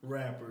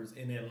 rappers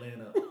in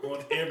Atlanta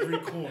on every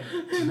corner.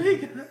 And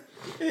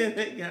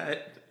they got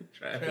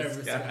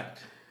Travis Scott.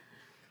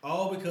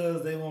 All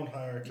because they won't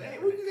hire.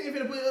 Man, we ain't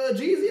finna put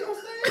Jeezy on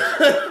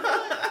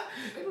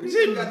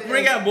stage.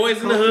 Bring out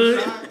Boys in the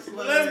Hood.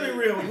 Let's be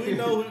real.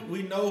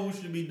 We know who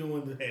should be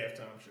doing the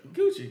halftime show.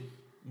 Gucci.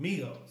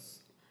 Migos.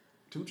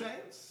 2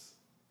 Chainz.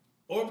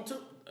 Or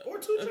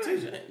two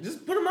Chainz.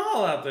 Just put them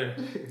all out there.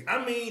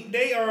 I mean,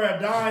 they are a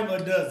dime a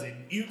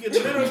dozen. You can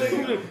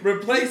literally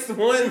replace one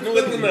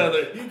with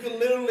another. You can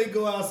literally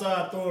go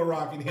outside, throw a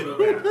rock, and hit a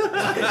round.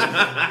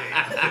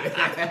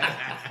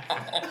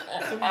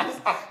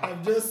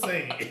 I'm just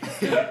saying.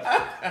 It's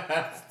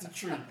the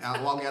truth.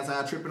 Out walking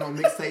outside tripping on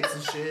mixtapes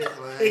and shit.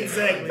 Like,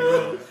 Exactly,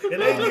 bro.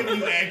 And they giving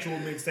you actual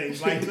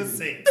mixtapes, like the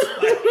six.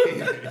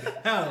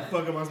 Like, how the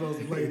fuck am I supposed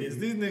to play this?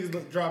 These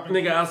niggas dropping.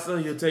 Nigga, I'll sell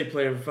you a tape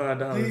player for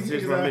 $5.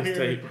 Here's my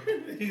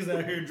mixtape. He's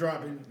out here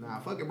dropping. Nah,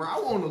 fuck it, bro. I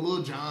want a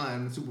Lil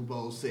Jon Super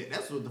Bowl set.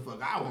 That's what the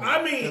fuck I want.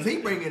 I mean, because he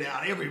bringing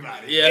out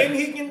everybody. Yeah. And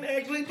he can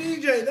actually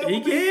DJ. That He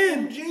would be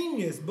can.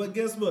 ingenious. But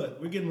guess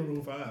what? We're getting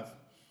Maroon 5.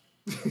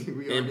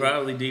 And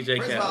probably DJ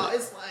First of all, Khaled.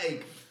 it's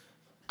like,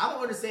 I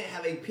don't understand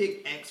how they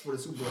pick acts for the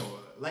Super Bowl.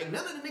 Like,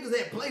 none of the niggas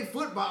that play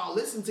football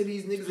listen to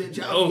these niggas that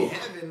y'all be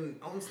having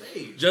on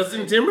stage.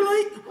 Justin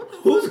Timberlake?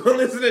 Who's gonna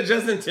listen to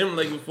Justin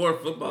Timberlake before a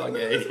football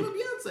Listen game? to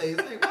Beyonce.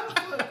 It's like, why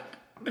the fuck?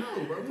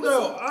 No, bro.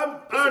 No,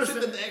 I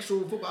understand. That the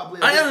actual football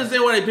players. I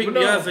understand why they picked But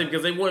no. Beyonce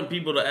because they want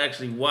people to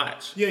actually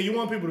watch. Yeah, you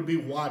want people to be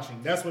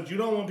watching. That's what you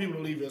don't want people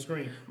to leave your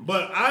screen.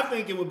 But I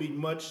think it would be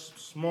much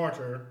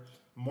smarter,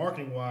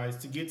 marketing wise,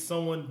 to get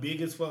someone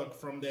big as fuck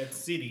from that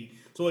city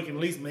so it can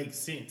at least make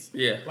sense.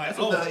 Yeah. Like, That's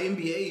what the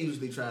NBA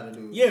usually try to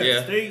do. yes,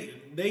 Yeah.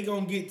 they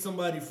gonna get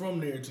somebody from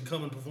there to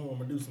come and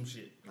perform or do some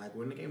shit. Like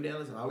when it came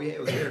down, all we had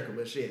was Erica,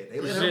 but shit, they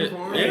let Shit. her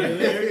perform. Yeah.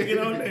 Erica get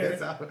on there.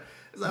 That's all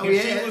And we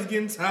she had. was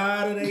getting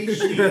tired of they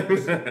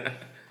shit.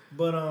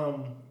 But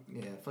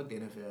Yeah, fuck the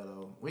NFL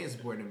though. We ain't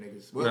supporting them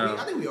niggas. Well, No.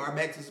 I think we are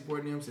back to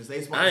supporting them since they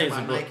I sponsored ain't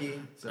by support- Nike.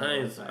 So I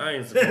ain't it's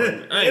like-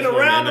 supporting. I ain't in a supporting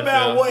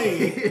roundabout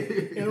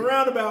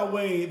NFL.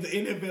 way, the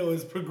NFL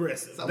is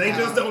progressive. Somehow. They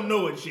just don't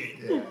know it shit.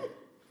 Yeah.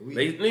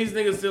 These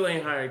niggas still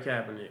ain't hired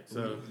Kaepernick,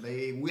 so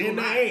They will And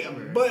not they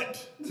ever. ain't.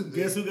 But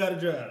guess who got a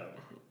job?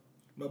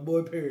 My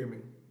boy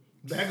Perryman.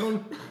 Back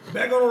on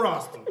the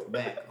roster.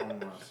 back on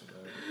the roster,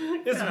 bro.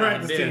 It's a God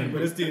practice damn. team,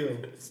 but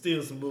it's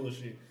still some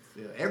bullshit.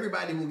 Yeah,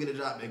 everybody will get a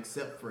job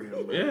except for him.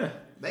 Bro. yeah.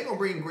 They gonna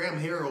bring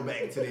Graham Harrell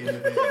back to the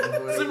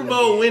NFL. Super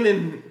Bowl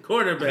winning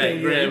quarterback,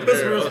 Hey, Graham put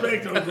some Harrell.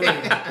 respect on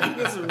Graham.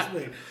 Put some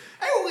respect.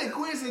 Hey, we'll get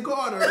Quincy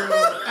Carter,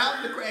 bro,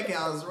 out the crack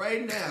house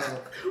right now.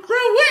 Bro,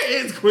 where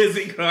is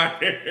Quincy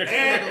Carter?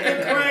 And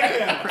the crack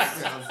house.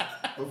 Crack house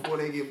before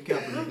they give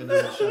Kaepernick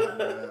another shot,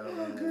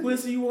 bro.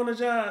 Quincy, you want a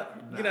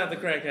job? Get out the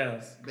crack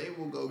house. They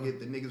will go get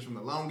the niggas from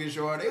the longest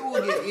yard. They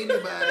will get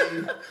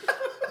anybody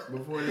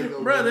before they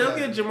go. Bro, they'll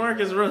get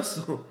Jamarcus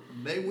Russell.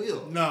 They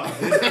will. No.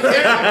 He's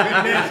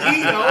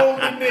the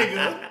only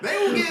nigga. They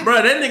will get.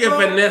 Bro, that nigga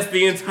finessed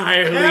the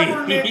entire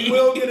Kaepernick league.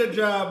 will get a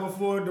job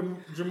before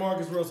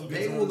Jamarcus Russell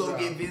gets They will another go job.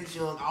 get Vince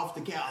Young off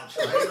the couch.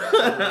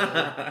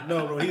 Right?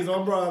 No, bro, he's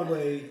on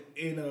Broadway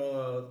in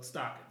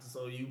Stockton,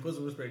 so you put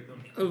some respect on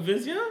him. Oh,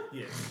 Vince Young?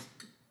 Yes,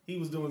 he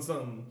was doing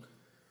something,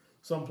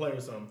 some play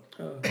or something.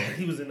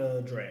 He was in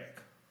drag.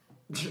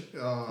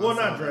 Well,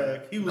 not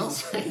drag. He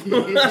was.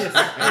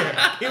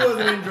 Yeah, he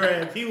wasn't in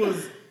drag. He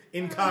was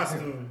in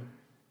costume.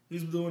 He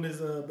was doing his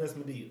Best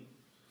Medea.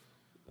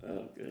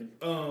 Okay.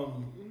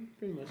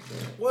 Pretty much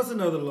that. What's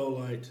another low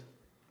light?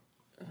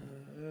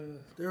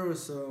 There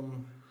was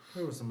some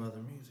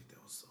other music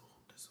that was so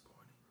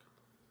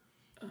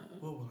disappointing.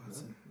 What was I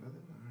saying?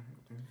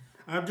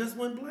 I just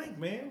went blank,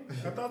 man.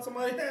 I thought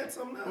somebody had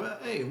something else. Well,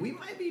 hey, we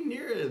might be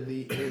near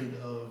the end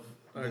of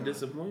Our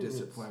disappointments.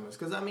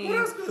 Because I mean, Well,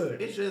 that's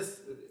good. It's just.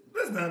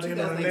 That's not the end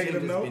on a 2018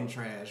 negative just note. been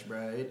trash,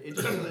 bro. It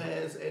just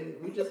has, and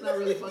we just not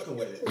really fucking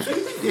with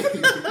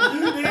it.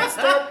 You did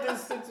start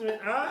this situation.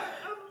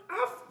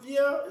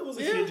 Yeah, it was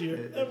a shit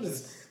year.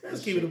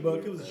 Let's keep it a buck.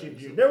 It was a shit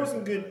year. There was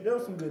some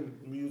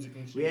good music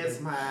and shit. We had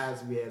some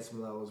highs, we had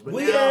some lows, but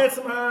We now had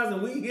some highs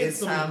and we hit it's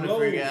some time lows.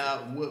 to figure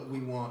out what we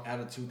want out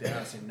of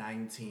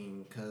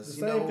 2019. Because The you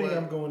same know thing what?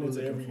 I'm going We're into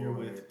looking every year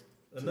forward with.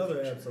 to Another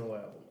the future. Absol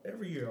album.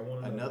 Every year I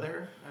want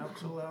Another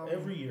Absol album?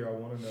 Every year I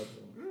want another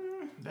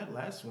one. That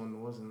last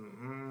one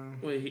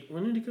wasn't. Wait,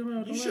 when did he come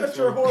out? You The shut last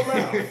your one? whole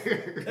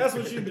mouth. That's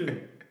what you do.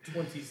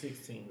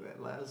 2016.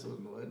 That last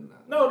one wasn't.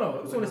 No,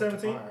 it was wasn't up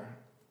to 2017. par.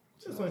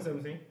 It was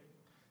 2017.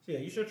 Yeah,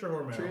 you shut your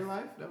whole mouth. Tree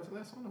Life? That was the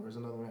last one, or was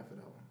another one after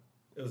that one?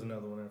 It was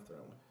another one after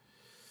that one.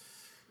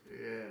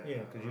 Yeah.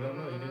 Yeah, because you don't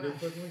know. You didn't do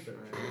fucking research.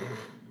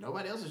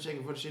 Nobody else is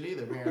checking for the shit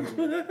either,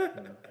 apparently.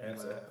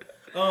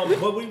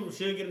 But we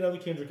should get another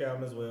Kendrick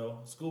album as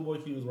well.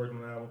 Schoolboy Q is working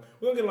on an album.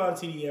 We're going to get a lot of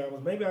TDE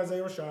albums. Maybe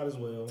Isaiah Rashad as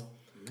well.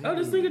 Oh,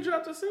 this nigga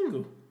dropped a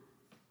single.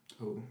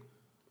 Who?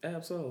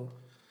 Absol.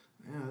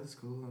 Yeah, that's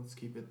cool. Let's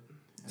keep it.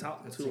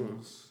 Talk at to him.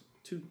 singles.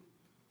 Two.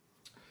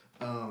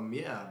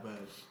 Yeah, but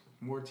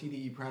more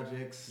TDE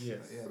projects.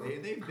 Yes.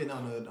 Yeah, they've been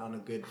on a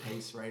good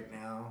pace right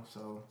now.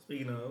 So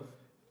Speaking of,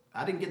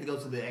 I didn't get to go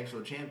to the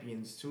actual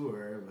Champions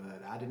Tour,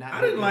 but I did not.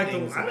 I didn't like the.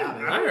 things about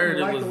it. I heard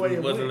like it the way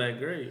it wasn't went.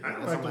 that great. I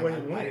didn't Yeah, like the way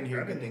it went. I didn't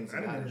hear good things I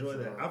about didn't enjoy it,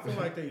 that. so. I feel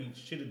like they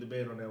shitted the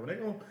bed on that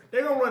one.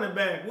 They gonna run it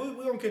back. We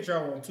gonna catch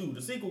y'all on 2.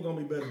 The sequel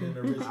gonna be better than the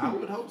original. I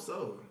would hope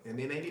so. And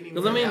then they didn't even.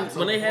 Because I mean, have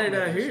when they had it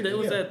out that here, shit. they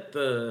was Yeah. at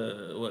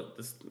the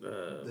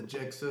the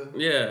Jexa.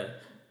 yeah,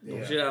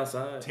 Yeah. shit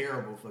outside.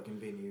 Terrible fucking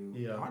venue.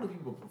 Yeah. Why do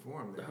people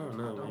perform there? I don't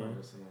know, man.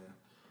 understand.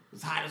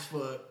 It's hot as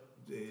fuck.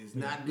 It's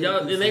not good. Y'all,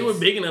 and they were acoustics.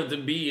 big enough to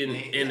be in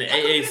the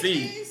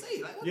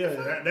AAC. Like, what Yeah, the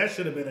fuck? that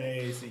should have been an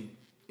AAC.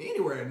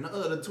 Anywhere.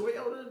 The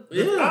Toyota.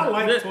 Yeah, I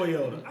like that-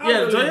 Toyota. Yeah,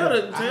 really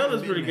Toyota's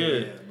haven't pretty been there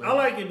good. yet, but- I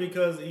like it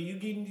because you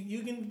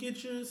can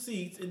get your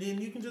seats and then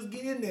you can just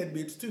get in that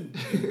bitch too.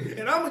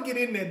 And I'm gonna get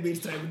in that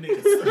bitch type of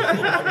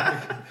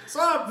nigga. So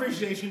I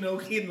appreciate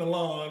getting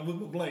along with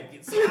my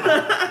blankets. So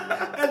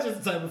that's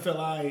just the type of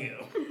fella I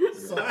am.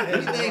 So I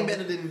have Anything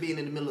better than being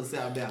in the middle of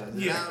South Dallas.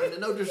 Yeah. Now,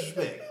 no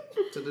disrespect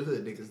to the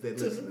hood niggas that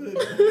listen.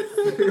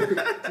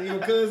 to your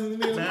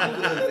cousins and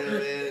them.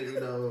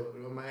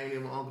 Man, my auntie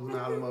and my uncles and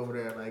all them over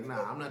there. Like,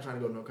 nah, I'm not trying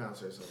to go to no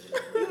concerts over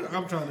there.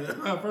 I'm trying to.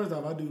 First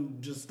off, I do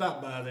just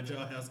stop by at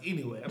y'all house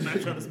anyway. I'm not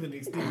trying to spend an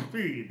extended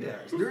period. Yeah,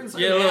 during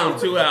certain Yeah, well,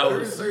 hours. 2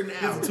 hours. During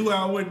certain hours. It's a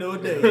 2-hour window a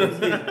day.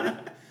 Yeah.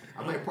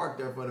 I might park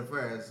there for the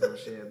fair or some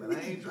shit, but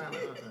I ain't trying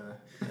to.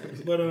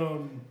 But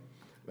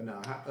But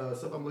no,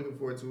 stuff I'm looking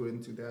forward to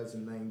in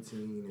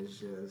 2019 is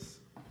just.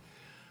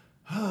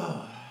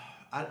 I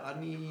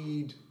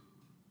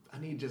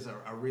need just a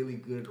really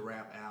good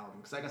rap album.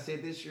 Because like I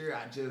said, this year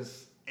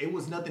it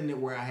was nothing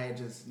where I had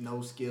just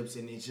no skips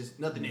and it's just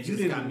nothing that you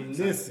just got me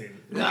didn't excited.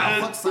 listen. Nah,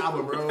 fuck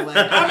Saba, bro. Like,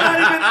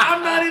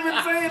 I'm not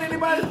even saying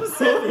anybody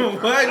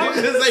specific. Why did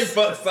you just say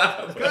fuck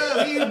Saba?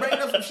 Cause he was bringing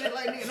up some shit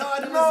like that. No, I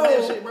didn't listen to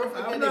that shit, bro.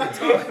 Fuck I'm that not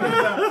nigga. talking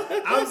about.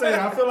 I'm saying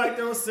I feel like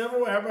there were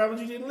several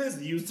albums you didn't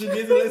listen. You was too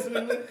busy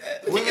listening. Well,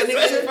 Nigga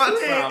nigga, said fuck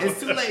Saba. it's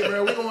too late,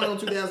 bro. We're going on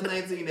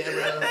 2019 there,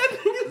 bro.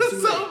 Niggas are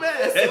so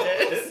mad. So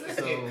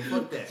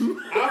fuck that.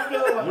 I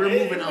feel like We're it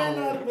moving may not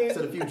have on been- to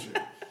the future.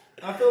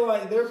 I feel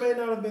like there may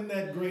not have been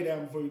that great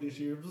album for you this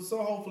year,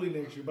 so hopefully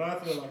next year. But I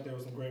feel like there were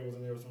some great ones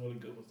and there were some really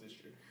good ones this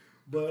year.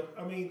 But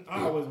I mean,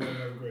 I always want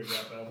another great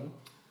rap album.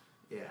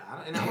 Yeah,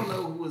 and I don't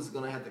know who it's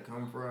gonna have to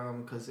come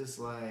from because it's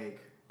like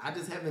I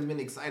just haven't been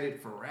excited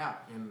for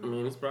rap. I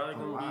mean, it's probably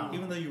gonna wow. be.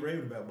 Even though you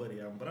raved about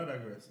Buddy album, but I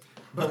digress.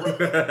 But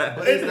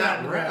it's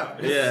not rap.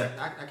 Yeah.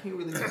 I can't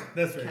really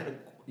That's fair.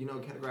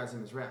 categorize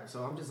him as rap.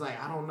 So I'm just like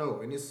I don't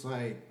know, and it's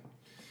like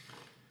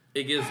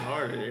It gets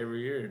harder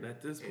every year.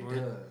 At this it point,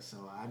 does. So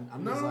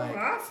I'm No, just like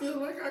I feel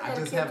like I I got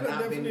a just have clear-cut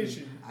not been.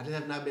 definition. I just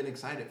have not been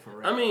excited for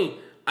rap. I mean,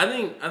 I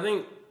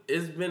think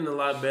it's been a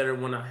lot better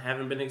when I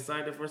haven't been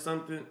excited for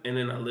something, and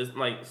then I listen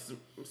like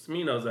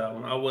Smino's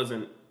album. I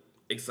wasn't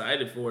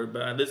excited for it,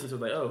 but I listened to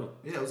it like, oh,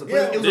 yeah, it was a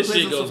Yeah, it was this a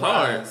shit pleasant goes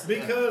hard. surprise.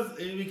 Because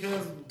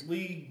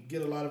we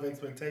get a lot of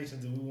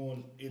expectations and we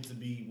want it to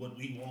be what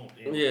we want.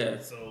 Yeah.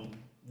 So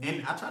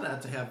And I try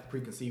not to have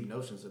preconceived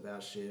notions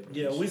about shit.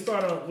 yeah, we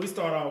start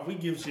off. We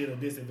give shit a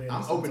disadvantage.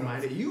 I'm sometimes. open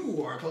minded.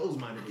 You are closed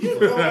minded.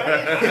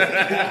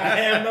 I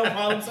have no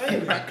problem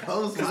saying that.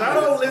 Because I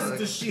don't listen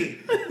to shit.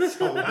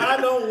 I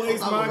don't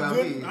waste Talk my about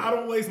good. me. I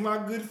don't waste my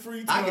good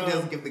free I time. can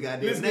just give the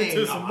goddamn listening name. to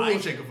No, some I ain't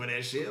bullshit. checking for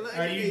that shit. Like,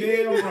 Are you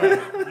damn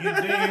right? You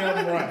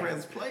damn I right.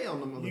 press play on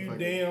the motherfucker. You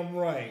damn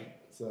right.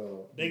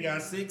 So They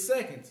got 6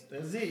 seconds.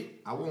 That's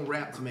it. I want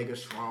rap to make a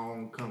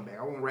strong comeback.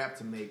 I want rap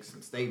to make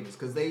some statements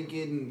because they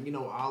getting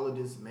all of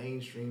this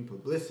mainstream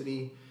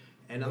publicity,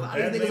 and a lot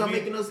of That these niggas may are be-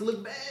 making us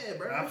look bad,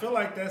 bro. I feel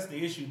like that's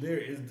the issue. There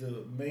is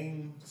the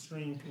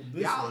mainstream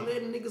publicity. Y'all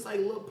letting niggas like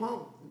Lil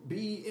Pump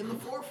be in the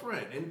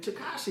forefront, and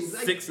Tekashi's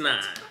like 6ix9ine.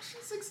 Tekashi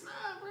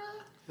 6ix9ine, bro.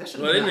 That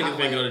should Well, have that been nigga's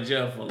been go to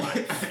jail for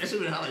life. That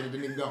should have been highlighted. The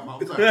nigga gone.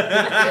 I'm sorry.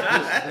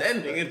 That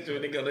nigga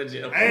should go to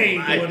jail for I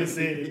ain't the life. one that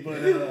said it,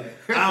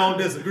 but I don't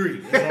disagree.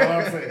 That's all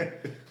I'm saying.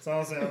 That's all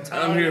I'm saying.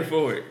 I'm here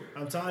for it.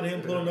 I'm tired of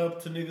him pulling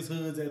up to niggas'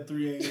 hoods at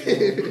 3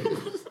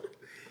 a.m.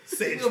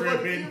 Set He a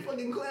tripping.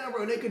 fucking clown,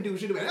 bro. They could do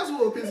shit about it. That's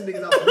what would piss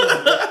niggas off the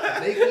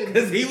most. They couldn't.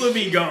 Because he would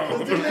be gone.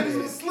 The niggas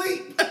was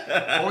asleep.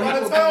 Or By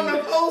the time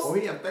the post,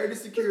 he have 30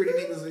 security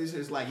niggas. It's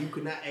just like you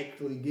could not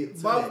actually get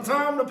to by that. the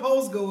time the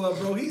post go up,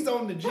 bro, he's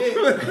on the jet.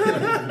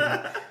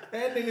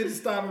 That nigga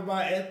just stopping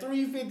by at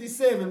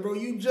 3:57, bro.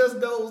 You just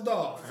dozed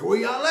off. Where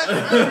y'all at?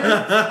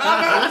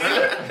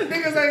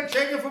 Niggas ain't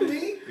checking for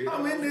me.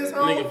 I'm in this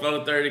home. Nigga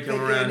 4:30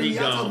 come around, he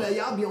y'all gone. told that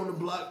y'all be on the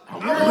block. I'm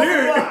on the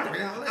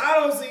block. I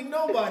don't see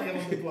nobody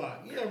on the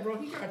block. Yeah, bro,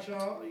 he got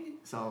y'all.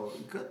 So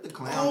cut the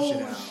clown shit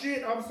Oh out.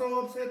 shit, I'm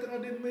so upset that I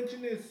didn't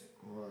mention this.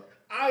 What?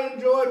 I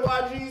enjoyed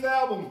YG's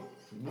album.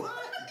 What?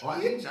 Why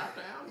he dropped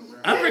the album, bro?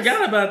 I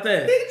forgot about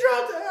that. He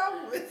dropped the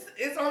album.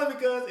 It's only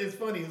because it's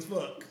funny as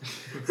fuck.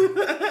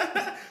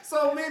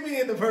 So me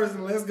being the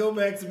person, let's go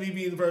back to me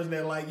being the person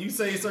that like you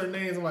say certain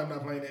names, I'm like, I'm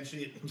not playing that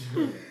shit.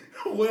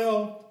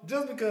 Well,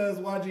 just because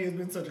YG has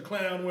been such a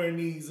clown wearing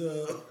these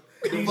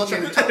Fucking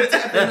church, toe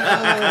tapping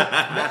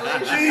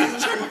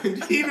ballet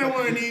shoes. even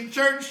wearing these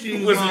church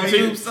shoes With some on tube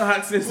here,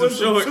 socks and some with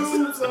some shorts.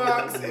 tube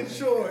socks and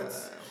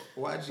shorts.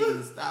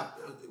 YG stop.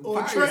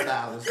 or fire track.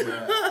 stylist,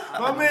 man.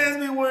 My man's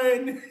be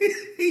wearing,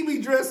 he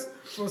be dressed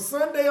for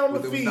Sunday on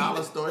With the them feet.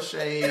 dollar store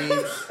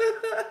shades.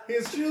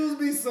 His shoes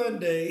be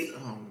Sunday. Oh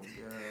my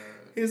god.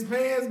 His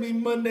pants be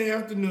Monday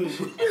afternoon.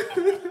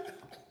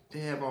 They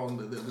have on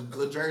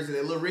the jersey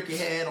that little Ricky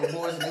had on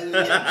Boys and Good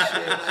and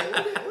shit.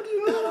 Like, what are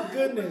you doing?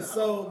 Goodness.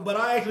 So, but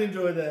I actually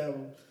enjoyed the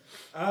album.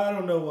 I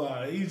don't know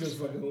why. He's just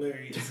fucking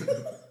hilarious.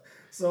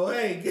 So,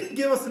 hey,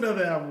 give us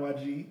another album,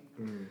 YG.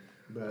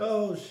 But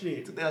Oh,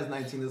 shit.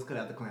 2019, let's cut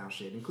out the clown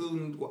shit,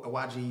 including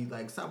YG.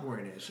 Like, stop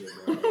wearing that shit,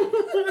 bro.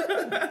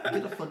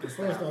 Get a fucking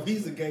First style. off,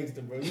 he's a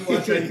gangster, bro. You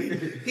watch that?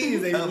 He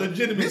is a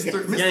legitimate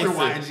Mr.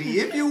 gangster. YG,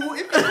 if you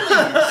please,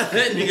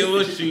 That nigga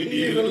will shoot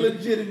He is a you.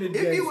 legitimate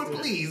gangster. if you would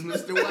please,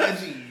 Mr.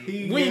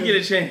 YG, We didn't get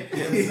a chance.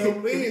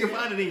 No, you can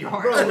find it in your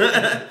heart.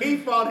 bro, he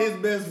fought his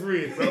best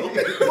friend, bro. What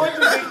you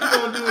think you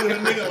gonna do with a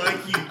nigga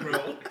like you, bro?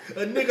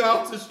 A nigga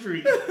off the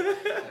street.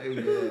 Hey,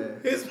 man.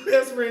 His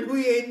best friend who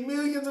he ate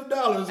millions of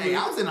dollars Hey, with.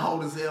 I was in the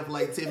holding cell for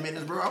like 10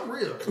 minutes, bro. I'm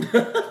real.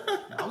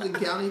 I was in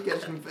county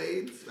catching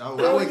fades. I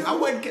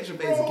wasn't catching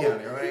fades in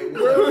county, all right?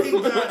 Bro, he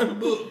got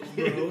booked,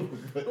 bro.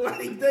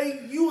 Like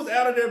you was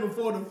out of there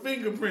before the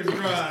fingerprints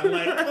dried.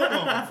 Like,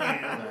 come on,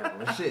 fam.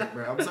 Well, shit,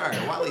 bro. I'm sorry.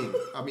 Wally.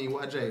 I mean,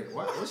 YJ.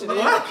 What's your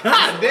name?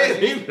 God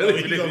damn, he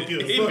really He gonna kill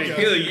the he fuck been out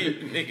kill of you,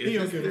 He nigga.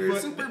 don't give a Mr.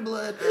 fuck. Super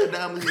Blood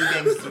Diamond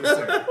Gangster,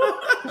 sir.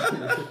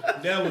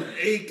 That was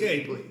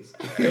AK. Please.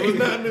 It was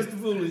not Mr.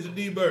 Foolish or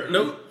D Bird.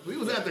 Nope. We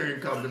was out there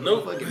in Compton.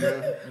 Nope. Fucking, bro.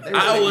 They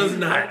I saying was you-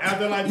 not.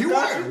 After like You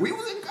Scotch- were. We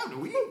was in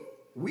Compton.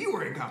 We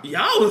were in Compton.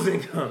 Y'all was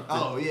in Compton.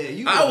 Oh, yeah.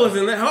 You I was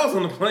in that house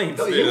on the plane.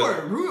 No, still. you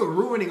were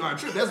ruining our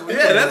trip. That's what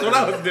Yeah, that's what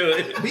I was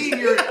doing. Being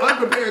your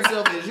unprepared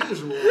self as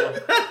usual.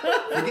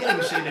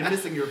 Forgetting shit and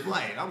missing your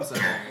flight. I'm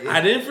sorry.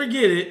 I didn't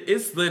forget it. It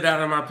slid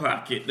out of my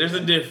pocket. There's a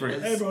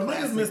difference. Hey, bro, niggas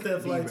Classic missed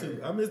that flight D-Bird.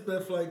 too. I missed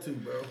that flight too,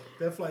 bro.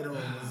 That flight home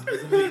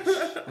was a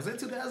bitch. Was that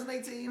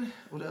 2018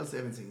 or that was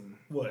 17?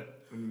 What?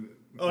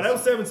 Oh, that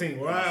was 17.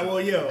 Well,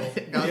 yeah,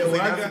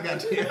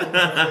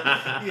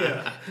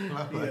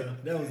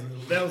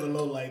 that was a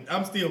low light.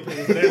 I'm still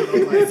paying for that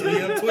low light. So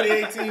yeah,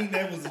 2018,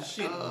 that was a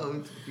shit. Oh, we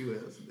took a few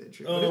L's in that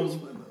trip. But it was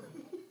fun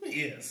though.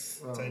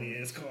 Yes, tiny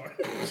ass car.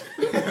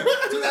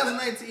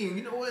 2019,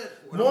 you know what?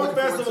 What I'm More looking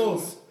forward to-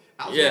 festivals.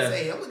 I was Yeah. gonna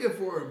say, I'm looking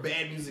for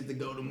bad music to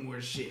go to more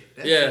shit.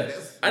 Yeah,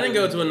 I didn't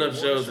go to enough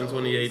more shows in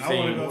 2018. I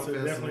want to go More to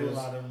definitely a festivals.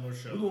 lot of more We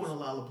shows. going to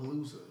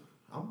Lollapalooza.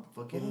 I'm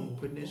fucking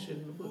putting this shit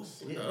in the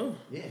books. Yeah, Oh.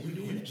 yeah, we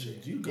doing that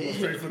shit. You go Yeah.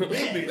 straight for the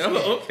big bitch.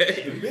 Oh,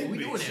 okay. Big We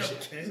bitch doing that show,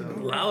 shit. man. So,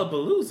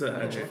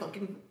 Lollapalooza. put your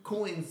fucking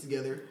coins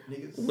together,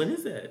 niggas. When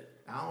is that?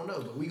 I don't know,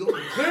 but we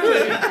going.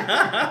 Clearly,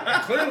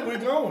 we're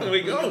going.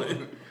 We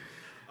going.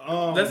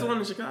 That's the one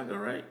in Chicago,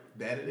 right?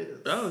 That it is.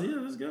 Oh yeah,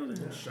 let's go then.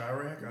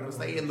 Chirac. I'm gonna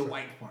stay in the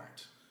white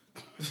part.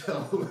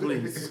 So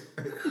Please.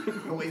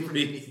 away from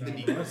Please. the I'm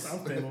niggas.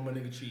 staying with my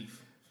nigga Chief.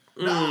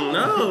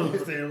 No, I'm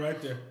staying right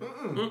there.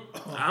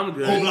 I'm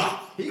good.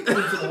 He moved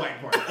to the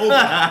white part. He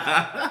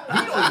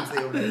don't even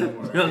stay over there no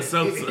more. Young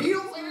Sosa. If he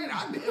don't say that, I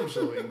damn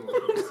sure ain't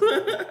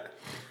going.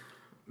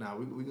 Nah,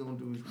 we gonna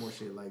do more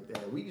shit like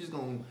that. We just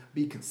gonna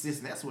be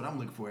consistent. That's what I'm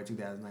looking for in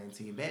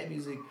 2019. Bad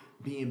music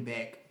being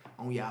back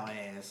on y'all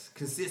ass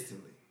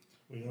consistently.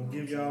 We're gonna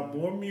give y'all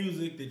more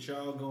music that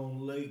y'all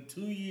gonna wait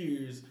 2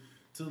 years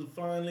to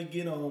finally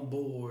get on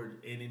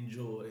board and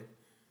enjoy.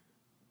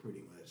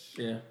 Pretty much.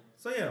 Yeah.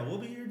 So yeah, we'll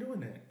be here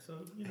doing that. So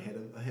you know,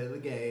 Ahead of the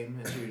game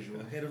as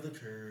usual. ahead of the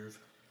curve.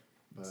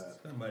 But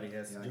Somebody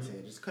has to like do I it.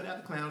 said, just cut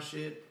out the clown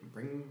shit.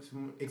 Bring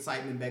some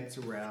excitement back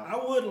to rap. I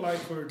would like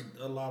for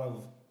a lot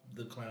of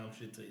the clown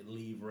shit to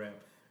leave rap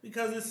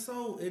because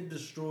it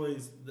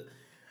destroys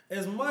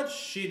as much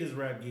shit as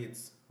rap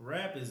gets.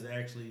 Rap is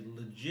actually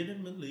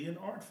legitimately an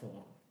art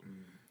form.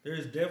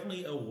 There's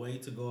definitely a way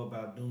to go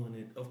about doing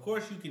it. Of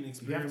course, you can You have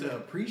experiment. to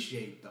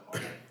appreciate the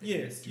art.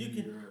 Yes, you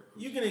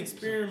can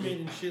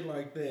experiment and shit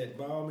like that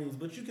by all means,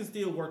 but you can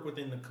still work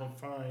within the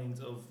confines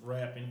of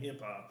rap and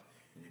hip hop.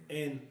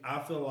 And I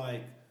feel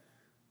like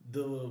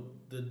the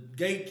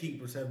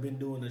gatekeepers have been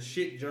doing a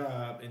shit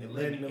job and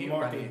letting the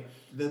market.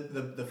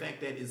 The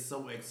fact that it's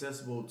so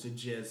accessible to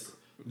just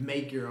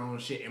make your own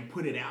shit and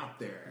put it out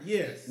there.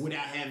 Yes.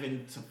 Without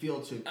having to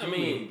filter through I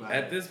mean, anybody.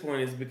 at this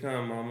point, it's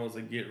become almost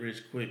a get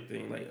rich quick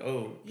thing. Like,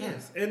 oh,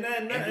 Yes, and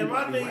and my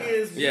Everybody thing raps.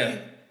 is, Yeah.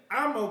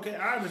 I'm okay.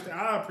 I understand.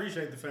 I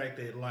appreciate the fact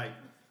that like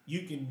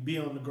you can be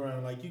on the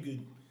ground, like you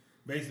could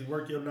basically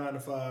work your 9 to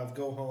 5,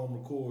 go home,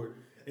 record,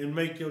 and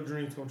make your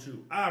dreams come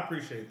true. I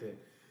appreciate that,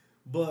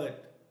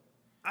 but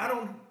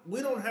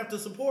we don't have to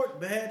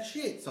support bad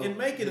shit and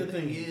make it a the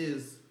thing.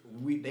 is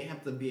they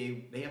have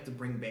to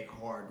bring back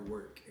hard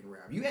work in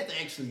rap. You have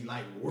to actually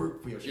like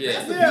work for your shit.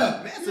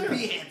 Yeah. Master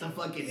P had to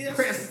fucking Yes.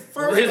 press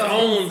First his off-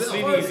 own first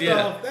CDs,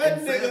 yeah. off, that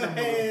And nigga sell them.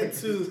 had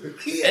to.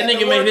 That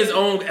nigga made his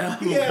own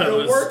album He had to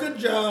covers. work a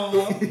job,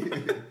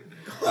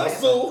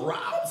 hustle,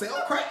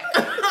 sell crack.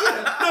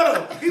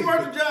 No, he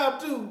worked a job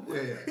too.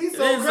 Yeah. He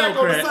sold crack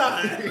on the crack.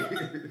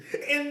 side.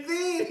 And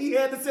then he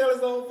had to sell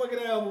his own fucking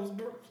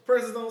albums,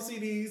 press his own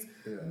CDs,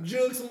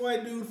 jug some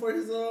white dude for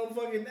his own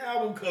fucking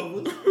album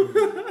covers.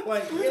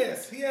 Like,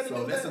 yes, he had to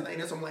So do that's that. the thing.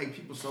 That's why I'm like,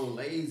 people so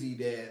lazy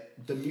that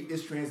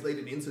it's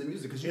translated into the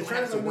music because you It's don't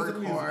have to translated work into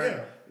the music, hard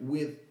yeah.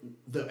 with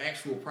the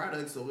actual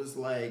product. So it's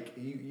like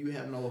you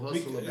have no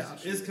hustle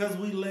about you. It's because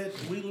we let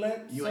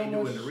You so ain't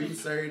much doing the shit.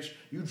 research.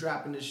 You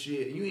dropping the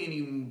shit. You ain't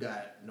even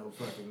got no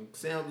fucking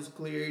sounds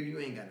cleared. You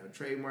ain't got no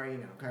trademark. You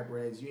ain't got no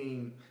copyrights. You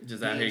ain't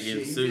Just out here shit.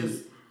 getting You sued.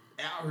 just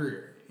out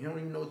here. You don't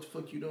even know what the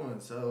fuck you doing.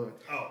 So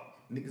Oh.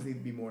 niggas need to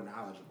be more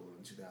knowledgeable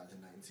in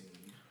 2019.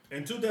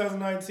 In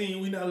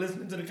 2019, we not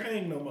listening to the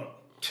King no more.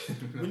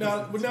 We're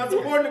not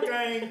supporting the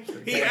King.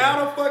 He out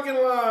of fucking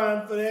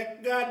line for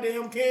that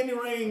goddamn Candy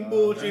Rain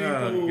bullshit.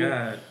 Oh,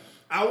 God.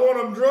 I want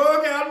him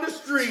drug out in the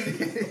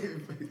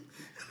street.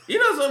 You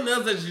know something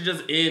else that should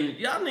just end?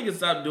 Y'all niggas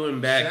stop doing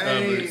back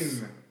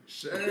covers.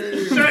 Shame.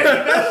 That's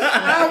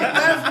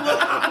what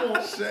I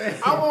want. Shame.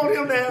 I want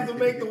him to have to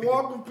make the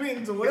walk of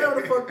penance or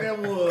whatever the fuck that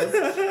was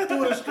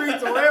through the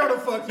streets or wherever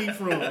the fuck he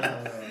from.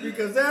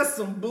 Because that's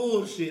some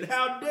bullshit.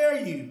 How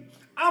dare you?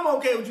 I'm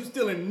okay with you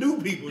stealing new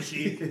people's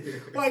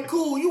shit. Like,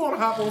 cool, you want to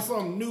hop on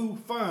something new,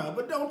 fine.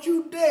 But don't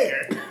you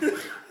dare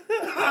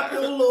hop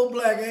your little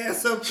black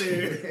ass up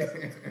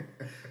there.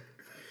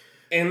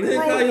 And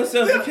then call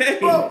yourself the King.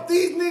 Bro,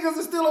 these niggas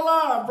are still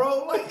alive,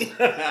 bro. Like,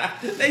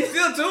 They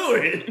still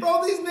touring.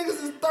 bro, these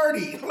niggas is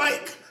 30.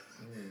 Like,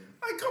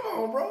 come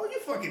on, bro. You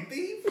fucking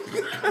thief.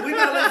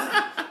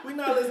 We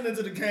not listening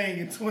to the King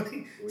in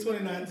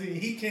 2019.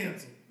 He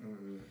canceled.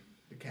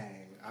 The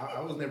King. I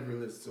was never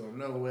really listening to him.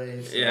 No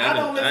way. So Yeah, I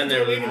don't listen to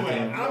never him anyway.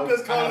 listened to I'm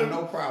just I calling. have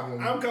no problem.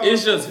 I'm calling.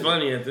 It's just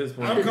funny at this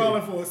point. I'm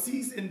calling for a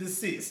cease and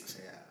desist.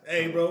 Yeah.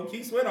 Hey, bro,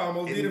 Keith Sweat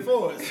almost did it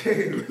for us.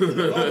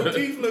 Uncle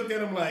Keith looked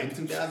at him In like,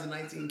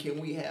 2019, can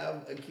we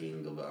have a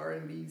king of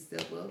R&B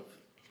step up?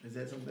 Is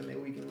that something that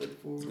we can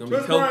look for? It's gonna be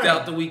Chris coked Brown.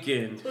 out the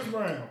weekend. Chris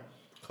Brown,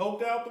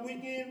 coked out the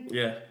weekend.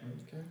 Yeah.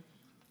 Okay.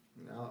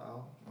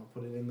 I'll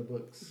put it in the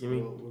books. Give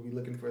me- We'll be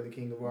looking for the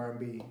king of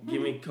R&B.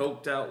 Give me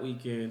coked out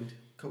weekend.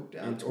 Coked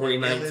out In or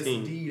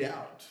 2019. LSD'd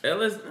out.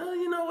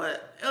 You know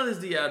what?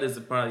 LSD out is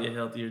probably a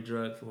healthier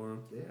drug for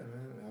him. Yeah,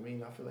 man. I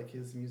mean, I feel like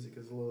his music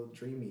is a little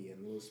dreamy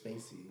and a little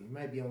spacey. He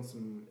might be on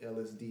some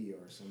LSD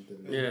or something.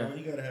 Yeah.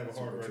 You gotta have a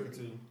Super heart record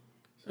tricky.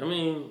 too. I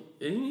mean,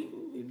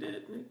 he did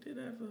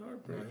have the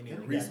heartbreak. He need a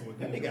That recent one.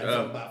 nigga got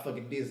something about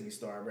fucking Disney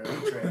star, bro.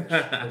 He trash.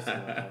 First of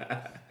all.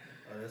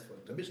 Oh, that's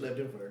fucked The up. bitch left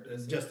him for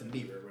Justin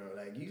Bieber, bro.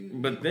 Like you.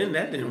 But then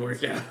that didn't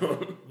work out.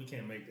 We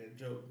can't make that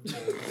joke.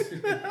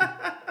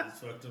 It's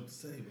fucked up to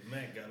say, but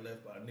Mac got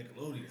left by a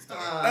Nickelodeon star,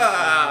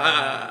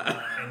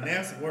 and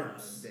that's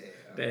worse.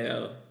 Damn.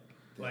 Damn.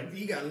 Like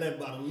he got left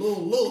by the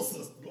little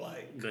sister.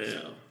 Like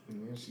Damn.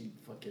 And then she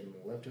fucking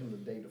left him to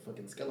date the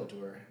fucking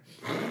Skeletor.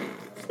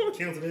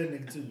 cancel that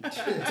nigga too.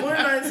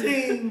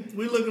 2019,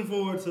 we looking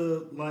forward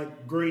to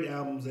like great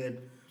albums that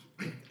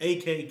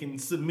AK can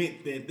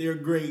submit that they're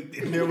great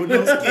and there were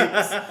no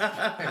skips,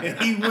 and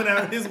he went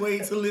out his way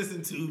to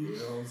listen to. You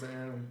know what I'm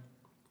saying?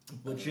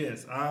 But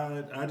yes,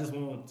 I just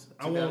want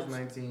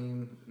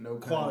 2019, no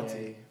Kanye.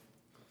 quality.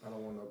 I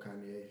don't want no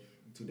Kanye.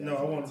 No,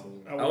 I want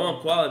 2019. I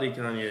want quality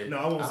Kanye. No,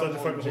 I want I such don't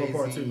a want fucking horror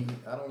part Jay-Z. two.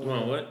 I don't You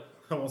want what?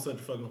 I want such a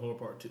fucking horror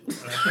part two.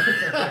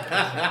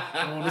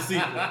 I want to see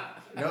it.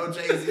 No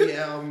Jay-Z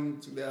album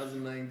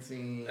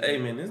 2019. Hey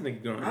man, this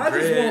nigga going I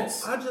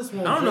dreads. just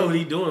want. I don't know what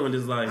he doing with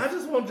his life. I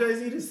just want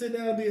Jay-Z to sit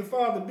down and be a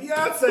father.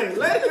 Beyonce,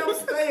 let him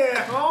stay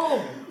at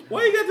home.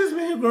 Why you got this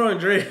man growing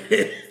dreads?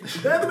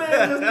 That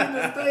man just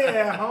need to stay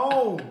at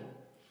home.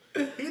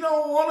 He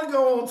don't want to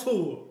go on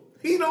tour.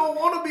 He don't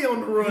want to be on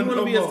the run. He want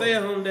to be a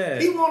stay-at-home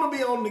dad. He want to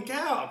be on the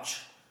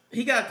couch.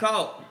 He got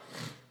caught.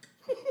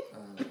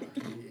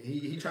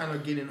 He trying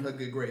to get in her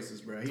good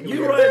graces, bro. He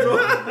You right, bro.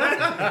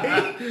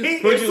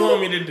 What you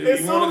want me to do?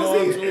 You wanna go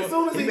on tour? As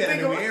soon as He he better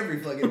think do about, every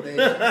fucking thing.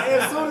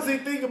 as soon as he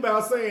think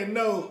about saying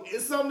no,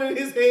 it's something in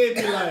his head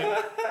be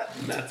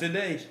like, Not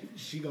today.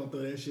 she gonna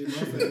throw that shit in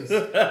my face.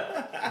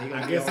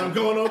 I guess I'm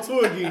going on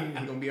tour again.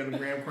 He gonna be on the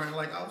gram crying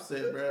like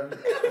Offset, bro.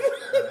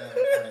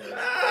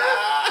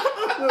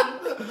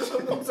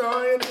 I'm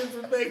sorry, I'm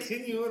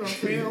disrespecting you and I'm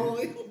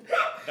family.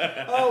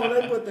 Oh, when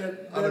they put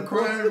that The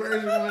crying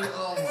version was,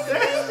 oh my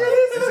That god. shit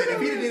is He said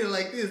if he did it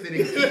like this, then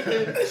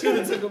he should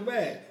have took him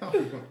back. Oh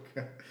my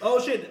god. Oh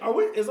shit,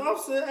 is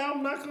Offset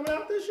album not coming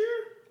out this year?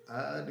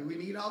 Do we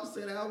need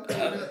Offset album?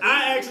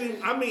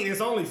 I mean,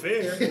 it's only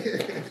fair.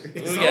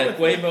 We got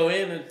Quavo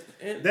in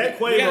and That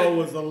Quavo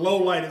was a low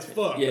light as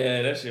fuck.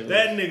 Yeah, that shit was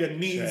That nigga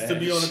needs to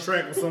be on the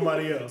track with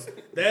somebody else.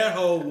 That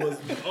hoe was,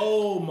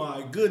 oh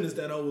my goodness,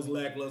 that hoe was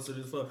lackluster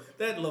as fuck.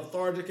 That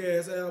lethargic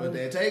ass But album.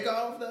 that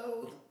Takeoff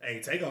though? Hey,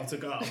 Takeoff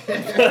took off.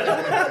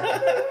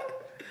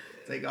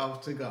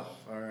 Takeoff took off.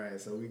 All right,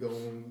 so we gonna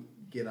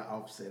get an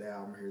Offset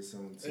album here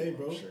soon too. Hey,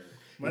 bro. I'm sure.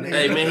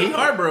 Hey man, he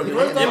heartbroken.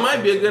 First It off-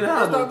 might be a good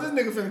I thought album.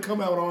 this nigga finna come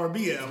out with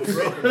R&B album,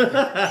 bro. He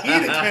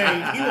the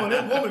king. He want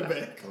that woman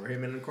back. Or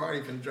him and the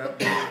Cardi finna drop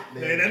Man,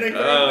 that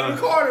nigga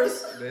the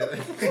Carters.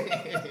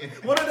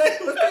 What are they?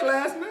 What's their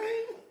last name?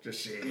 Just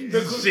shit.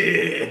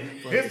 Shit.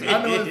 I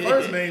know his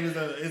first name is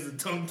a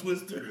tongue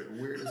twister.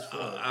 Weird as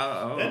fuck.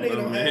 That nigga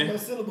don't have no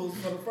syllables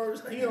for the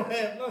first name. He don't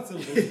have no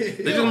syllables.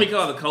 They're gonna be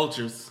called the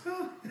Cultures.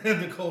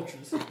 The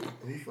cultures.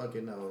 Who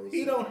fucking knows?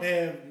 He don't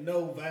have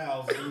no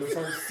vowels in the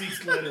first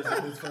 6 letters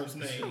of his first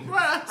name.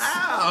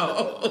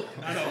 How?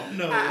 I don't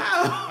know.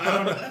 I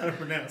don't know how to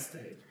pronounce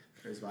that.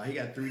 First of all, he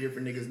got 3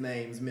 different niggas'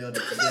 names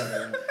melded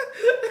together.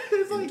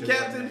 It's like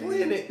Captain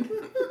Planet,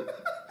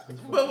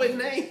 but with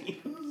names.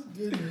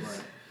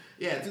 Right.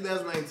 Yeah,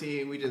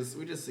 2019. We just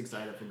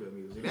excited for good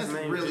music. That's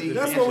Man, really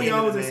That's what we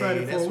always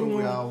excited for. That's what We we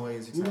want-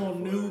 always We excited want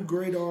for. new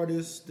great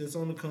artists that's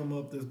on the come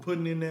up, that's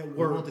putting in that We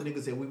work. want the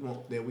niggas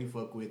that we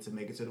fuck with to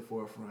make it to the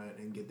forefront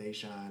and get they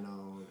shine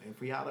on, and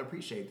for y'all to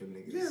appreciate them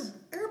niggas. Yeah,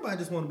 everybody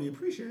just want to be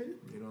appreciated.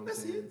 You know what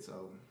That's I'm saying?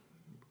 So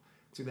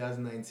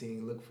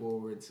 2019, look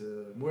forward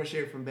to more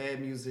shit from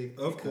Bad Music.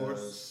 Of because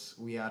course.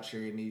 we out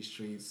here in these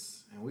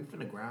streets and we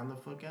finna grind the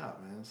fuck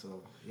out, man.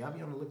 So y'all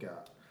be on the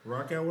lookout.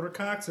 Rock out with her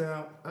cocks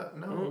out.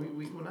 No,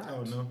 we will not.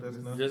 Oh no, that's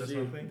not. Just That's you.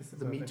 not a thing. This is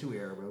the Me Too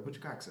era, bro. Put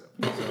your cocks up.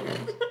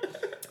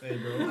 Hey,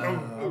 bro,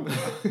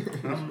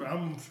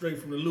 I'm straight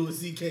from the Louis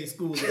C.K.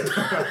 school. Okay,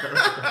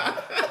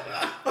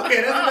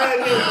 that's a bad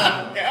news. I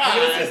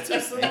guess it's too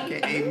soon.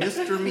 AKA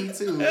Mr. Me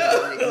Too.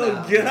 Oh,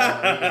 God. We're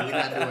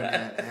not doing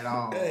that at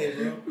all.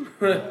 Hey,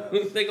 bro.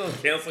 They gonna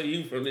cancel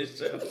you from this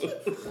show.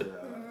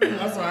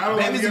 I'm sorry. I don't Bad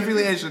want Music to get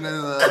affiliation is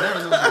never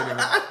associated.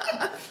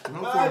 No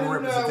I form of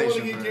do not want to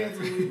representation. get bro.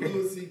 canceled with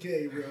Louis C.K.,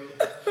 bro.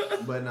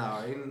 But no,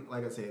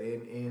 like I said,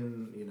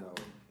 in you know,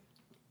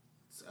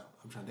 so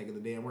I'm trying to think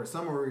of the damn word.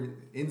 Summary,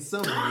 in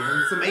summation.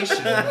 What do you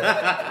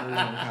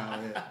wanna call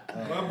it?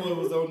 My boy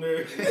was on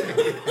there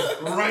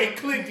right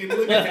clicking,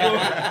 looking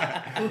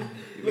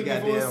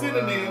for a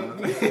synonym.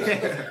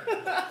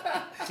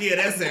 Yeah,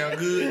 that sound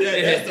good.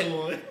 That's the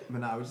one.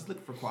 But no, we're just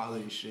looking for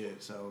quality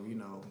shit. So you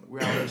know,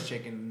 we're always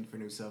checking for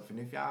new stuff. And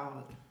if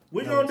y'all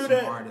We know gonna do some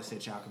that. artists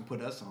that y'all can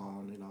put us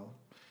on, you know,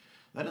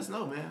 let us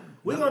know, man.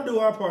 We're gonna do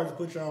our part to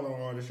put y'all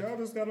on artists. Y'all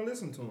just gotta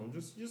listen to them.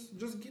 Just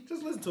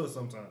listen to us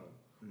sometime.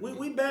 We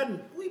ain't batting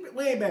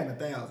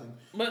 1,000.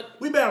 But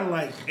We batting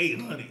like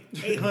 800.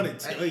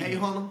 800. Hey,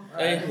 Hunter.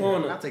 Hey,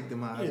 Hunter. I'll take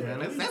them odds, Yeah.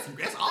 man.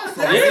 That's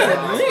awesome.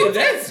 yeah, nigga,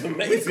 that's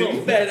amazing.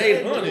 You bet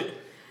 800.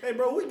 Hey,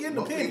 bro, we getting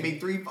the Well, it penny. be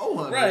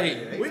 300-400.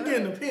 Right. We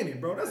getting the penny,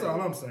 bro. That's all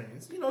I'm saying.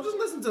 You know, just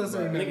listen to us.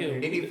 Ain't nothing.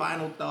 Nigga. Any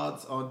final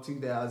thoughts on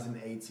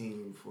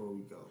 2018 before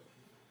we go?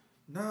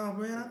 Nah,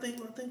 man, I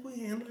think we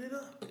handled it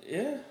up.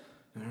 Yeah.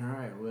 All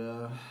right,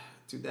 well,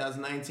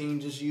 2019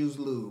 just use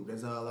lube.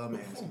 That's all I'm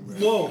asking, bro.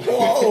 Whoa.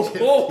 Whoa,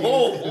 whoa,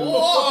 whoa,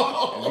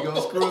 whoa. If you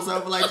gonna screw us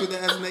up for like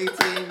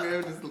 2018,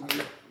 bro, just give us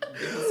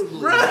some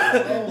lube.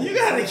 Bruh, you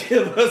gotta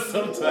give us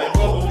some type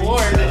of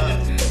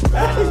warning.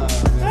 Uh,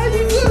 How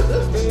you